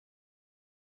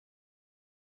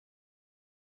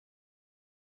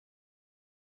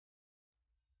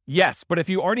 Yes, but if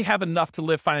you already have enough to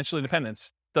live financial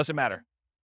independence, doesn't matter.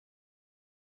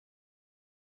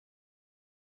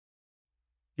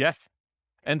 Yes.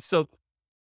 And so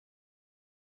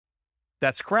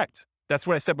that's correct. That's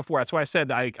what I said before. That's why I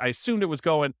said I assumed it was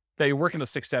going that you're working to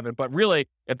 6, 7, but really,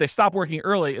 if they stop working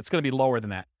early, it's going to be lower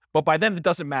than that. But by then, it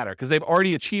doesn't matter because they've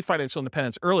already achieved financial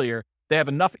independence earlier. They have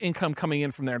enough income coming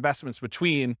in from their investments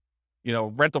between,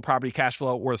 rental property cash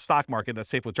flow or the stock market, that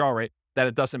safe withdrawal rate, that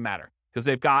it doesn't matter because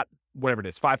they've got whatever it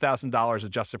is, $5,000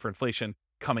 adjusted for inflation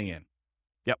coming in.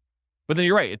 Yep. But then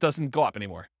you're right. It doesn't go up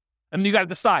anymore. And then you got to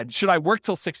decide, should I work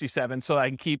till 67 so that I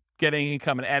can keep getting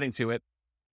income and adding to it?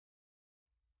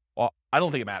 Well, I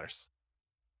don't think it matters.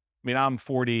 I mean, I'm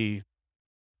 47.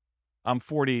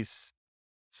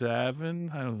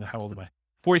 I don't know, how old am I?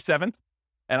 47,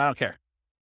 and I don't care.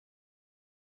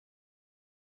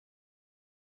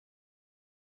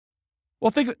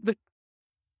 Well,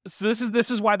 so this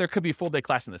is why there could be a full day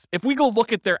class in this. If we go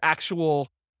look at their actual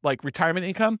retirement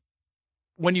income,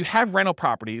 when you have rental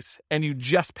properties and you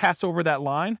just pass over that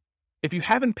line, if you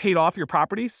haven't paid off your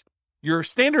properties, your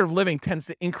standard of living tends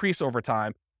to increase over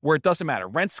time where it doesn't matter.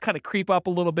 Rents kind of creep up a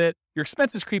little bit. Your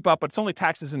expenses creep up, but it's only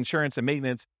taxes, insurance, and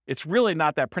maintenance. It's really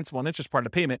not that principal and interest part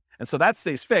of the payment. And so that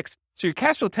stays fixed. So your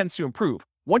cash flow tends to improve.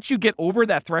 Once you get over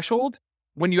that threshold,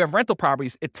 when you have rental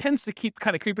properties, it tends to keep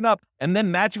kind of creeping up. And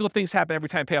then magical things happen every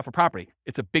time you pay off a property.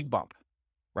 It's a big bump,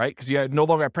 right? Because you no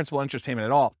longer have principal and interest payment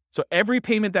at all. So every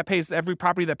property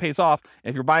that pays off,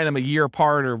 if you're buying them a year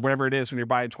apart or whatever it is, when you're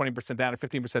buying 20% down or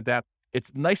 15% down,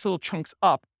 it's nice little chunks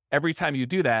up every time you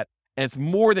do that. And it's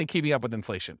more than keeping up with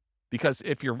inflation. Because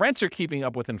if your rents are keeping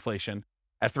up with inflation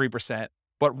at 3%,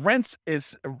 but rent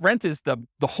is the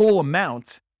whole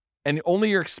amount, and only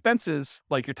your expenses,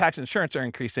 like your tax and insurance, are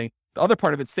increasing, the other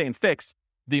part of it's staying fixed,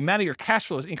 the amount of your cash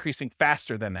flow is increasing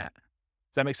faster than that.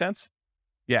 Does that make sense?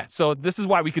 Yeah. So this is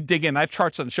why we could dig in. I have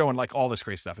charts on showing like all this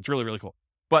great stuff. It's really, really cool.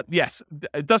 But yes,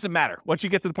 it doesn't matter. Once you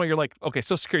get to the point, you're like, okay,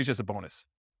 Social Security is just a bonus.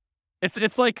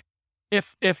 It's like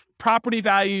if property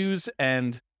values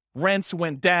and rents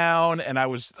went down and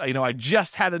I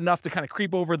just had enough to kind of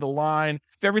creep over the line.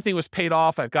 If everything was paid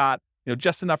off, I've got,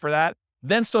 just enough for that.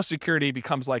 Then Social Security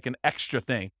becomes like an extra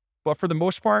thing. But for the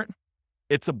most part,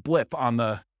 it's a blip on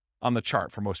the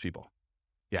chart for most people.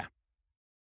 Yeah.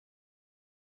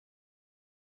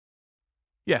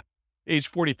 Yeah. Age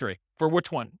 43. For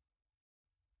which one?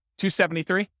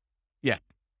 273? Yeah.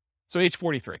 So age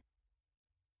 43.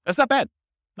 That's not bad.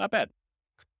 Not bad.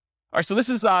 All right. So this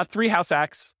is 3 house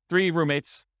hacks, 3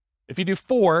 roommates. If you do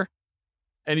 4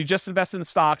 and you just invest in the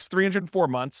stocks, 304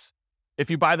 months. If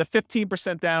you buy the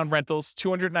 15% down rentals,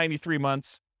 293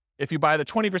 months. If you buy the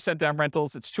 20% down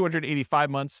rentals, it's 285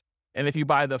 months. And if you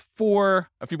buy the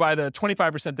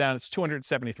 25% down, it's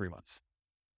 273 months.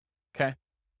 Okay.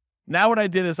 Now what I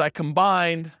did is I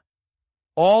combined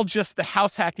all just the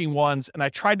house hacking ones, and I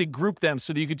tried to group them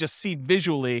so that you could just see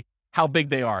visually how big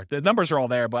they are. The numbers are all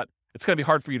there, but it's going to be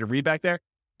hard for you to read back there.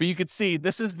 But you could see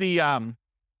this is the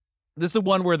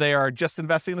one where they are just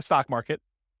investing in the stock market.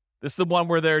 This is the one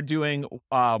where they're doing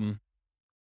one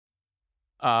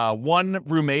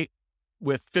roommate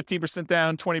with 15%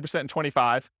 down, 20% and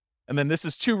 25. And then this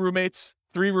is 2 roommates,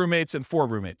 3 roommates, and 4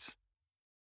 roommates.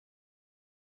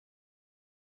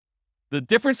 The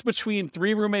difference between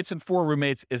 3 roommates and 4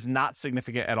 roommates is not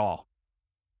significant at all.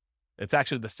 It's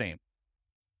actually the same.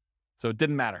 So it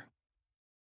didn't matter.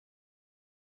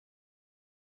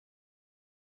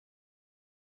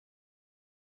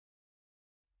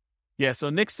 Yeah,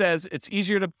 so Nick says it's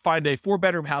easier to find a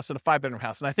 4-bedroom house than a 5-bedroom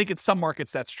house. And I think in some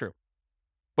markets that's true.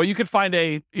 But you could find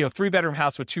a 3-bedroom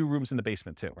house with 2 rooms in the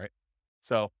basement too, right?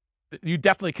 So you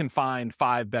definitely can find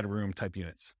 5-bedroom type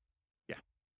units. Yeah.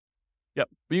 Yep.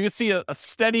 But you can see a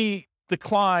steady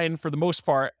decline for the most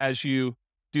part as you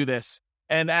do this.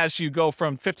 And as you go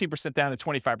from 15% down to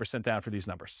 25% down for these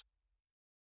numbers.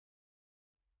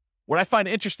 What I find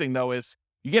interesting though is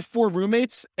you get 4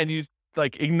 roommates and you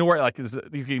ignore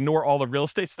all the real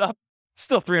estate stuff,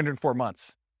 still 304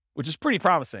 months, which is pretty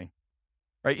promising,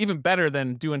 right? Even better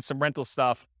than doing some rental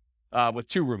stuff with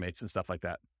 2 roommates and stuff like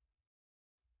that.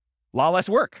 A lot less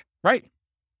work, right?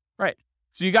 Right.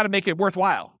 So you got to make it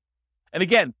worthwhile. And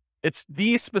again, it's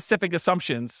these specific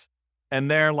assumptions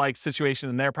and their situation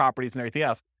and their properties and everything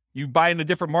else. You buy in a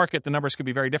different market, the numbers could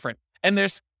be very different. And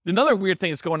there's another weird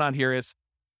thing that's going on here is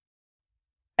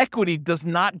equity does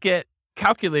not get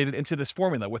calculated into this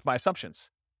formula with my assumptions.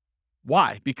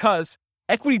 Why? Because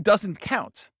equity doesn't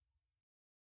count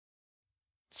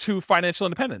to financial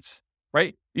independence,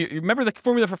 right? You remember the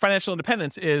formula for financial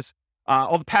independence is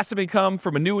all the passive income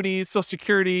from annuities, Social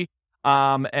Security,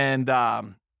 and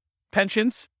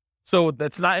pensions. So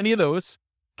that's not any of those.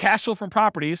 Cash flow from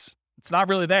properties, it's not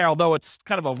really there, although it's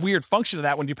kind of a weird function of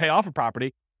that when you pay off a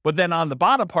property. But then on the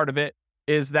bottom part of it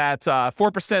is that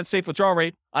 4% safe withdrawal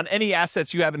rate on any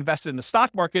assets you have invested in the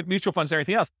stock market, mutual funds, and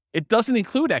everything else. It doesn't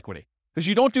include equity because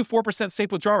you don't do 4%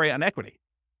 safe withdrawal rate on equity.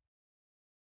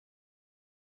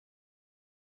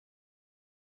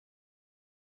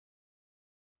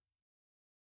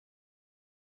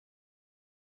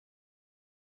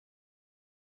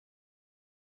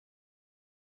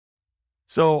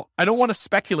 So I don't want to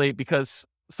speculate because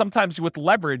sometimes with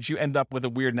leverage, you end up with a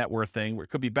weird net worth thing where it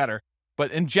could be better.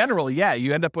 But in general, yeah,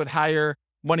 you end up with higher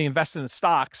money invested in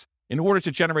stocks in order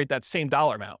to generate that same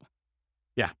dollar amount.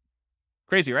 Yeah.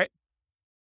 Crazy, right?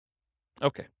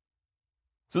 Okay.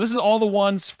 So this is all the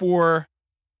ones for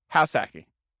house hacking.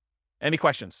 Any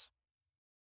questions?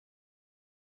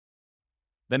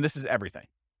 Then this is everything.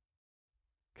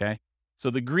 Okay. So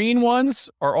the green ones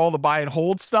are all the buy and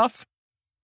hold stuff.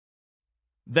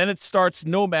 Then it starts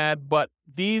Nomad, but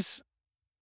these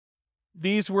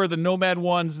were the Nomad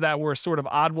ones that were sort of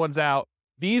odd ones out.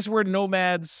 These were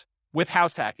Nomads with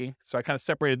house hacking. So I kind of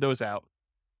separated those out.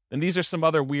 And these are some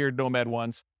other weird Nomad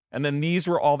ones. And then these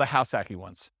were all the house hacking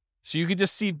ones. So you could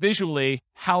just see visually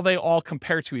how they all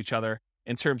compare to each other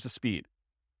in terms of speed.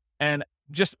 And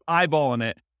just eyeballing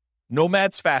it,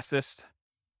 Nomad's fastest,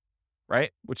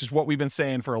 right? Which is what we've been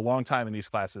saying for a long time in these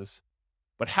classes.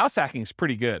 But house hacking is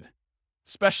pretty good,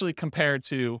 especially compared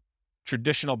to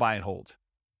traditional buy and hold,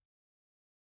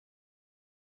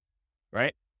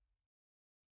 right?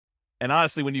 And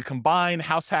honestly, when you combine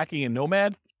house hacking and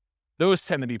Nomad, those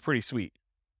tend to be pretty sweet.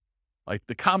 Like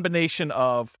the combination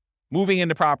of moving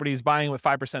into properties, buying with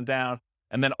 5% down,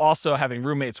 and then also having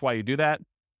roommates while you do that,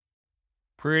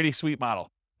 pretty sweet model.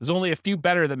 There's only a few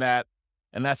better than that,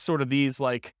 and that's sort of these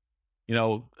like,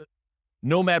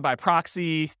 Nomad by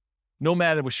proxy,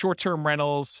 Nomad with short-term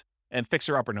rentals, and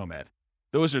fixer-upper Nomad.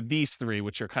 Those are these three,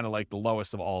 which are kind of like the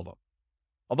lowest of all of them.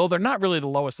 Although they're not really the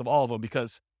lowest of all of them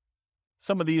because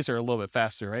some of these are a little bit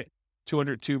faster, right?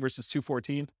 202 versus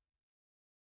 214.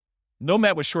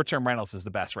 Nomad with short-term rentals is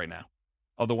the best right now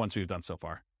of the ones we've done so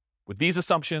far. With these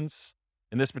assumptions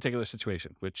in this particular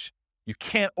situation, which you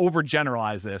can't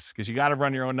overgeneralize this because you got to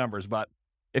run your own numbers. But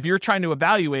if you're trying to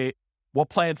evaluate what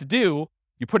plan to do,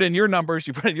 you put in your numbers,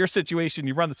 you put in your situation,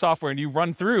 you run the software, and you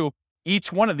run through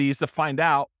each one of these to find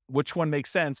out which one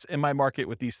makes sense in my market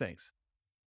with these things.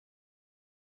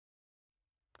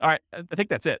 All right, I think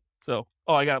that's it. So,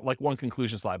 I got like one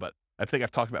conclusion slide, but I think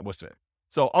I've talked about most of it.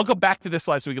 So I'll go back to this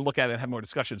slide so we can look at it and have more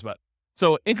discussions. But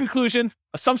so in conclusion,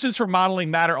 assumptions for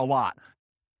modeling matter a lot.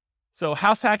 So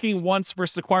house hacking once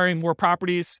versus acquiring more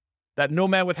properties, that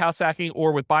Nomad with house hacking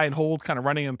or with buy and hold kind of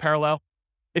running in parallel.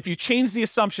 If you change the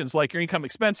assumptions like your income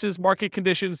expenses, market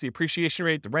conditions, the appreciation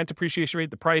rate, the rent appreciation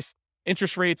rate, the price,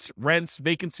 interest rates, rents,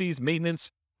 vacancies,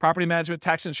 maintenance, property management,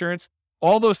 tax insurance,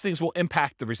 all those things will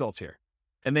impact the results here.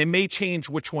 And they may change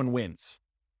which one wins,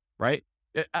 right?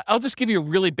 I'll just give you a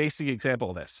really basic example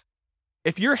of this.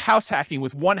 If you're house hacking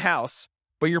with one house,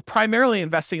 but you're primarily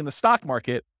investing in the stock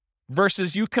market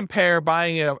versus you compare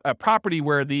buying a property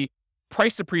where the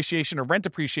price appreciation or rent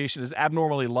appreciation is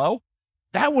abnormally low,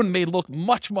 that one may look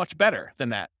much, much better than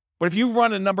that. But if you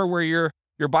run a number where you're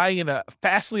buying in a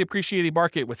fastly appreciating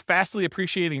market with fastly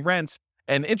appreciating rents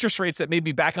and interest rates that may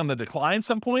be back on the decline at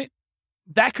some point,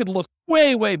 that could look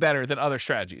way, way better than other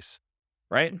strategies,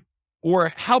 right?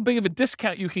 Or how big of a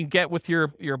discount you can get with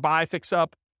your buy, fix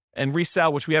up, and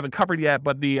resell, which we haven't covered yet,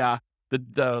 but the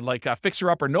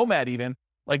fixer up or Nomad even,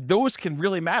 like those can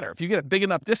really matter. If you get a big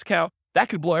enough discount, that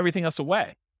could blow everything else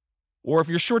away. Or if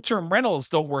your short-term rentals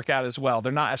don't work out as well,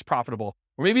 they're not as profitable,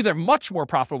 or maybe they're much more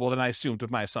profitable than I assumed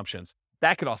with my assumptions.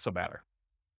 That could also matter.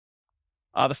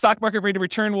 The stock market rate of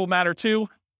return will matter too.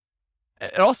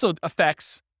 It also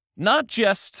affects not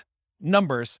just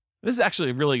numbers. This is actually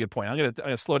a really good point. I'm going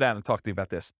to slow down and talk to you about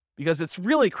this because it's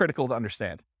really critical to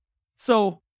understand.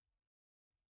 So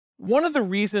one of the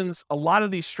reasons a lot of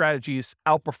these strategies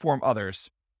outperform others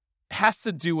has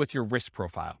to do with your risk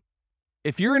profile.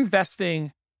 If you're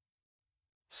investing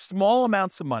small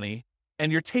amounts of money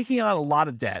and you're taking on a lot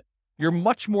of debt, you're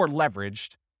much more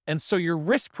leveraged. And so your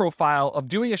risk profile of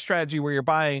doing a strategy where you're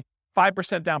buying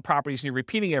 5% down properties and you're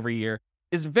repeating every year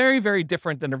is very, very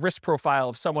different than the risk profile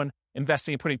of someone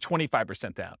investing and putting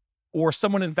 25% down or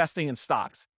someone investing in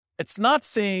stocks. It's not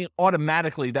saying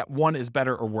automatically that one is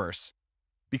better or worse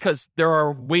because there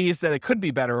are ways that it could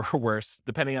be better or worse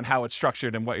depending on how it's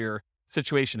structured and what your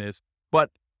situation is, but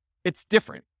it's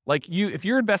different. Like if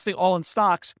you're investing all in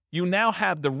stocks, you now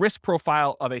have the risk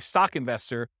profile of a stock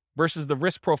investor versus the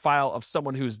risk profile of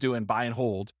someone who's doing buy and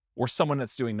hold or someone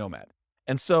that's doing Nomad.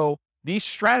 And so these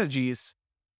strategies,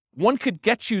 one could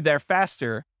get you there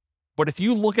faster, but if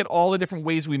you look at all the different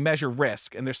ways we measure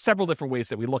risk, and there's several different ways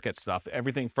that we look at stuff,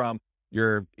 everything from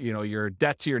your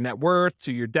debt to your net worth,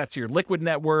 to your debt to your liquid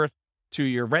net worth, to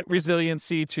your rent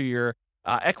resiliency, to your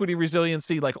equity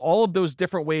resiliency, like all of those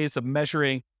different ways of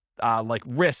measuring like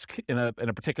risk in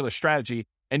a particular strategy,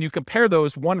 and you compare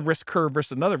those one risk curve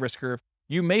versus another risk curve,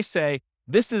 you may say,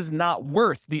 this is not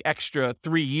worth the extra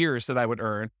 3 years that I would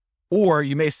earn. Or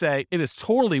you may say, it is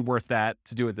totally worth that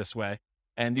to do it this way.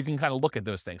 And you can kind of look at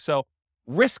those things. So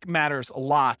risk matters a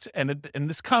lot. And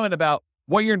this comment about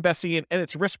what you're investing in and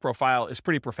its risk profile is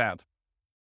pretty profound.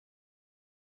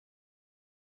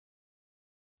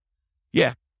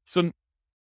 Yeah. So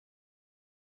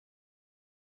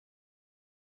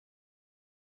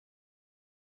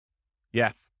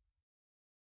yeah.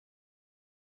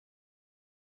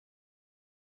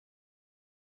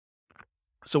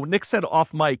 So what Nick said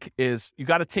off mic is you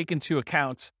got to take into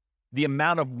account the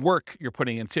amount of work you're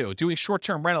putting into. Doing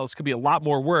short-term rentals could be a lot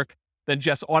more work than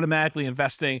just automatically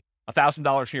investing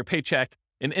 $1,000 from your paycheck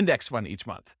in index fund each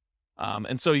month.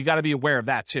 And so you got to be aware of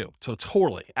that too. So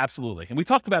totally, absolutely. And we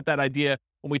talked about that idea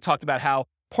when we talked about how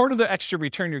part of the extra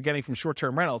return you're getting from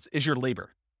short-term rentals is your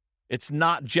labor. It's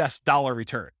not just dollar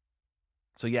return.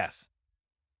 So yes.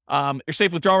 Your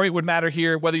safe withdrawal rate would matter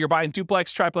here. Whether you're buying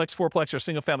duplex, triplex, fourplex, or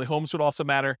single family homes would also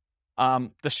matter.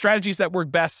 The strategies that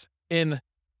work best in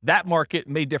that market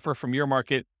may differ from your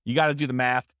market. You got to do the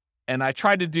math. And I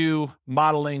tried to do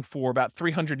modeling for about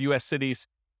 300 US cities.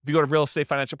 If you go to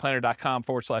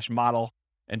realestatefinancialplanner.com/model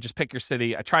and just pick your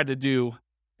city, I tried to do,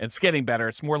 and it's getting better.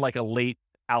 It's more like a late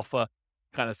alpha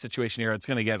kind of situation here. It's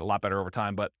going to get a lot better over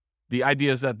time. But the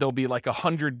idea is that there'll be like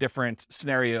 100 different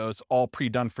scenarios all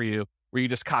pre-done for you where you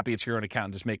just copy it to your own account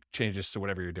and just make changes to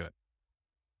whatever you're doing.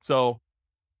 So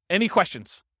any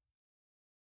questions?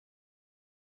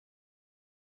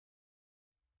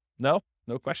 No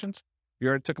questions? You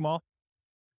already took them all?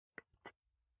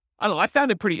 I don't know. I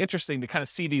found it pretty interesting to kind of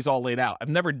see these all laid out. I've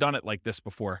never done it like this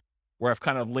before, where I've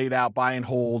kind of laid out buy and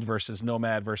hold versus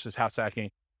nomad versus house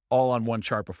hacking all on one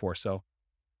chart before. So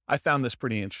I found this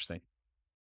pretty interesting.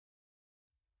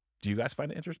 Do you guys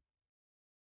find it interesting?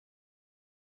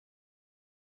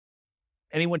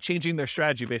 Anyone changing their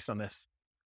strategy based on this?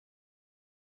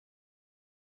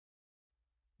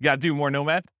 You got to do more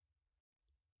nomad?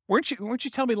 Weren't you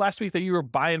telling me last week that you were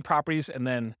buying properties and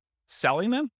then selling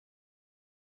them?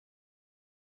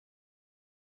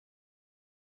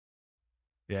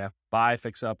 Yeah. Buy,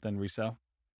 fix up, then resell.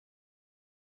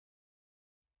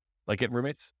 Like getting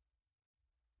roommates?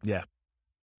 Yeah.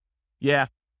 Yeah.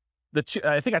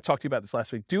 I think I talked to you about this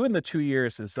last week. Doing the 2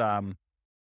 years is,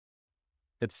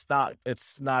 it's not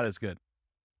as good,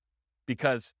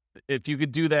 because if you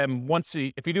could do them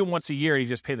if you do them once a year, you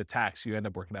just pay the tax, you end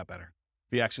up working out better.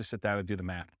 If you actually sit down and do the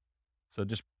math. So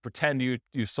just pretend you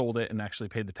sold it and actually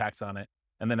paid the tax on it.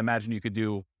 And then imagine you could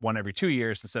do one every 2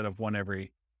 years instead of one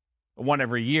every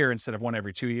year instead of one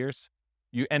every 2 years.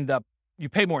 You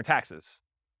pay more taxes,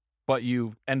 but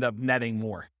you end up netting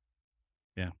more.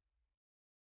 Yeah.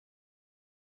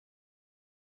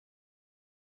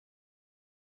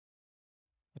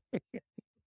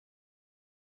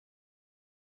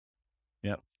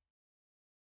 Yeah.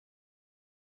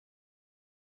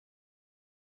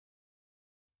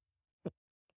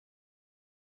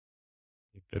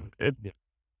 It'd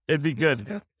be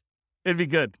good. It'd be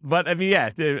good. But I mean,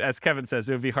 yeah, as Kevin says,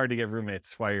 it would be hard to get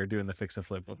roommates while you're doing the fix and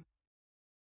flip.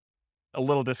 A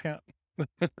little discount.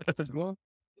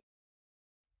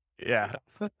 Yeah.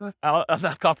 I'll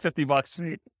knock off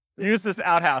 $50. Use this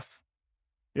outhouse.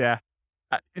 Yeah.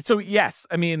 So yes,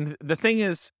 I mean, the thing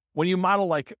is, when you model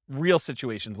like real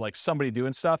situations, like somebody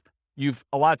doing stuff,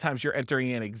 a lot of times you're entering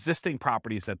in existing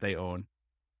properties that they own.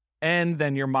 And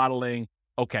then you're modeling,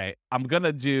 okay,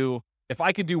 if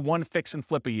I could do one fix and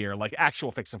flip a year, like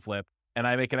actual fix and flip, and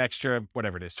I make an extra,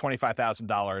 whatever it is,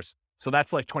 $25,000. So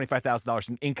that's like $25,000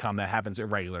 in income that happens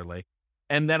irregularly.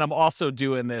 And then I'm also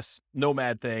doing this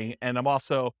nomad thing, and I'm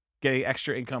also getting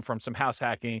extra income from some house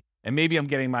hacking, and maybe I'm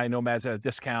getting my nomads at a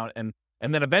discount. And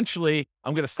then eventually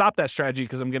I'm going to stop that strategy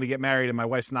because I'm going to get married and my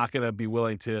wife's not going to be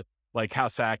willing to like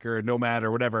house hack or nomad or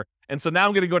whatever. And so now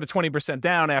I'm going to go to 20%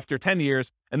 down after 10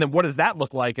 years. And then what does that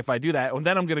look like if I do that? And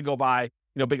then I'm going to go buy,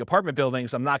 big apartment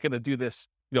buildings. I'm not going to do this,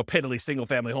 piddly single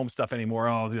family home stuff anymore.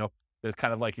 It's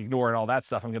kind of like ignoring all that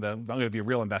stuff. I'm going to be a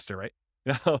real investor, right?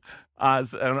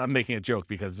 I'm making a joke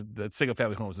because the single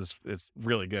family homes is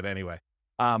really good anyway.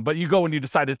 But you go and you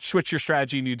decide to switch your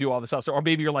strategy and you do all this stuff. Or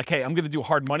maybe you're like, hey, I'm going to do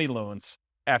hard money loans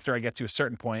after I get to a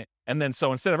certain point. And then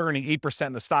so instead of earning 8%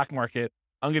 in the stock market,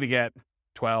 I'm going to get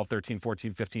 12, 13,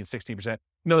 14, 15, 16%.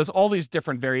 There's all these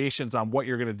different variations on what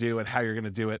you're going to do and how you're going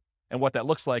to do it and what that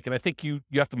looks like. And I think you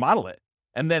have to model it.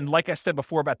 And then, like I said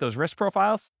before about those risk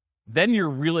profiles, then you're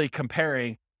really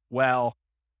comparing, well,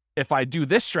 if I do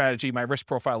this strategy, my risk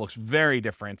profile looks very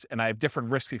different and I have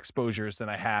different risk exposures than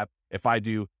I have if I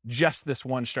do just this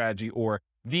one strategy or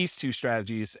these two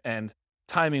strategies, and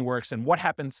timing works. And what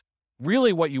happens,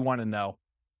 really what you want to know,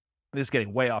 this is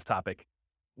getting way off topic.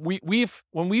 When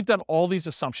we've done all these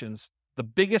assumptions, the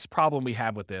biggest problem we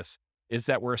have with this is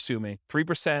that we're assuming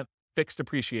 3% fixed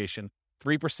appreciation,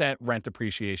 3% rent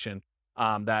appreciation,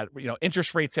 that,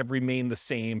 interest rates have remained the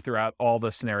same throughout all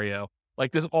the scenario.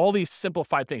 Like there's all these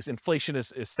simplified things. Inflation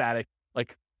is static,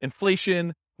 like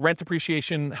inflation, rent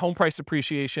appreciation, home price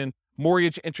appreciation,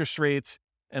 mortgage interest rates,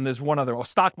 and there's one other,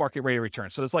 stock market rate of return.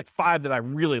 So there's like 5 that I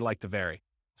really like to vary.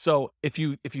 So if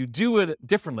you do it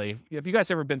differently, have you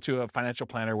guys ever been to a financial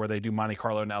planner where they do Monte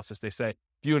Carlo analysis? They say, if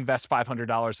you invest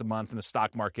 $500 a month in the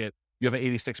stock market, you have an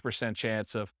 86%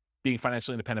 chance of being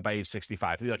financially independent by age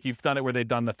 65. Like you've done it where they've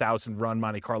done the 1,000 run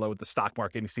Monte Carlo with the stock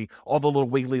market, and you see all the little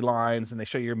wiggly lines, and they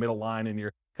show you your middle line and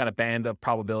your kind of band of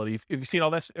probability. Have you seen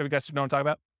all this? Have you guys know what I'm talking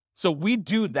about? So we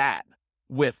do that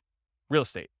with real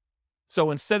estate.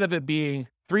 So instead of it being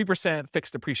 3%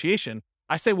 fixed appreciation,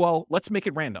 I say, well, let's make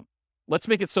it random. Let's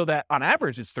make it so that on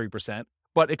average it's 3%,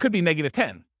 but it could be negative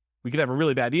 10. We could have a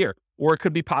really bad year, or it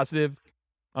could be positive.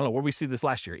 I don't know, where we see this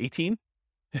last year, 18?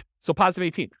 So positive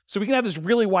 18. So we can have this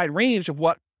really wide range of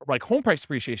what like home price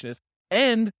appreciation is,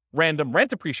 and random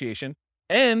rent appreciation,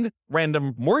 and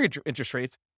random mortgage interest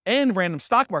rates, and random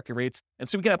stock market rates. And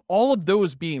so we can have all of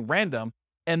those being random.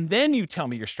 And then you tell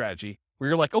me your strategy where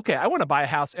you're like, okay, I want to buy a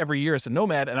house every year as a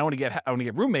nomad and I want to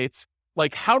get roommates.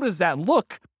 Like, how does that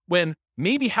look when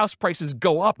maybe house prices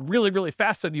go up really, really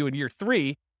fast on you in year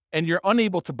 3 and you're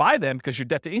unable to buy them because your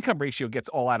debt to income ratio gets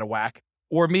all out of whack?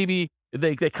 Or maybe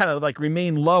they kind of like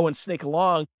remain low and snake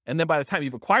along. And then by the time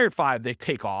you've acquired 5, they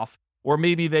take off. Or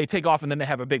maybe they take off and then they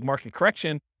have a big market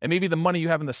correction. And maybe the money you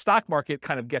have in the stock market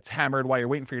kind of gets hammered while you're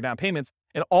waiting for your down payments.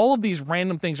 And all of these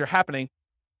random things are happening.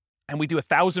 And we do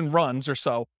 1,000 runs or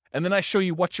so. And then I show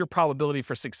you what's your probability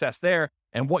for success there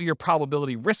and what your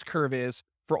probability risk curve is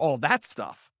for all that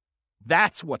stuff.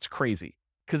 That's what's crazy.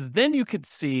 Because then you could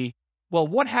see, well,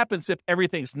 what happens if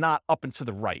everything's not up and to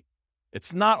the right?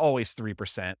 It's not always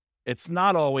 3%. It's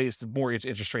not always the mortgage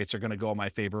interest rates are going to go in my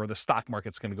favor or the stock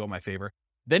market's going to go in my favor.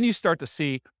 Then you start to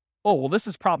see, oh, well, this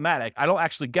is problematic. I don't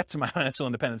actually get to my financial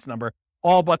independence number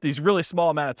all but these really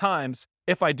small amount of times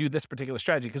if I do this particular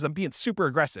strategy, because I'm being super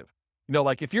aggressive. You know,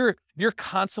 like if you're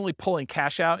constantly pulling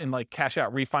cash out and like cash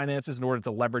out refinances in order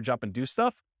to leverage up and do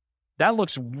stuff, that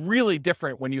looks really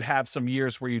different when you have some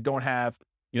years where you don't have,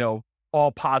 you know,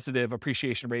 all positive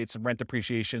appreciation rates and rent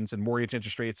appreciations and mortgage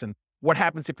interest rates. And what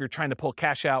happens if you're trying to pull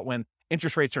cash out when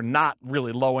interest rates are not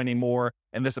really low anymore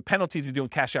and there's a penalty to doing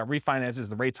cash out refinances,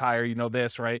 the rate's higher, you know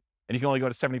this, right? And you can only go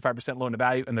to 75% loan to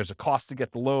value and there's a cost to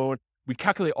get the loan. We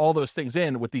calculate all those things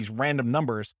in with these random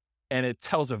numbers and it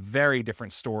tells a very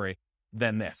different story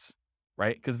than this,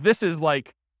 right? Because this is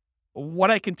like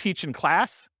what I can teach in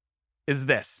class is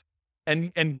this.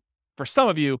 And for some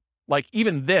of you, like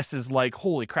even this is like,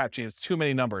 holy crap, James, too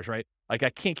many numbers, right? Like I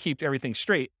can't keep everything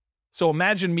straight. So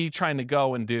imagine me trying to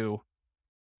go and do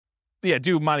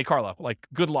Monte Carlo, like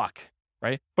good luck,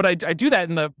 right? But I do that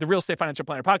in the Real Estate Financial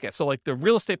Planner podcast. So like the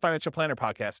Real Estate Financial Planner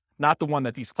podcast, not the one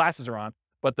that these classes are on,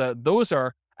 but those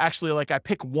are actually like I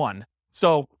pick one.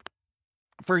 So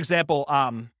for example,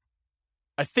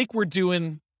 I think we're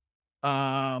doing,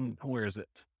 where is it?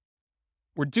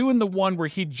 We're doing the one where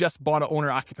he just bought an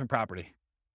owner occupant property.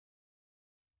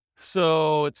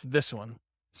 So it's this one.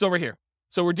 So we're here.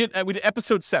 So we did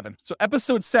episode 7. So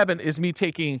episode 7 is me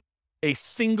taking a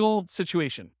single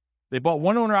situation. They bought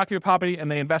one owner occupant property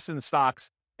and they invested in stocks.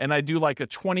 And I do like a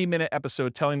 20-minute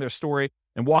episode telling their story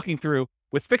and walking through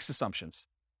with fixed assumptions.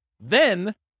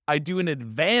 Then I do an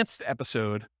advanced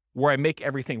episode where I make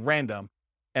everything random.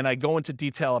 And I go into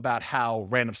detail about how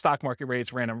random stock market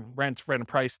rates, random rent, random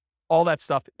price, all that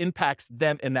stuff impacts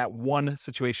them in that one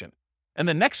situation. And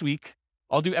then next week,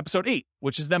 I'll do episode 8,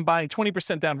 which is them buying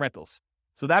 20% down rentals.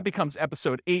 So that becomes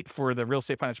episode 8 for the Real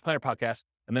Estate Financial Planner podcast.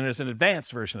 And then there's an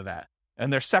advanced version of that.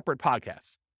 And they're separate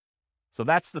podcasts. So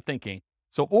that's the thinking.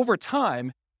 So over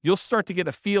time, you'll start to get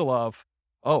a feel of,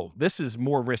 oh, this is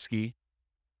more risky,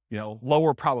 you know,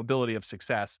 lower probability of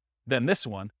success than this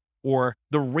one. Or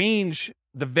the range,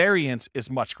 the variance is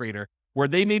much greater, where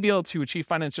they may be able to achieve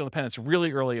financial independence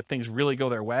really early if things really go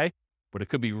their way, but it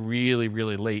could be really,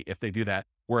 really late if they do that.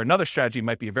 Where another strategy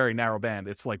might be a very narrow band.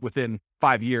 It's like within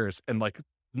 5 years and like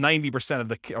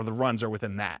 90% of the runs are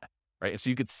within that, right? And so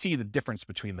you could see the difference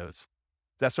between those.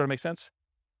 Does that sort of make sense?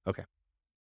 Okay.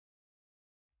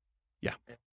 Yeah.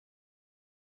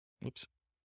 Oops.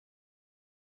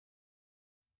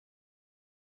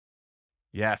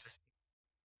 Yes.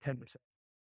 10%.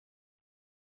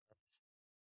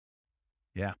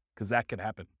 Yeah, because that could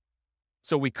happen.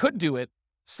 So we could do it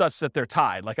such that they're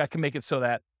tied. Like I can make it so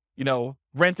that, you know,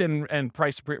 rent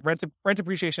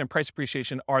appreciation and price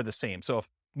appreciation are the same. So if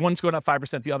one's going up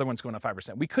 5%, the other one's going up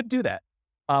 5%. We could do that.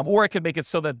 Or I could make it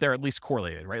so that they're at least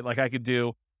correlated, right? Like I could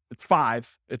do, it's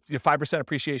 5%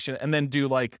 appreciation and then do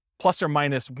like plus or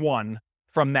minus 1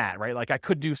 from that, right? Like I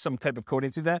could do some type of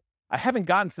coding to that. I haven't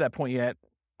gotten to that point yet,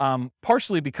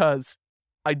 partially because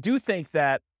I do think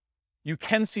that you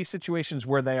can see situations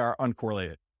where they are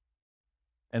uncorrelated.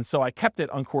 And so I kept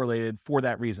it uncorrelated for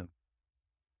that reason.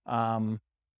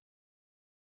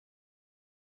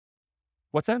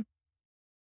 What's that?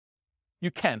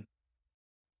 You can.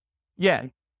 Yeah.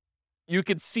 You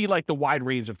could see like the wide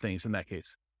range of things in that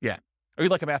case. Yeah. Are you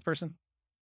like a math person?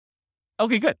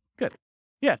 Okay, good.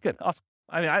 Yeah, good. Awesome.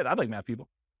 I mean, I like math people.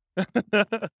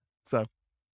 So,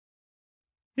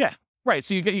 yeah. Right.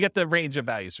 So you get the range of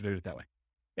values to do it that way.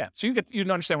 Yeah. So you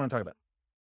understand what I'm talking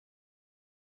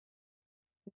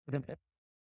about.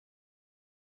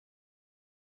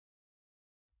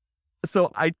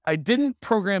 So I didn't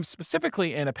program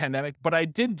specifically in a pandemic, but I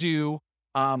did do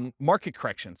market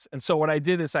corrections. And so what I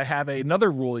did is I have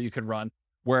another rule that you can run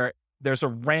where there's a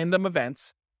random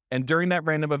event. And during that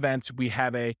random event, we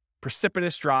have a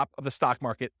precipitous drop of the stock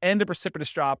market and a precipitous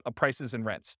drop of prices and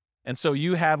rents. And so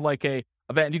you have like a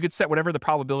event, you could set whatever the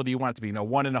probability you want it to be,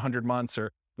 1 in 100 months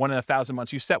or 1 in 1,000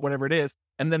 months, you set whatever it is.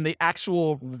 And then the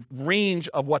actual range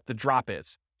of what the drop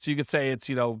is. So you could say it's,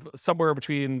 somewhere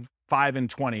between 5 and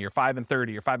 20 or 5 and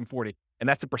 30 or 5 and 40, and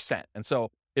that's a percent. And so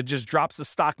it just drops the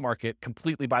stock market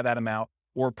completely by that amount,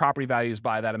 or property values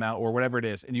by that amount, or whatever it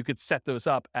is. And you could set those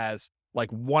up as like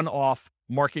one-off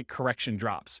market correction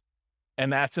drops.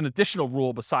 And that's an additional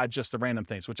rule besides just the random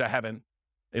things, which I haven't,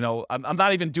 I'm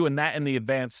not even doing that in the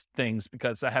advanced things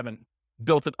because I haven't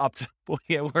built it up to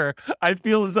where I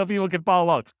feel as though people can follow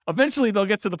along. Eventually they'll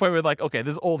get to the point where like, okay,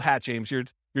 this is old hat, James, you're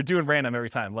doing random every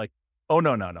time. Like, oh,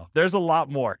 no. There's a lot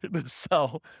more.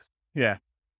 So, yeah.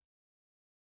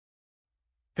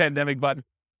 Pandemic button.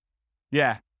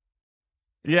 Yeah.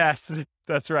 Yes,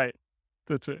 that's right.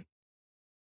 That's right.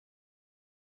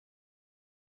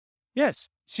 Yes.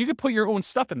 So you could put your own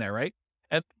stuff in there, right?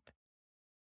 And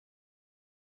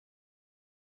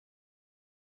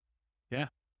yeah.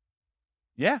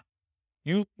 Yeah.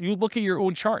 You look at your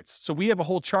own charts. So we have a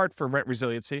whole chart for rent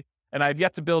resiliency, and I've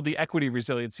yet to build the equity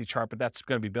resiliency chart, but that's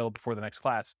going to be built before the next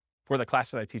class, for the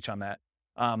class that I teach on that.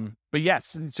 But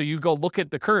yes, so you go look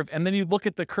at the curve, and then you look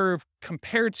at the curve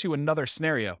compared to another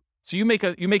scenario. So you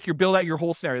build out your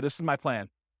whole scenario. This is my plan.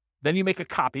 Then you make a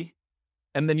copy,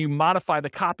 and then you modify the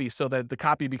copy so that the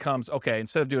copy becomes, okay,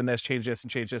 instead of doing this, change this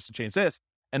and change this and change this.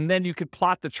 And then you could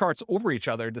plot the charts over each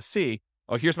other to see,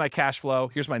 oh, here's my cash flow.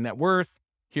 Here's my net worth.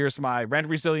 Here's my rent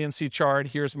resiliency chart.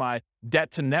 Here's my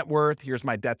debt to net worth. Here's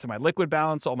my debt to my liquid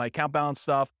balance, all my account balance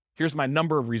stuff. Here's my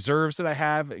number of reserves that I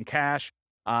have in cash.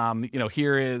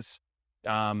 Here is,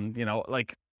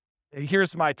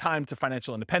 here's my time to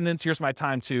financial independence. Here's my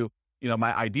time to,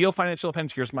 my ideal financial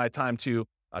independence. Here's my time to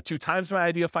 2 times my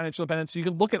ideal financial independence. So you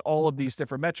can look at all of these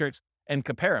different metrics and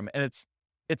compare them. And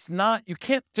it's not, you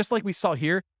can't, just like we saw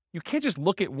here, you can't just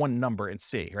look at one number and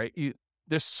see, right?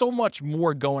 There's so much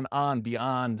more going on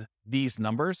beyond these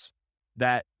numbers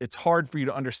that it's hard for you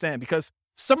to understand, because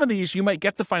some of these you might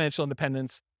get to financial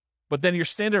independence, but then your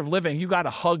standard of living, you got to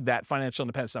hug that financial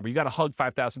independence number. You got to hug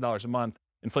 $5,000 a month,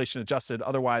 inflation adjusted.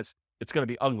 Otherwise, it's going to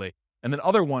be ugly. And then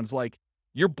other ones, like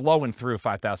you're blowing through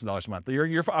 $5,000 a month.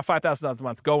 You're $5,000 a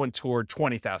month going toward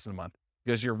 $20,000 a month,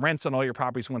 because your rents on all your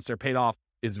properties once they're paid off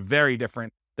is very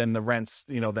different than the rents,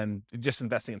 than just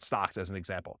investing in stocks as an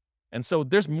example. And so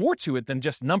there's more to it than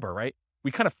just number, right?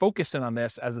 We kind of focus in on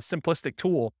this as a simplistic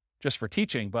tool just for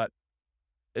teaching, but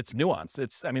it's nuanced.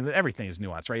 Everything is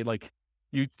nuanced, right? Like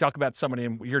you talk about somebody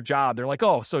in your job, they're like,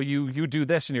 oh, so you do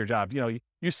this in your job.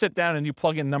 You sit down and you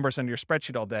plug in numbers into your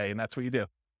spreadsheet all day and that's what you do.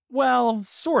 Well,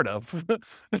 sort of.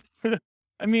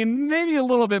 Maybe a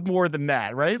little bit more than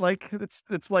that, right? Like it's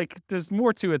like there's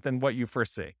more to it than what you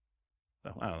first see.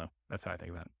 So I don't know. That's how I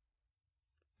think about it.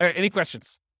 All right. Any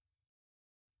questions?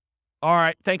 All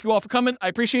right. Thank you all for coming. I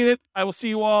appreciate it. I will see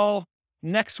you all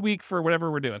next week for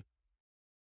whatever we're doing.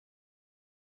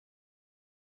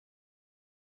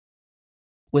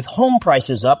 With home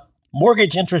prices up,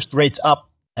 mortgage interest rates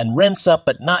up, and rents up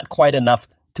but not quite enough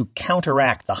to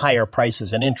counteract the higher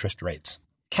prices and interest rates,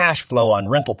 cash flow on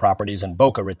rental properties in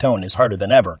Boca Raton is harder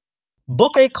than ever.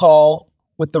 Book a call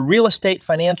with the Real Estate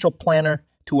Financial Planner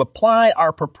to apply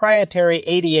our proprietary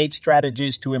 88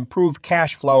 strategies to improve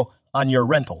cash flow on your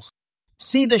rentals.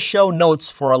 See the show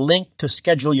notes for a link to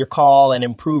schedule your call and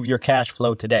improve your cash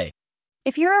flow today.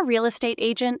 If you're a real estate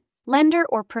agent, lender,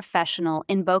 or professional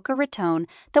in Boca Raton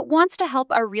that wants to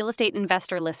help our real estate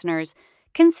investor listeners,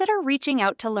 consider reaching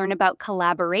out to learn about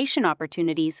collaboration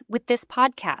opportunities with this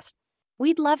podcast.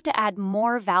 We'd love to add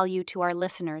more value to our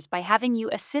listeners by having you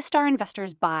assist our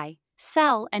investors buy,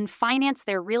 sell, and finance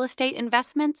their real estate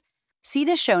investments. See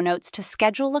the show notes to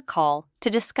schedule a call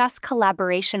to discuss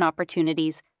collaboration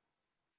opportunities